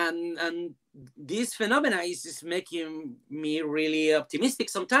 And this phenomena is making me really optimistic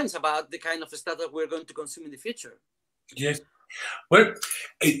sometimes about the kind of stuff that we're going to consume in the future. Yes. Well,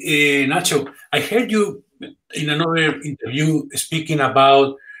 Nacho, I heard you in another interview speaking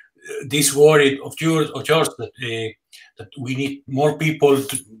about this worry of yours that we need more people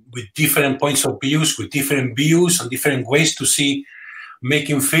with different points of views, with different views and different ways to see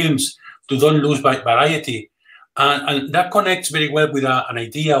making films, to don't lose variety. And that connects very well with an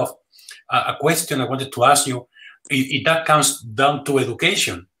idea of a question I wanted to ask you. If that comes down to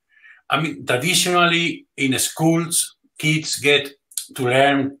education. I mean, traditionally in schools, kids get to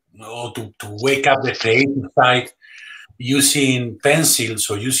learn or to wake up the creative side using pencils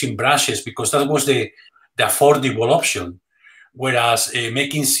or using brushes because that was the affordable option. Whereas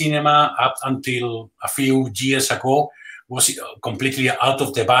making cinema up until a few years ago was completely out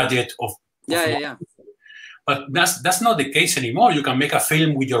of the budget of But that's not the case anymore. You can make a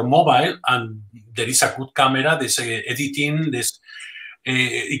film with your mobile, and there is a good camera. There's editing. There's.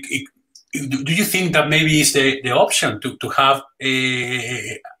 Do you think that maybe is the option to have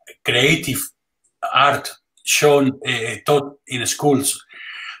creative art shown taught in schools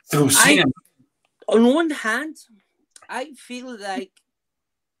through cinema? On one hand, I feel like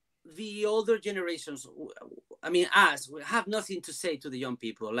the older generations, I mean, us, we have nothing to say to the young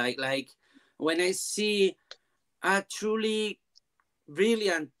people. Like when I see a truly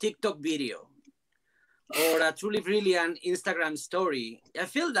brilliant TikTok video or a truly brilliant Instagram story, I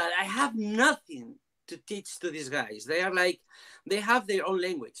feel that I have nothing to teach to these guys. They are like, they have their own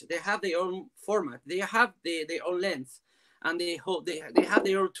language, they have their own format, they have their own length, and they have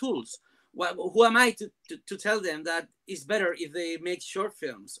their own tools. Who am I to tell them that it's better if they make short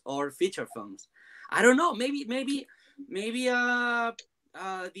films or feature films? I don't know. Maybe the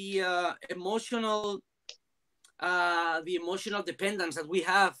emotional dependence that we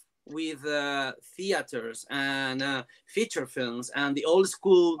have with theaters and feature films and the old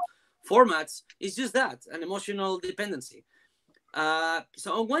school formats is just that, an emotional dependency.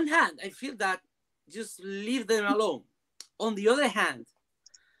 So on one hand, I feel that just leave them alone. On the other hand,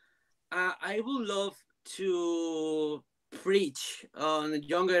 I would love to preach on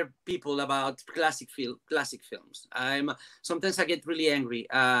younger people about classic films. Sometimes I get really angry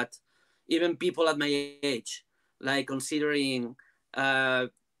at even people at my age, like considering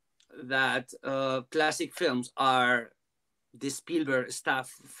that classic films are the Spielberg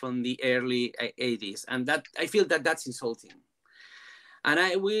stuff from the early 80s, and that I feel that that's insulting. And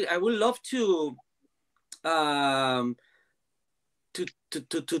I would love to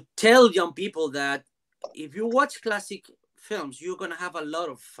tell young people that if you watch classic films, you're gonna have a lot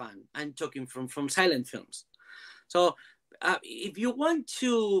of fun. I'm talking from silent films. So if you want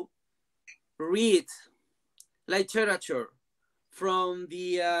to read literature from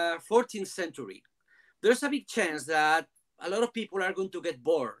the 14th century, there's a big chance that a lot of people are going to get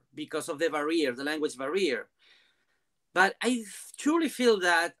bored because of the barrier, the language barrier. But I truly feel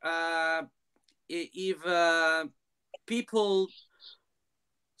that if people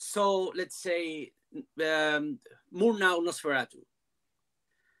saw, let's say, Murnau Nosferatu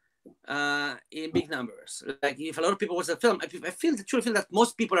in big numbers, like if a lot of people watch the film, I truly feel that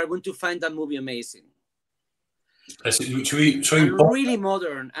most people are going to find that movie amazing. Really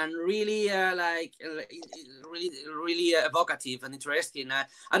modern and really really evocative and interesting. I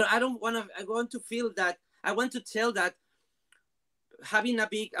want to feel that. I want to tell that having a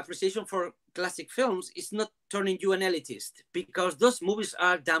big appreciation for classic films is not turning you an elitist, because those movies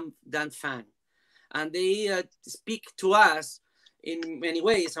are damn fun, and they speak to us in many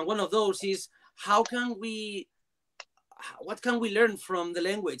ways. And one of those is what can we learn from the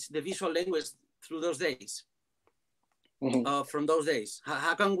language, the visual language, through those days. From those days,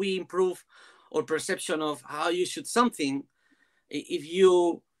 how can we improve our perception of how you shoot something if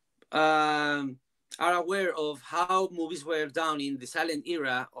you are aware of how movies were done in the silent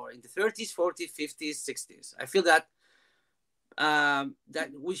era, or in the 30s, 40s, 50s, 60s? I feel that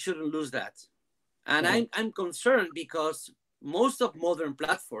that we shouldn't lose that. And I'm concerned because most of modern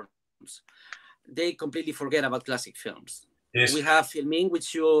platforms, they completely forget about classic films. Yes. We have Filmin,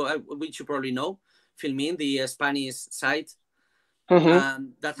 which you probably know. Filmin, the Spanish site,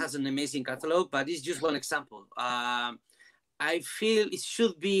 that has an amazing catalog, but it's just one example. I feel it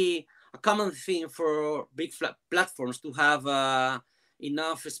should be a common thing for big platforms to have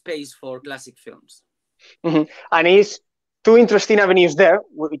enough space for classic films. And it's two interesting avenues there,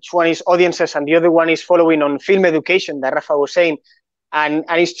 which one is audiences and the other one is following on film education that Rafa was saying. And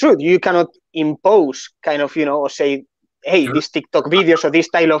it's true, you cannot impose kind of, or say, hey, this TikTok videos or this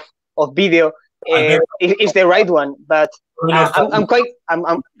style of video is the right one. But I'm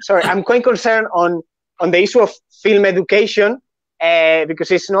quite concerned on the issue of film education, because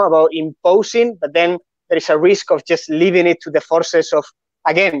it's not about imposing, but then there is a risk of just leaving it to the forces of,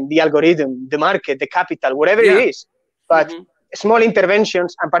 again, the algorithm, the market, the capital, whatever it is. But small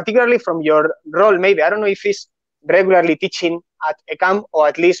interventions, and particularly from your role, maybe, I don't know if it's regularly teaching at ECAM or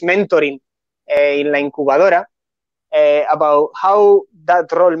at least mentoring in La Incubadora, about how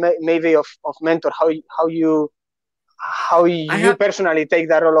that role maybe of mentor, how you personally take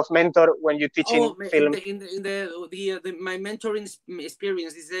that role of mentor when you're teaching film. My mentoring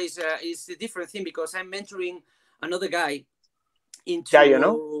experience these days is a different thing, because I'm mentoring another guy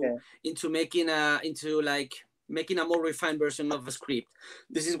into making a more refined version of a script.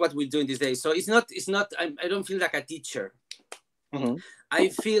 This is what we're doing these days. So it's not. I don't feel like a teacher. I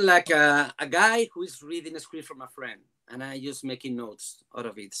feel like a guy who is reading a script from a friend, and I just making notes out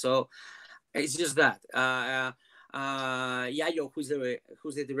of it. So it's just that. Yayo, who's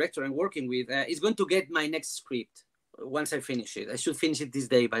the director I'm working with, is going to get my next script once I finish it. I should finish it this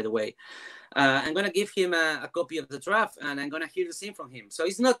day, by the way. I'm gonna give him a copy of the draft, and I'm gonna hear the same from him. So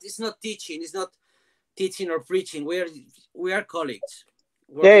it's not teaching. It's not teaching or preaching. We are colleagues.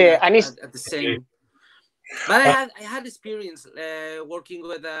 And it's at the same. But I had experience working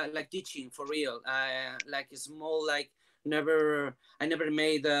with like teaching for real, like a small like I never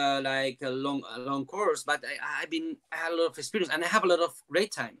made like a long course, but I had a lot of experience and I have a lot of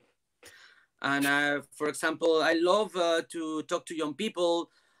great time. And for example, I love to talk to young people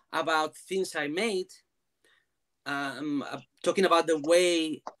about things I made, talking about the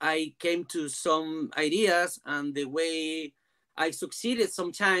way I came to some ideas and the way I succeeded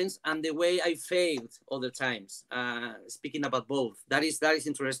sometimes and the way I failed other times. Speaking about both, that is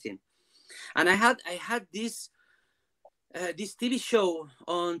interesting. And I had this TV show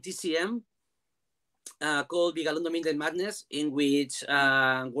on TCM called Vigalondo Midnight Madness, in which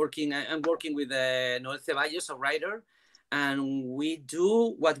I'm working with Noel Ceballos, a writer, and we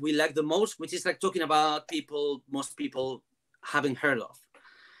do what we like the most, which is like talking about people most people haven't heard of,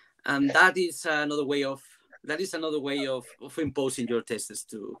 and that is another way of imposing your tastes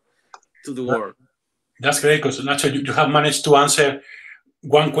to the world. That's great, because Nacho, you have managed to answer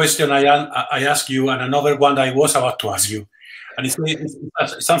one question I asked you and another one that I was about to ask you, and it's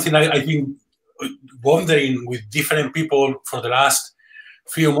something I've been wondering with different people for the last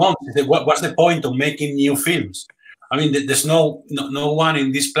few months. What's the point of making new films? I mean, there's no one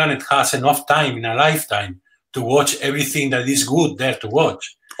in this planet has enough time in a lifetime to watch everything that is good there to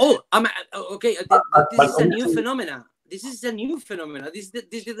watch. Oh, okay. This is a new phenomena. This is a new phenomena. This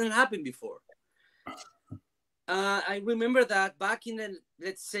didn't happen before. I remember that back in the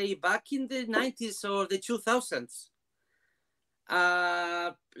 90s or the 2000s,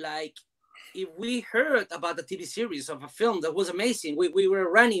 like if we heard about a TV series of a film that was amazing, we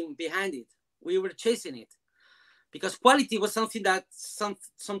were running behind it. We were chasing it because quality was something that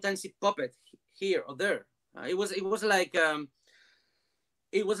sometimes it popped here or there. It was like an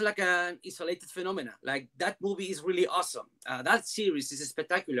isolated phenomena. Like, that movie is really awesome. That series is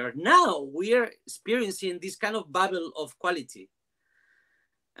spectacular. Now we are experiencing this kind of bubble of quality.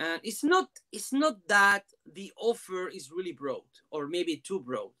 And it's not that the offer is really broad or maybe too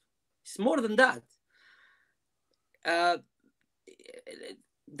broad. It's more than that.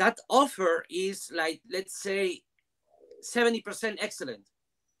 That offer is like, let's say, 70% excellent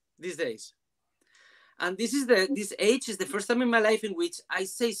these days. And this age is the first time in my life in which I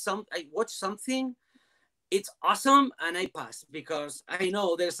watch something, it's awesome, and I pass because I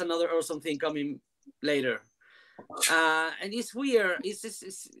know there's another awesome thing coming later. And it's weird.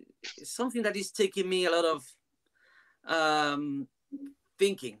 It's something that is taking me a lot of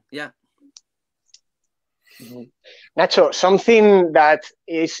thinking. Yeah. Nacho, something that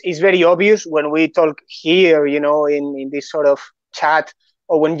is very obvious when we talk here, in this sort of chat,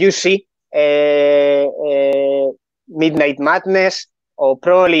 or when you see Midnight Madness, or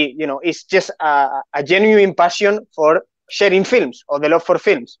probably, it's just a genuine passion for sharing films or the love for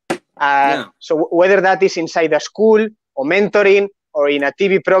films. Yeah. So whether that is inside a school or mentoring or in a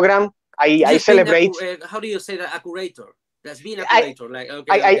TV program, I celebrate. How do you say that? A curator. That's being a curator.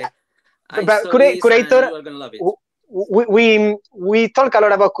 But curator, you are gonna love it. We talk a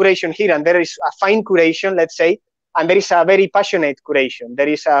lot about curation here, and there is a fine curation, let's say, and there is a very passionate curation. There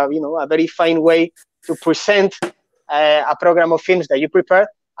is a very fine way to present a program of films that you prepare,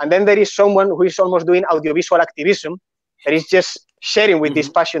 and then there is someone who is almost doing audiovisual activism, that is just sharing with this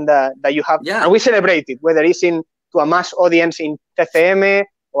passion that you have, and we celebrate it, whether it's to a mass audience in TCM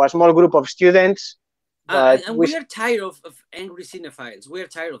or a small group of students. And we are tired of angry cinephiles. We are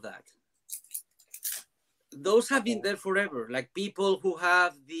tired of that. Those have been there forever, like people who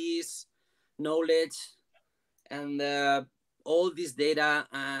have this knowledge and all this data,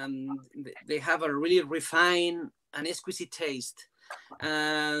 and they have a really refined and exquisite taste,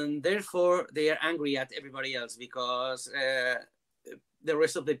 and therefore they are angry at everybody else because the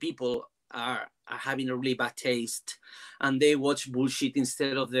rest of the people are having a really bad taste, and they watch bullshit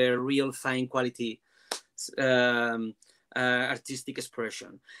instead of their real fine quality artistic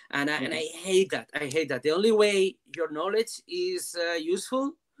expression. And I hate that. I hate that. The only way your knowledge is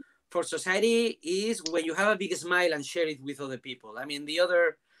useful for society is when you have a big smile and share it with other people. I mean,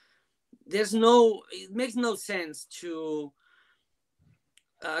 it makes no sense to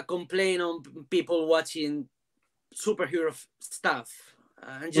complain on people watching superhero stuff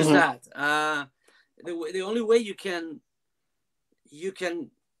and just that. The only way you cannot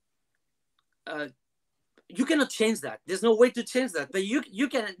change that. There's no way to change that. But you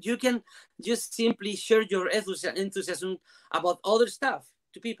can just simply share your enthusiasm about other stuff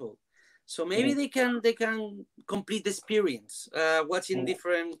to people. So maybe they can complete the experience watching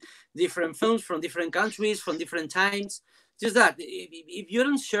different films from different countries, from different times. Just that. If you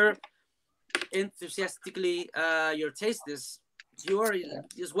don't share enthusiastically your tastes, you are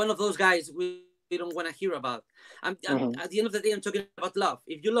just one of those guys with don't want to hear about. At the end of the day, I'm talking about love.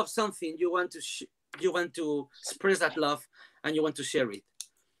 If you love something, you want to express that love, and you want to share it.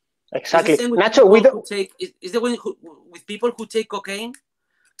 Exactly. Nacho, we don't is the way with people who take cocaine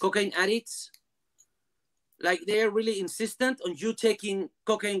addicts, like they're really insistent on you taking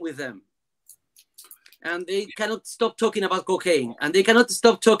cocaine with them, and they cannot stop talking about cocaine, and they cannot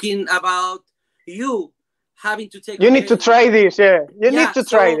stop talking about you having to take. You need to try this, yeah. You need to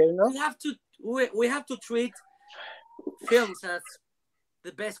try this, no? We have to treat films as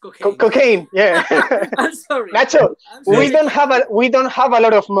the best cocaine. Cocaine, yeah. I'm sorry, Nacho. We don't have a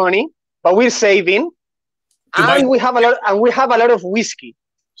lot of money, but we're saving, and we have a lot of whiskey.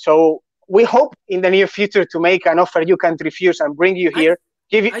 So we hope in the near future to make an offer you can refuse and bring you here,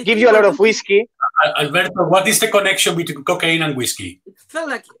 give you a lot of whiskey. Alberto, what is the connection between cocaine and whiskey? It felt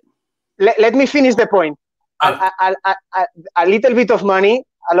like. Let me finish the point. A little bit of money,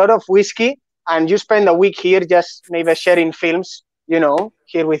 a lot of whiskey, and you spend a week here just maybe sharing films,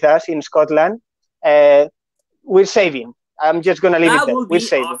 here with us in Scotland. We're saving. I'm just gonna leave it there. We're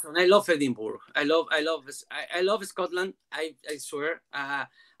saving. Awesome. I love Edinburgh. I love Scotland. I swear.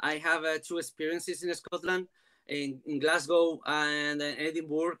 I have two experiences in Scotland, in Glasgow and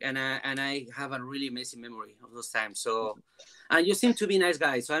Edinburgh, and I have a really amazing memory of those times. So, and you seem to be nice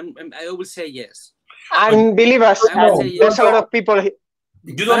guys. So I will say yes. And believe us, there's a lot of people.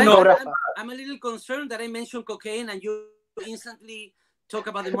 You don't know. I'm a little concerned that I mentioned cocaine and you instantly talk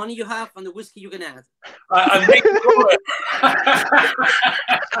about the money you have and the whiskey you can add.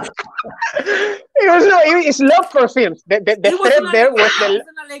 It's love for films. The thread there was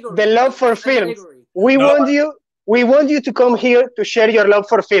the love for films. We want you to come here to share your love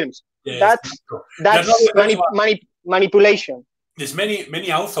for films. Yes, that's manipulation. There's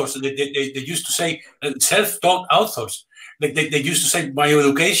many authors. They used to say, self-taught authors. They used to say, my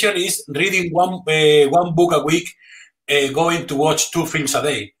education is reading one book a week, going to watch 2 films a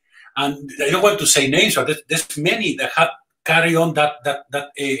day. And I don't want to say names, but there's many that have carried on that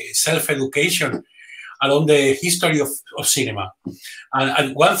self-education along the history of cinema.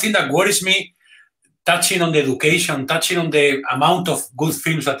 And one thing that worries me, touching on the education, touching on the amount of good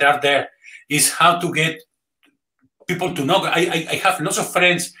films that are there, is how to get people to know. I have lots of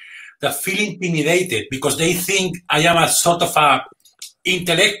friends that feel intimidated because they think I am a sort of a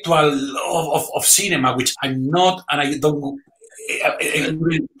intellectual of cinema, which I'm not, and I don't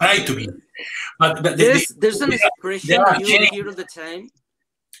try to be. But there's an expression that you hear all the time.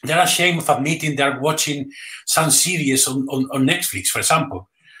 They're ashamed of admitting they're watching some series on Netflix, for example.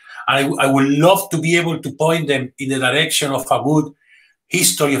 And I would love to be able to point them in the direction of a good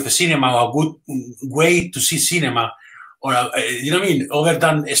history of the cinema, or a good way to see cinema, or you know what I mean, other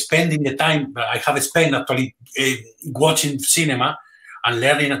than spending the time I have spent actually watching cinema and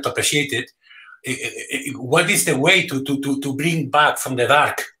learning and to appreciate it. What is the way to bring back from the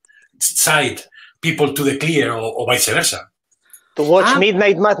dark side people to the clear, or vice versa? To watch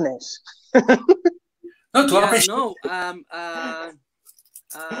Midnight Madness. No, to appreciate. No,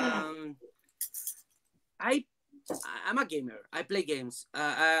 I'm a gamer. I play games.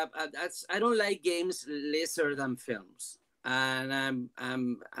 I don't like games lesser than films. And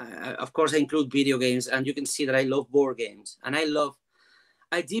of course I include video games. And you can see that I love board games. And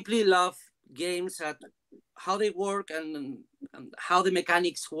I deeply love games at how they work and how the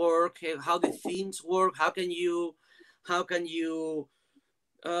mechanics work, how the themes work. How can you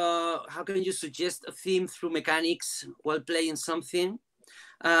suggest a theme through mechanics while playing something?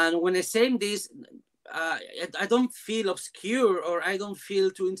 And when I say this, I don't feel obscure, or I don't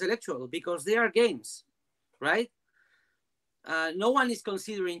feel too intellectual, because they are games, right? No one is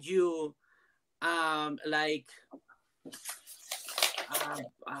considering you like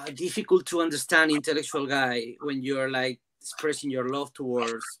a difficult to understand intellectual guy when you're like expressing your love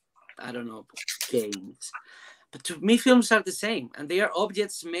towards, I don't know, games. But to me, films are the same, and they are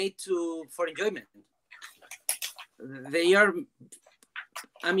objects made for enjoyment. They are.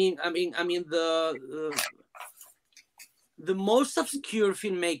 I mean, the most obscure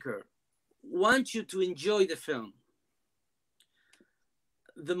filmmaker wants you to enjoy the film.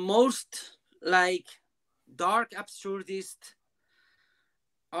 The most like dark absurdist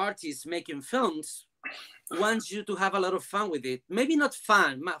artist making films wants you to have a lot of fun with it. Maybe not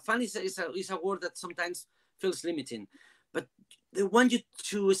fun. Fun is a word that sometimes feels limiting, but they want you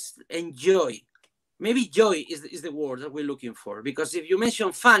to enjoy. Maybe joy is the word that we're looking for, because if you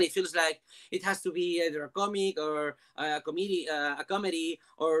mention fun, it feels like it has to be either a comic or a comedy,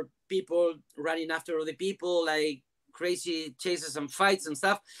 or people running after other people, like crazy chases and fights and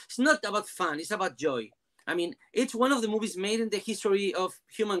stuff. It's not about fun, it's about joy. I mean, it's one of the movies made in the history of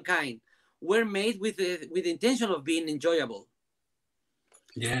humankind were made with the intention of being enjoyable.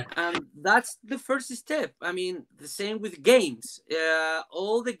 Yeah. And that's the first step. I mean, the same with games.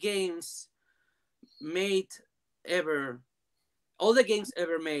 All the games ever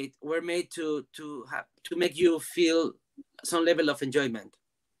made were made to make you feel some level of enjoyment.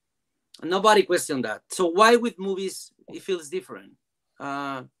 Nobody questioned that. So why with movies it feels different?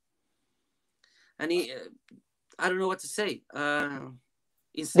 I don't know what to say.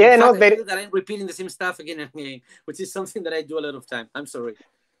 In fact, I feel that I'm repeating the same stuff again and again, which is something that I do a lot of time. I'm sorry.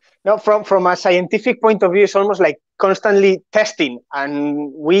 No, from a scientific point of view, it's almost like constantly testing.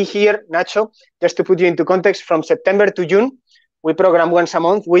 And we here, Nacho, just to put you into context, from September to June, we program once a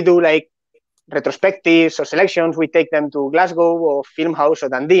month. We do like retrospectives or selections. We take them to Glasgow or Film House or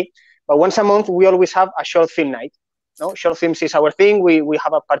Dundee. But once a month, we always have a short film night. No, short films is our thing. We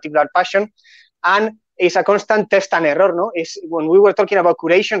have a particular passion. And it's a constant test and error. No, it's when we were talking about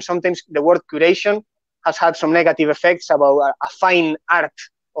curation, sometimes the word curation has had some negative effects about a fine art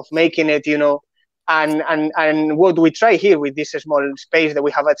of making it, you know, and what we try here with this small space that we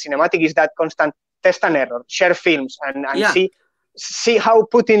have at CinemaAttic is that constant test and error, share films, and see how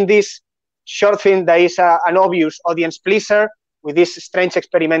putting this short film that is an obvious audience pleaser with this strange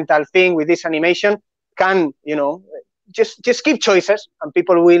experimental thing, with this animation, can, you know, just keep choices and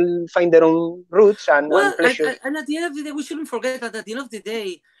people will find their own roots and pleasure. And at the end of the day, we shouldn't forget that at the end of the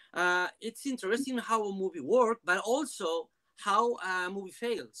day, it's interesting how a movie works, but also how a movie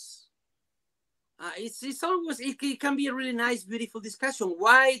fails. It's always, it can be a really nice, beautiful discussion.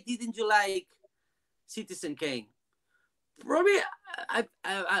 Why didn't you like Citizen Kane? Probably,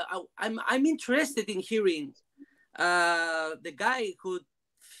 I'm interested in hearing the guy who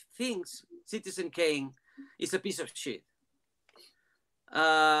thinks Citizen Kane is a piece of shit.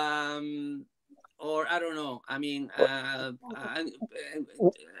 Or I don't know. I mean,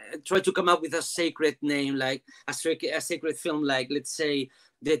 try to come up with a sacred name, like a sacred film, like let's say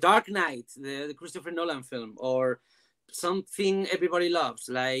The Dark Knight, the Christopher Nolan film, or something everybody loves,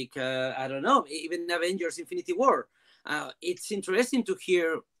 like I don't know, even Avengers: Infinity War. It's interesting to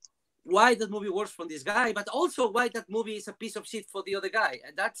hear why that movie works from this guy, but also why that movie is a piece of shit for the other guy.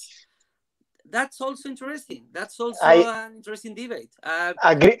 And that's also interesting. That's also an interesting debate.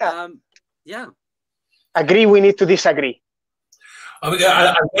 Agree. Yeah. Agree, we need to disagree.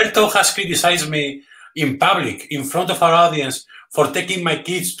 Alberto has criticized me in public, in front of our audience, for taking my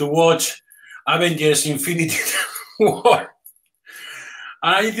kids to watch Avengers Infinity War.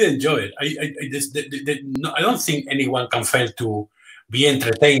 I did enjoy it. I don't think anyone can fail to be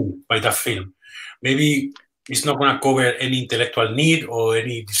entertained by that film. Maybe it's not going to cover any intellectual need or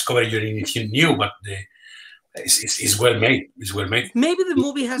any discovery or anything new, but it's well made. It's well made. Maybe the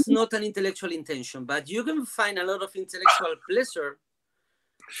movie has not an intellectual intention, but you can find a lot of intellectual pleasure.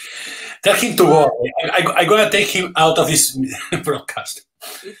 Tell him to go. I'm going to take him out of this broadcast.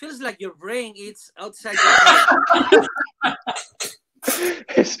 It feels like your brain is outside your head.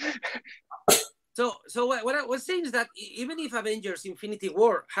 So what I was saying is that even if Avengers Infinity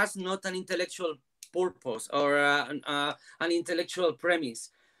War has not an intellectual purpose or an intellectual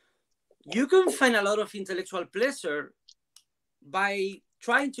premise, you can find a lot of intellectual pleasure by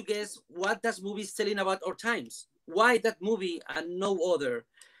trying to guess what that movie is telling about our times, why that movie and no other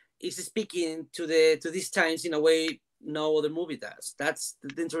is speaking to these times in a way no other movie does. That's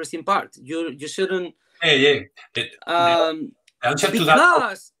the interesting part. You shouldn't. Because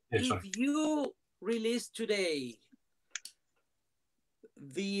if you release today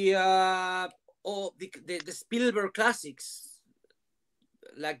the Spielberg classics,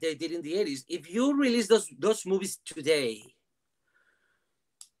 like they did in the 80s, if you release those movies today,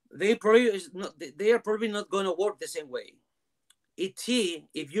 they are probably not going to work the same way. E.T.,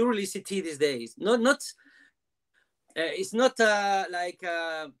 if you release E.T. these days, it's not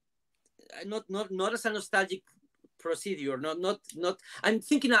not as a nostalgic procedure. Not. I'm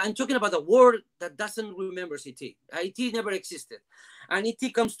talking about a world that doesn't remember E.T. E.T. never existed, and E.T.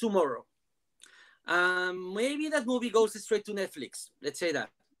 comes tomorrow. Maybe that movie goes straight to Netflix. Let's say that,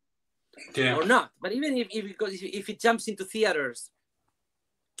 or not. But even if it jumps into theaters,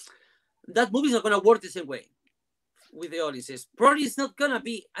 that movie's not going to work the same way with the audiences. Probably it's not going to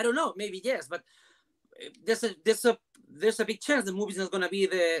be. I don't know. Maybe yes, but there's a big chance the movie's not going to be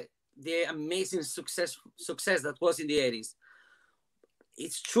the amazing success that was in the 80s.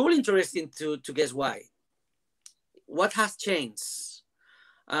 It's truly interesting to guess why. What has changed?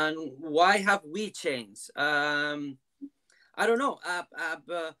 And why have we changed? I don't know.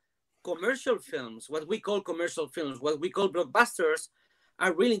 Commercial films, what we call commercial films, what we call blockbusters,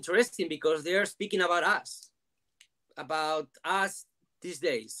 are really interesting because they are speaking about us these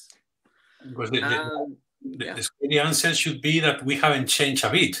days. Because the scary answer should be that we haven't changed a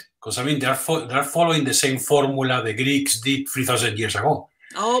bit. Because I mean, they're following the same formula the Greeks did 3,000 years ago.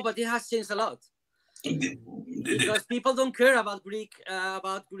 Oh, but it has changed a lot. Because people don't care about Greek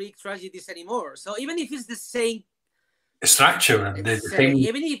tragedies anymore. So even if it's the same structure,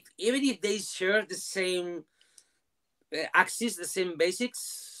 even if they share the same axis, the same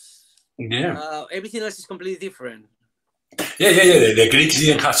basics, everything else is completely different. Yeah. The Greeks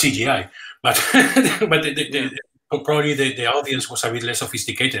didn't have CGI, but probably the audience was a bit less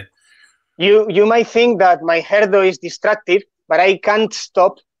sophisticated. You might think that my hair though is distractive, but I can't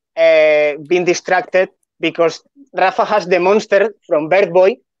stop being distracted because Rafa has the monster from Bird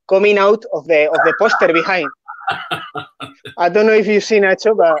Boy coming out of the poster behind. I don't know if you've seen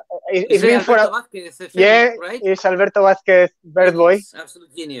Nacho, but it's been for Vázquez, film, right? It's Alberto Vázquez, Bird Boy.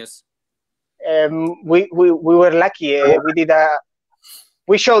 Absolute genius. We were lucky.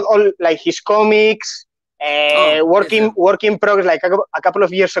 We showed all like his comics, working progress. Like a couple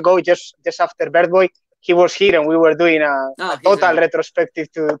of years ago, just after Bird Boy, he was here and we were doing a total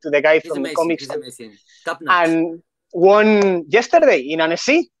retrospective to the guy from the comics. He's amazing. Top notch. And won yesterday in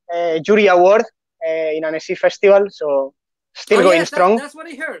Annecy, jury award in Annecy Festival. So still going strong. That's what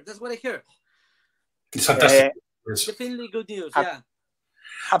I heard. It's fantastic. Definitely good news.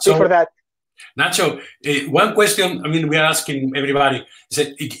 Happy for that. Nacho, one question, I mean, we are asking everybody, is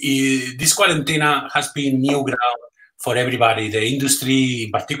that this Cuarentena has been new ground for everybody, the industry,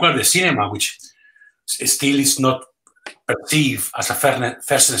 in particular the cinema, which still is not perceived as a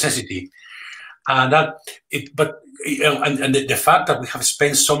first necessity. And the fact that we have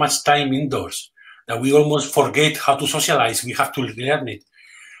spent so much time indoors that we almost forget how to socialize, we have to learn it.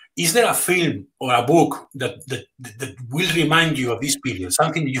 Is there a film or a book that will remind you of this period,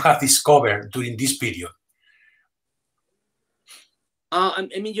 something that you have discovered during this period? I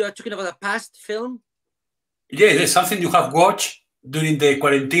mean, you are talking about a past film? Yeah, there's something you have watched during the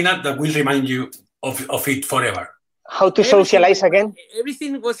Cuarentena that will remind you of it forever. How to socialize again?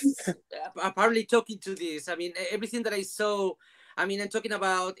 Everything was apparently talking to this. I mean, everything that I saw, I mean, I'm talking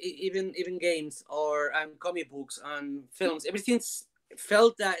about even games or comic books and films. Everything's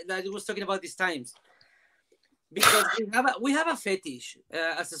felt that it was talking about these times, because we have a fetish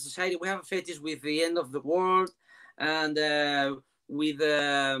as a society. We have a fetish with the end of the world, and we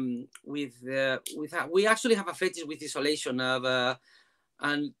actually have a fetish with isolation of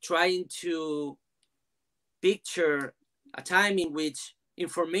and trying to picture a time in which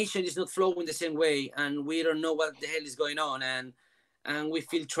information is not flowing the same way, and we don't know what the hell is going on, and we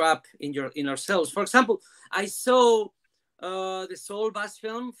feel trapped in ourselves. For example, I saw the Soul Bass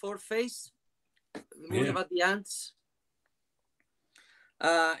film, Fourth Face, the movie about the ants.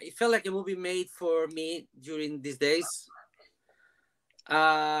 It felt like a movie made for me during these days.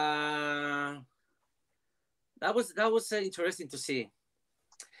 That was interesting to see.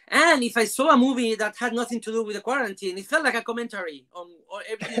 And if I saw a movie that had nothing to do with the quarantine, it felt like a commentary on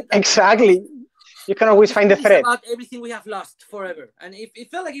everything. Exactly. You can always find the thread. About everything we have lost forever. And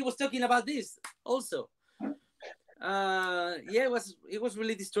it felt like it was talking about this also. Yeah, it was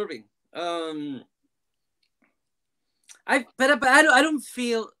really disturbing. But I don't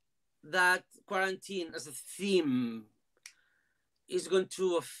feel that quarantine as a theme is going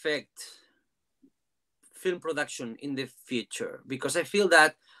to affect film production in the future, because I feel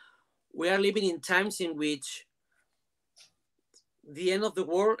that we are living in times in which the end of the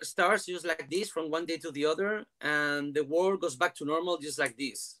world starts just like this from one day to the other, and the world goes back to normal just like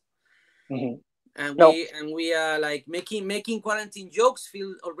this. Mm-hmm. And we are like making quarantine jokes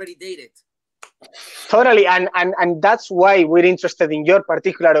feel already dated. Totally, and that's why we're interested in your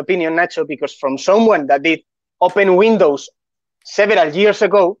particular opinion, Nacho, because from someone that did Open Windows several years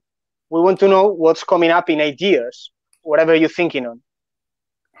ago, we want to know what's coming up in 8 years, whatever you're thinking on,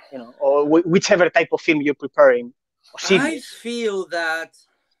 or whichever type of film you're preparing. Or series. I feel that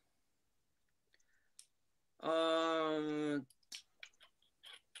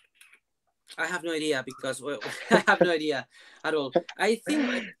I have no idea, because I have no idea at all. I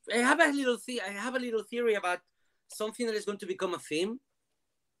think I have a little theory about something that is going to become a theme,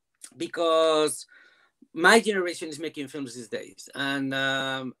 because my generation is making films these days, and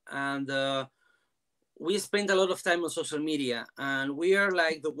we spend a lot of time on social media, and we are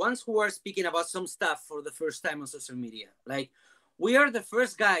like the ones who are speaking about some stuff for the first time on social media. Like, we are the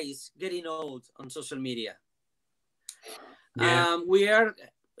first guys getting old on social media. Yeah.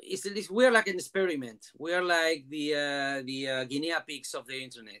 We're like an experiment. We are like the guinea pigs of the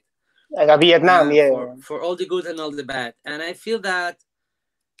internet. Like a Vietnam, for all the good and all the bad. And I feel that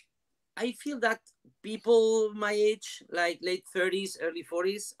I feel that people my age, like late 30s, early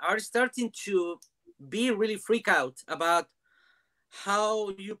 40s, are starting to be really freak out about how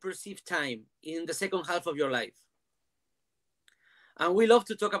you perceive time in the second half of your life. And we love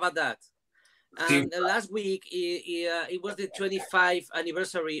to talk about that. And last week, it was the 25th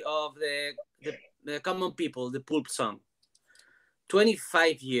anniversary of the Common People, the Pulp song.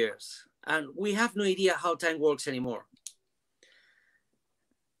 25 years. And we have no idea how time works anymore.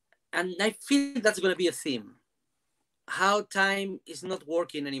 And I feel that's going to be a theme. How time is not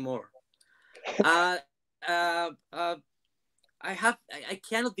working anymore. I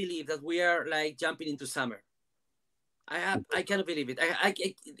cannot believe that we are like jumping into summer. I cannot believe it.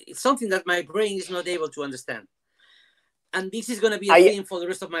 It's something that my brain is not able to understand. And this is going to be a theme for the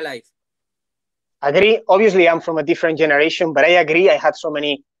rest of my life. Agree. Obviously, I'm from a different generation, but I agree. I had so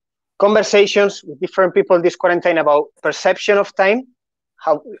many conversations with different people this quarantine about perception of time.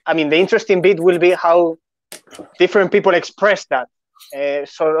 The interesting bit will be how different people express that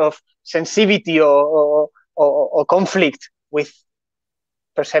sort of sensitivity or conflict with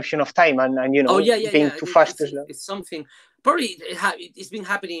perception of time and being too fast. It's something probably it's been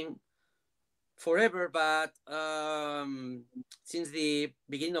happening forever, but since the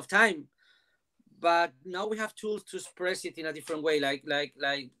beginning of time. But now we have tools to express it in a different way. Like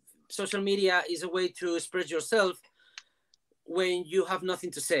social media is a way to express yourself when you have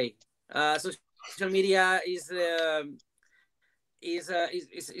nothing to say. Social media is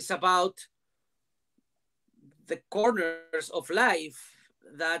about the corners of life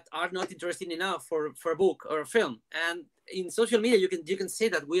that are not interesting enough for a book or a film. And in social media, you can say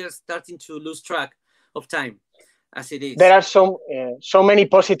that we are starting to lose track of time, as it is. There are so many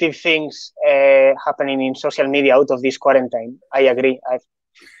positive things happening in social media out of this quarantine. I agree.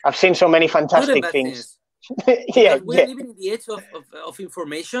 I've seen so many fantastic things. We're living in the age of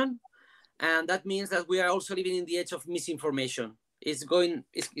information, and that means that we are also living in the age of misinformation. It's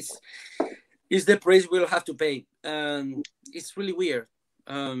the price we'll have to pay. It's really weird.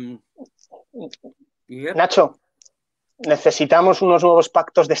 Nacho, necesitamos unos nuevos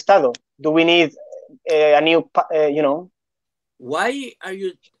pactos de Estado. Do we need a new, Why are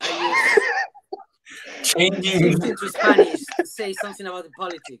you changing to Spanish to say something about the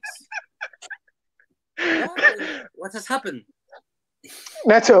politics? What has happened?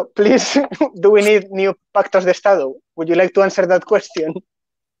 Nacho, please, do we need new pactos de Estado? Would you like to answer that question?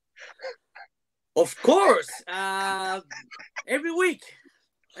 Of course. Every week,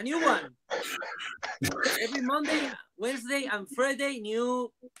 a new one. Every Monday, Wednesday, and Friday,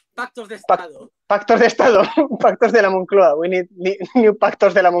 new pactos de Estado. Pactos de Estado, pactos de la Moncloa. We need new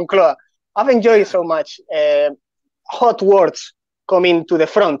pactos de la Moncloa. I've enjoyed so much hot words coming to the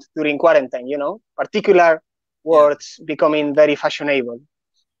front during quarantine, particular words becoming very fashionable.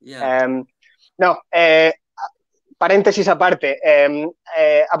 Parenthesis aparte,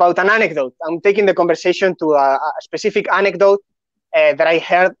 about an anecdote. I'm taking the conversation to a specific anecdote that I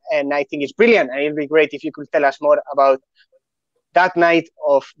heard, and I think it's brilliant, and it'd be great if you could tell us more about that night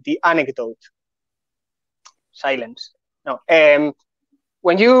of the anecdote. Silence. No.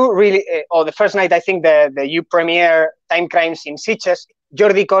 When you really, the first night, I think you premiere Time Crimes in Sitges,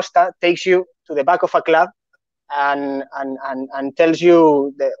 Jordi Costa takes you to the back of a club and tells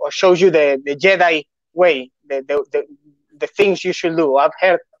you or shows you the Jedi way, the things you should do. I've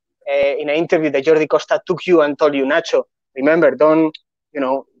heard in an interview that Jordi Costa took you and told you, Nacho, remember, don't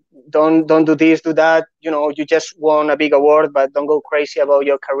do this, do that. You just won a big award, but don't go crazy about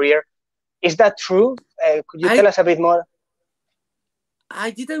your career. Is that true? Could you tell us a bit more?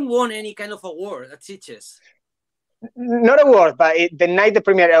 I didn't win any kind of award at Sitges. Not award, but the night the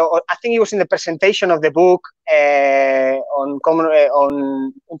premiere, I think it was in the presentation of the book on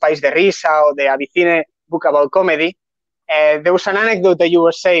Un País de Risa, or the Avicine book about comedy. There was an anecdote that you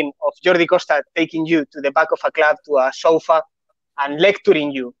were saying of Jordi Costa taking you to the back of a club to a sofa and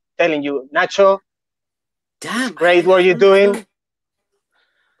lecturing you, telling you, Nacho, damn, great what you're doing.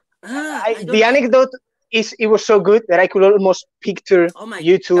 The anecdote it was so good that I could almost picture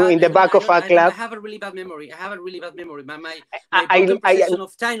you two in the back of a club. I have a really bad memory. My perception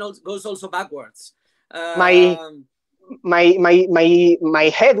of time goes also backwards. My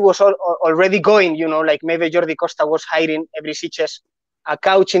head was already going, like maybe Jordi Costa was hiding every Sitges a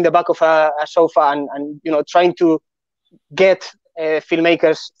couch in the back of a sofa and trying to get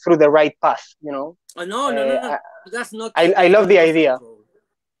filmmakers through the right path, No. That's not. I love the idea.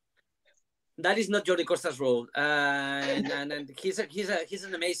 That is not Jordi Costa's role, and he's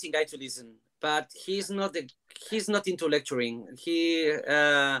an amazing guy to listen, but he's not into lecturing. He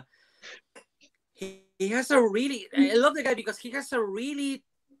has a really, I love the guy because he has a really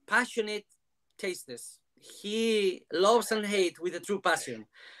passionate tastes. He loves and hates with a true passion,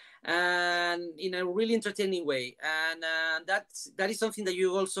 and in a really entertaining way. And that is something that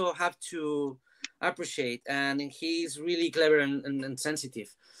you also have to appreciate. And he's really clever and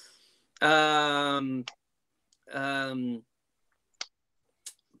sensitive. But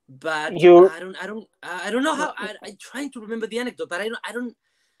I don't know how. I'm trying to remember the anecdote, but I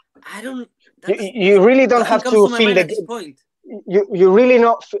don't. You really don't have to feel the point. You really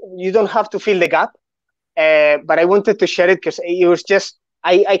not. You don't have to fill the gap. But I wanted to share it because it was just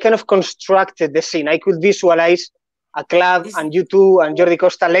I kind of constructed the scene. I could visualize a club and you two and Jordi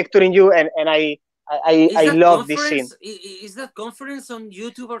Costa lecturing you, and I love this scene. Is that conference on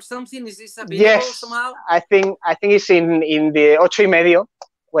YouTube or something? Is this available somehow? I think it's in the 8:30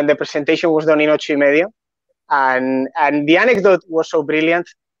 when the presentation was done in 8:30, and the anecdote was so brilliant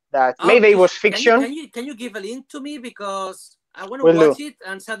that maybe it was fiction. Can you give a link to me, because I want to watch it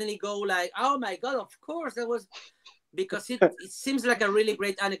and suddenly go like, oh my god, of course that was, because it seems like a really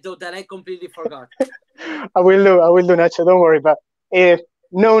great anecdote that I completely forgot. I will do, Nacho. Don't worry, but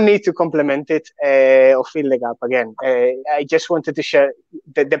no need to complement it or fill the gap again. I just wanted to share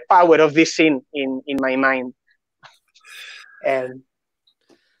the power of this scene in my mind.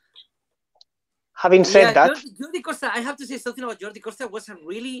 Having said that, Jordi Costa, I have to say something about Jordi Costa. Was a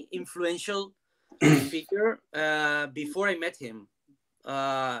really influential figure before I met him.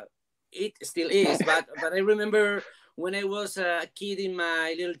 It still is, but I remember when I was a kid in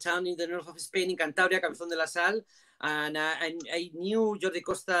my little town in the north of Spain, in Cantabria, Cabezón de la Sal, and I knew Jordi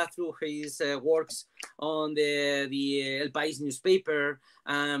Costa through his works on the El País newspaper,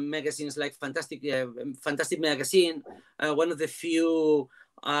 magazines like Fantastic Magazine, one of the few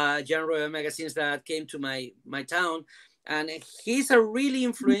genre magazines that came to my town, and he's a really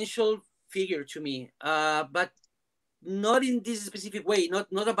influential figure to me, but not in this specific way,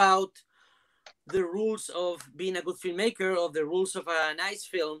 not about the rules of being a good filmmaker or the rules of a nice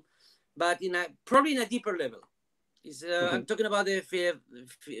film, but probably in a deeper level. I'm talking about the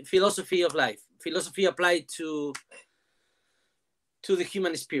philosophy of life, philosophy applied to the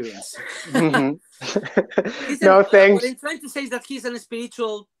human experience. No, thanks. What I'm trying to say is that he's a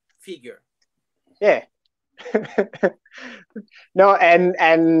spiritual figure. Yeah. No, and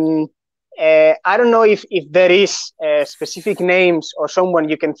I don't know if there is specific names or someone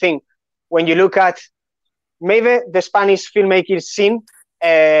you can think when you look at maybe the Spanish filmmaking scene,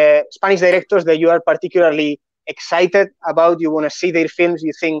 Spanish directors that you are particularly excited about. You want to see their films.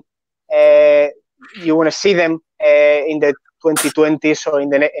 You think you want to see them in the 2020s or in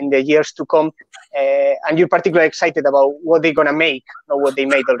the years to come, and you're particularly excited about what they're gonna make, not what they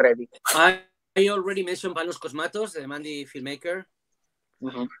made already. I already mentioned Panos Cosmatos, the Mandy filmmaker.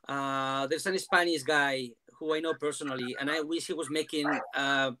 There's an Spanish guy who I know personally, and I wish he was making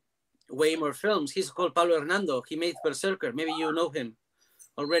way more films. He's called Pablo Hernando. He made Berserker. Maybe you know him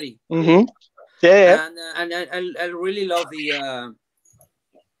already. Yeah. And I really love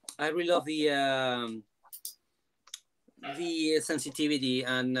the sensitivity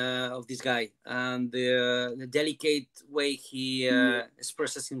and of this guy, and the delicate way he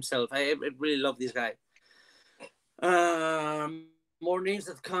expresses himself. I really love this guy. More names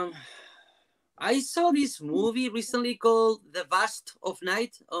that come. I saw this movie recently called The Vast of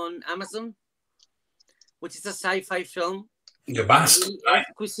Night on Amazon, which is a sci-fi film. The Vast. Really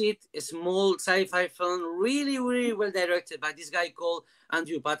exquisite, small sci-fi film, really, really well directed by this guy called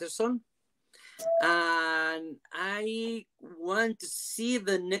Andrew Patterson. And I want to see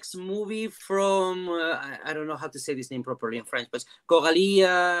the next movie from I don't know how to say this name properly in French, but Coralie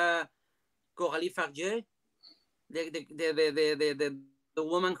Fardieu, the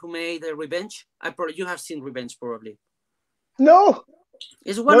woman who made Revenge. You have seen Revenge probably. No,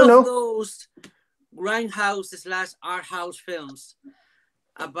 it's one of those grindhouse / art house films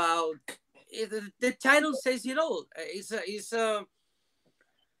about. The title says it all.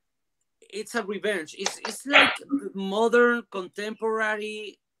 It's a revenge. It's like modern,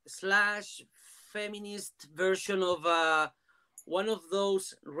 contemporary / feminist version of one of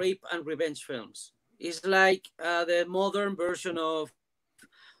those rape and revenge films. It's like the modern version of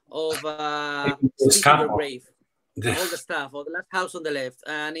Speaking Your Brave, all the stuff, or The Last House on the Left,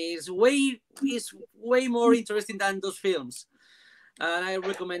 and it's way more interesting than those films. And I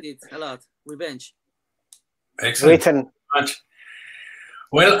recommend it a lot. Revenge. Excellent.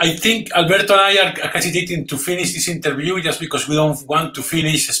 Well, I think Alberto and I are hesitating to finish this interview just because we don't want to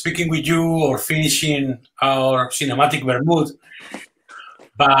finish speaking with you or finishing our cinematic Vermut.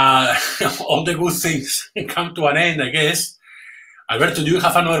 But all the good things come to an end, I guess. Alberto, do you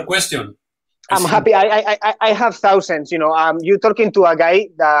have another question? I'm happy. I have thousands. You know, you're talking to a guy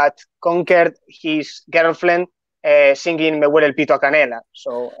that conquered his girlfriend singing "Me huele el pito a canela."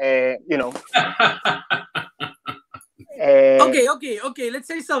 So you know. Okay. Let's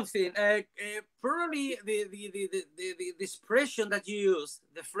say something. Probably the expression that you use,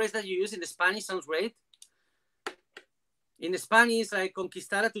 the phrase that you use in Spanish sounds great. In Spanish, like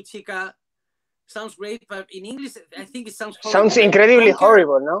 "conquistar a tu chica" sounds great, but in English, I think it sounds horrible. Sounds incredibly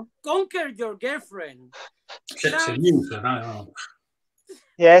horrible, no? Conquer your girlfriend.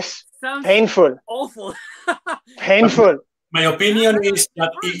 Yes. Sounds painful. Awful. Painful. My opinion is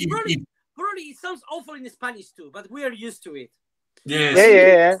that probably it sounds awful in Spanish too, but we are used to it. Yes.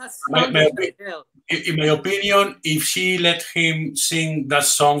 Yeah. In my opinion, if she let him sing that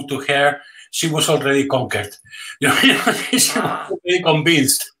song to her, she was already conquered. You know, she was already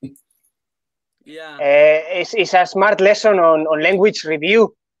convinced. Yeah. It's a smart lesson on language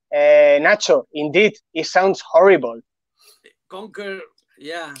review. Nacho, indeed, it sounds horrible. Conquer,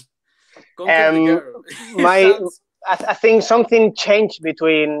 yeah. Conquer the girl. I think something changed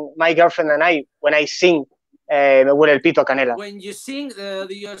between my girlfriend and I when I sing "Me huele el pito a canela." When you sing,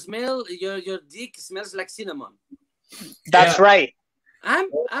 your dick smells like cinnamon. That's right.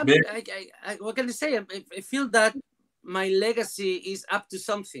 What can I say? I feel that my legacy is up to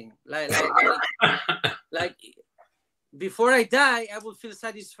something. Like before I die, I will feel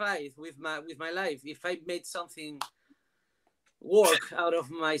satisfied with my life if I made something work out of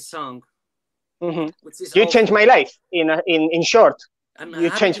my song. Mm-hmm. You changed my life. In short,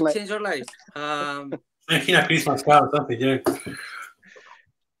 you changed change your life. Making a Christmas card, something. Yeah.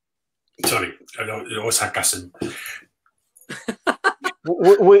 Sorry, it was sarcasm.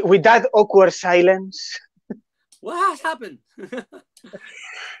 With that awkward silence. What has happened?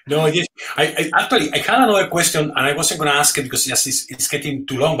 No, yes. I actually had another question, and I wasn't going to ask it because it's getting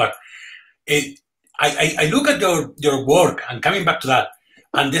too long. But I look at your work, and coming back to that,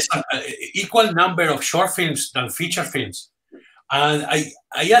 and there's an equal number of short films than feature films. And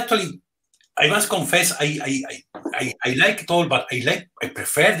I must confess, I like it all, but I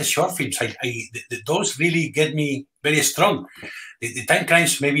prefer the short films. Those really get me very strong. The time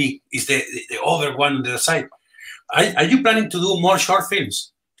crimes maybe is the other one on the other side. Are you planning to do more short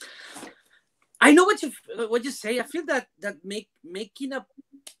films? I know what you say. I feel that making a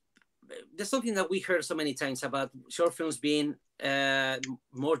there's something that we heard so many times about short films being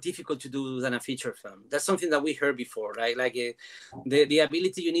more difficult to do than a feature film. That's something that we heard before, right? Like the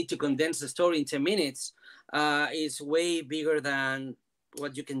ability you need to condense the story in 10 minutes is way bigger than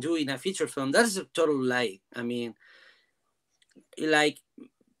what you can do in a feature film. That is a total lie. I mean, like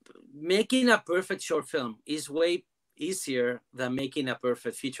making a perfect short film is way easier than making a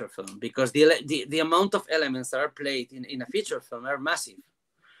perfect feature film because the amount of elements that are played in a feature film are massive.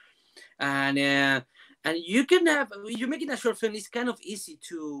 And you can you're making a short film, it's kind of easy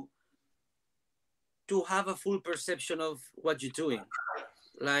to have a full perception of what you're doing.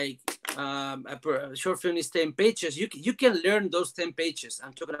 Like a short film is 10 pages. You can learn those 10 pages.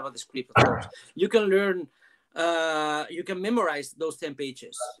 I'm talking about the script, of course. You can learn, you can memorize those 10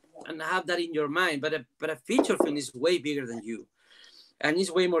 pages and have that in your mind. But a feature film is way bigger than you, and it's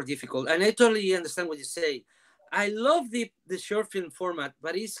way more difficult. And I totally understand what you say. I love the short film format,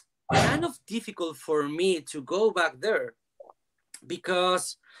 but it's kind of difficult for me to go back there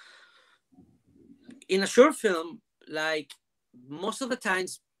because in a short film, like most of the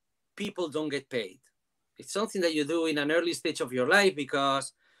times, people don't get paid. It's something that you do in an early stage of your life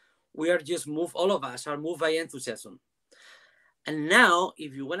because we are just all of us are moved by enthusiasm. And now,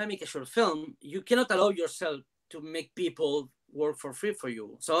 if you want to make a short film, you cannot allow yourself to make people work for free for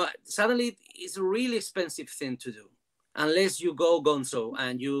you. So suddenly, it's a really expensive thing to do. Unless you go gonzo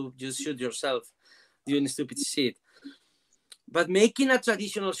and you just shoot yourself doing stupid shit. But making a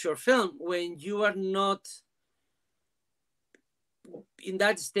traditional short film when you are not in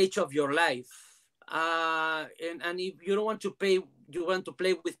that stage of your life, and if you don't want to pay, you want to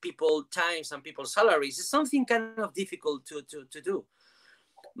play with people's times and people's salaries, it's something kind of difficult to do.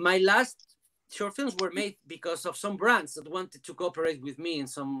 My last short films were made because of some brands that wanted to cooperate with me in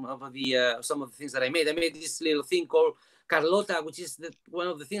some of the things that I made. I made this little thing called Carlota, which is one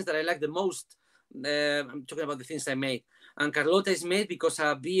of the things that I like the most. I'm talking about the things I made. And Carlota is made because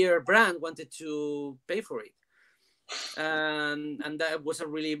a beer brand wanted to pay for it. And that was a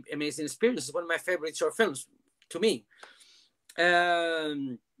really amazing experience. It's one of my favorite short films to me. But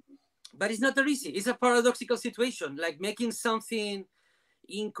it's not that easy. It's a paradoxical situation. Like making something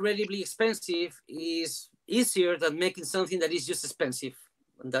incredibly expensive is easier than making something that is just expensive,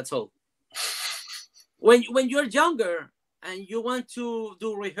 and that's all. When you're younger, and you want to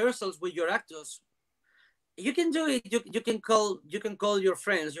do rehearsals with your actors, you can do it. You can call your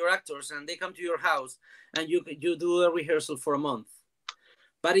friends, your actors, and they come to your house, and you do a rehearsal for a month.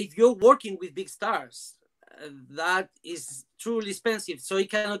 But if you're working with big stars, that is truly expensive, so it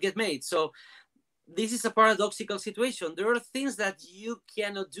cannot get made. So this is a paradoxical situation. There are things that you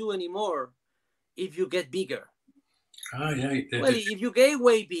cannot do anymore if you get bigger. Oh, yeah. Well, if you get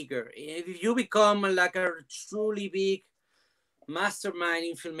way bigger, if you become like a truly big mastermind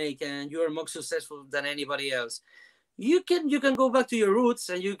in filmmaking and you are more successful than anybody else, you can go back to your roots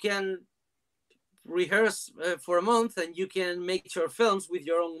and you can rehearse for a month and you can make your films with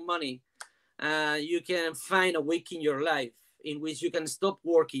your own money. You can find a week in your life in which you can stop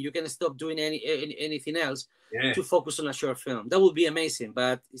working, you can stop doing anything else to focus on a short film. That would be amazing,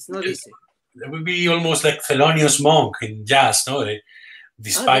 but it's not easy. That would be almost like Thelonious Monk in jazz, no?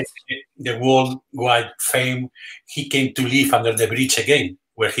 Despite the worldwide fame, he came to live under the bridge again,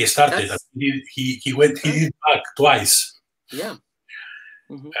 where he started. He did back twice. Yeah.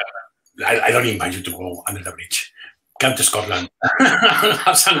 I don't invite you to go under the bridge. Come to Scotland.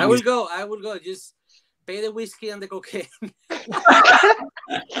 I will go. Just pay the whiskey and the cocaine.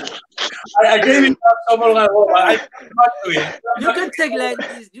 I gave it someone like, oh, I not do it.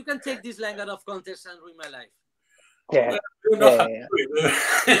 You can take this line out of context and ruin my life. Yeah.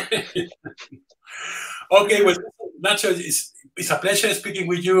 Okay, well, Nacho, it's a pleasure speaking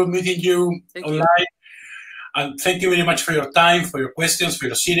with you, meeting you online. And thank you very much for your time, for your questions, for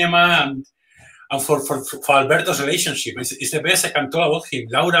your cinema, and for Alberto's relationship. It's the best I can talk about him.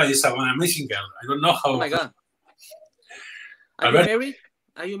 Laura is an amazing girl. I don't know how. Oh my God. Are you married?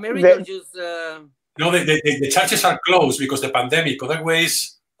 Are you married or just? No, the churches are closed because the pandemic.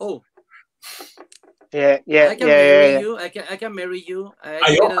 Otherwise. Oh. Yeah. I can marry you. I can marry you.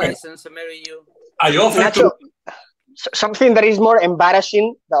 I get a license to marry you. I offer Nacho, something that is more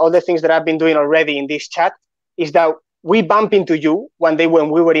embarrassing than all the things that I've been doing already in this chat is that we bumped into you one day when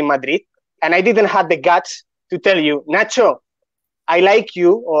we were in Madrid, and I didn't have the guts to tell you, Nacho, I like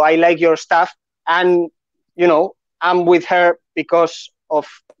you or I like your stuff, and you know I'm with her because of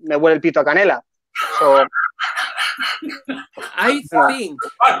Me Huele el Pito a Canela. So I think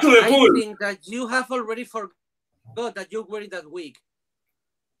that you have already forgot that you're wearing that wig.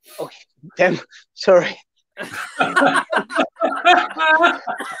 Oh, damn, sorry.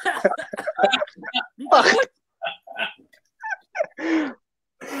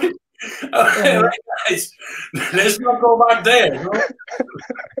 Okay, guys, let's not go back there. No?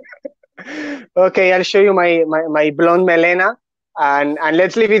 Okay, I'll show you my blonde melena, and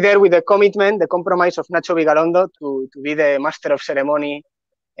let's leave it there with the commitment, the compromise of Nacho Vigalondo to be the master of ceremony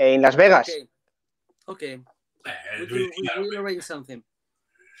in Las Vegas. Okay. We'll arrange something.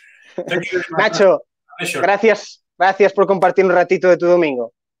 Nacho, gracias por compartir un ratito de tu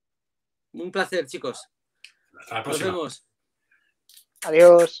domingo. Un placer, chicos. Hasta la próxima. Nos vemos.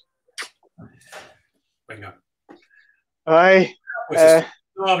 Adiós. Venga. Ay. Pues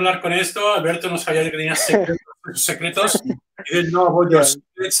no hablar con esto. Alberto no sabía que tenía secretos. He didn't know about your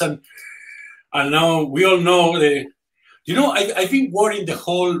secrets, and now we all know the. You know, I've been worrying the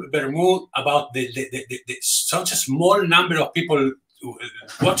whole Vermut about the such a small number of people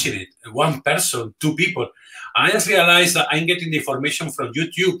watching it. One person, two people. I just realized that I'm getting the information from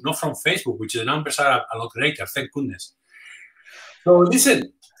YouTube, not from Facebook, which the numbers are a lot greater. Thank goodness. So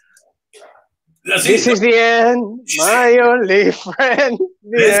listen. This is the end, my only friend.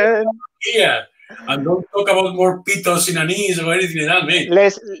 The end. Yeah. And don't talk about more pitos in anise or anything like that, mate.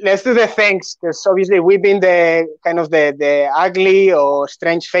 Let's do the thanks, because obviously we've been the kind of the ugly or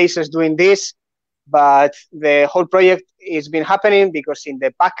strange faces doing this, but the whole project has been happening because in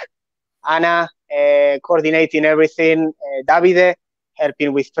the pack, Ana coordinating everything, Davide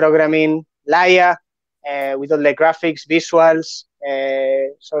helping with programming, Laia with all the graphics, visuals,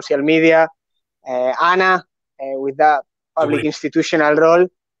 social media, Ana with that public institutional role.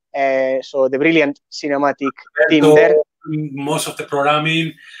 So the brilliant cinematic team there. Most of the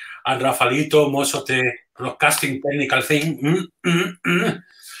programming, and Rafaelito, most of the broadcasting technical thing.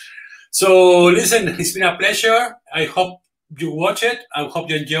 So listen, it's been a pleasure. I hope you watch it. I hope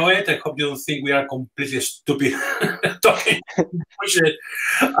you enjoy it. I hope you don't think we are completely stupid talking bullshit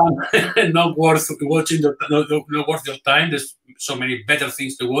and not worth watching, not worth your time. There's so many better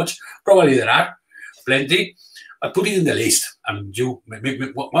things to watch. Probably there are plenty. But put it in the list, and you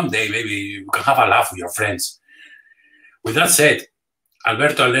maybe one day maybe you can have a laugh with your friends. With that said,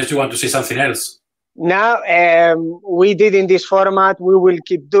 Alberto, unless you want to say something else. Now, we did in this format. We will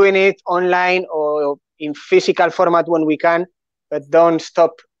keep doing it online or in physical format when we can, but don't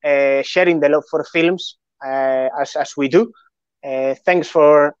stop sharing the love for films as we do. Thanks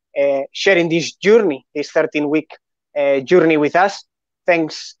for sharing this journey, this 13-week journey with us.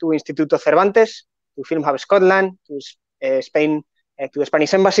 Thanks to Instituto Cervantes, to Film Hub Scotland, to Spain, to the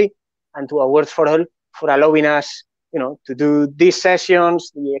Spanish Embassy, and to Awards for All for allowing us, to do these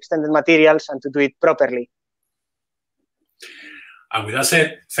sessions, the extended materials, and to do it properly. And with that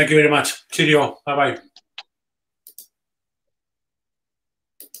said, thank you very much. Cheerio. Bye-bye.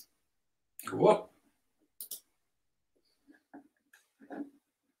 Whoa.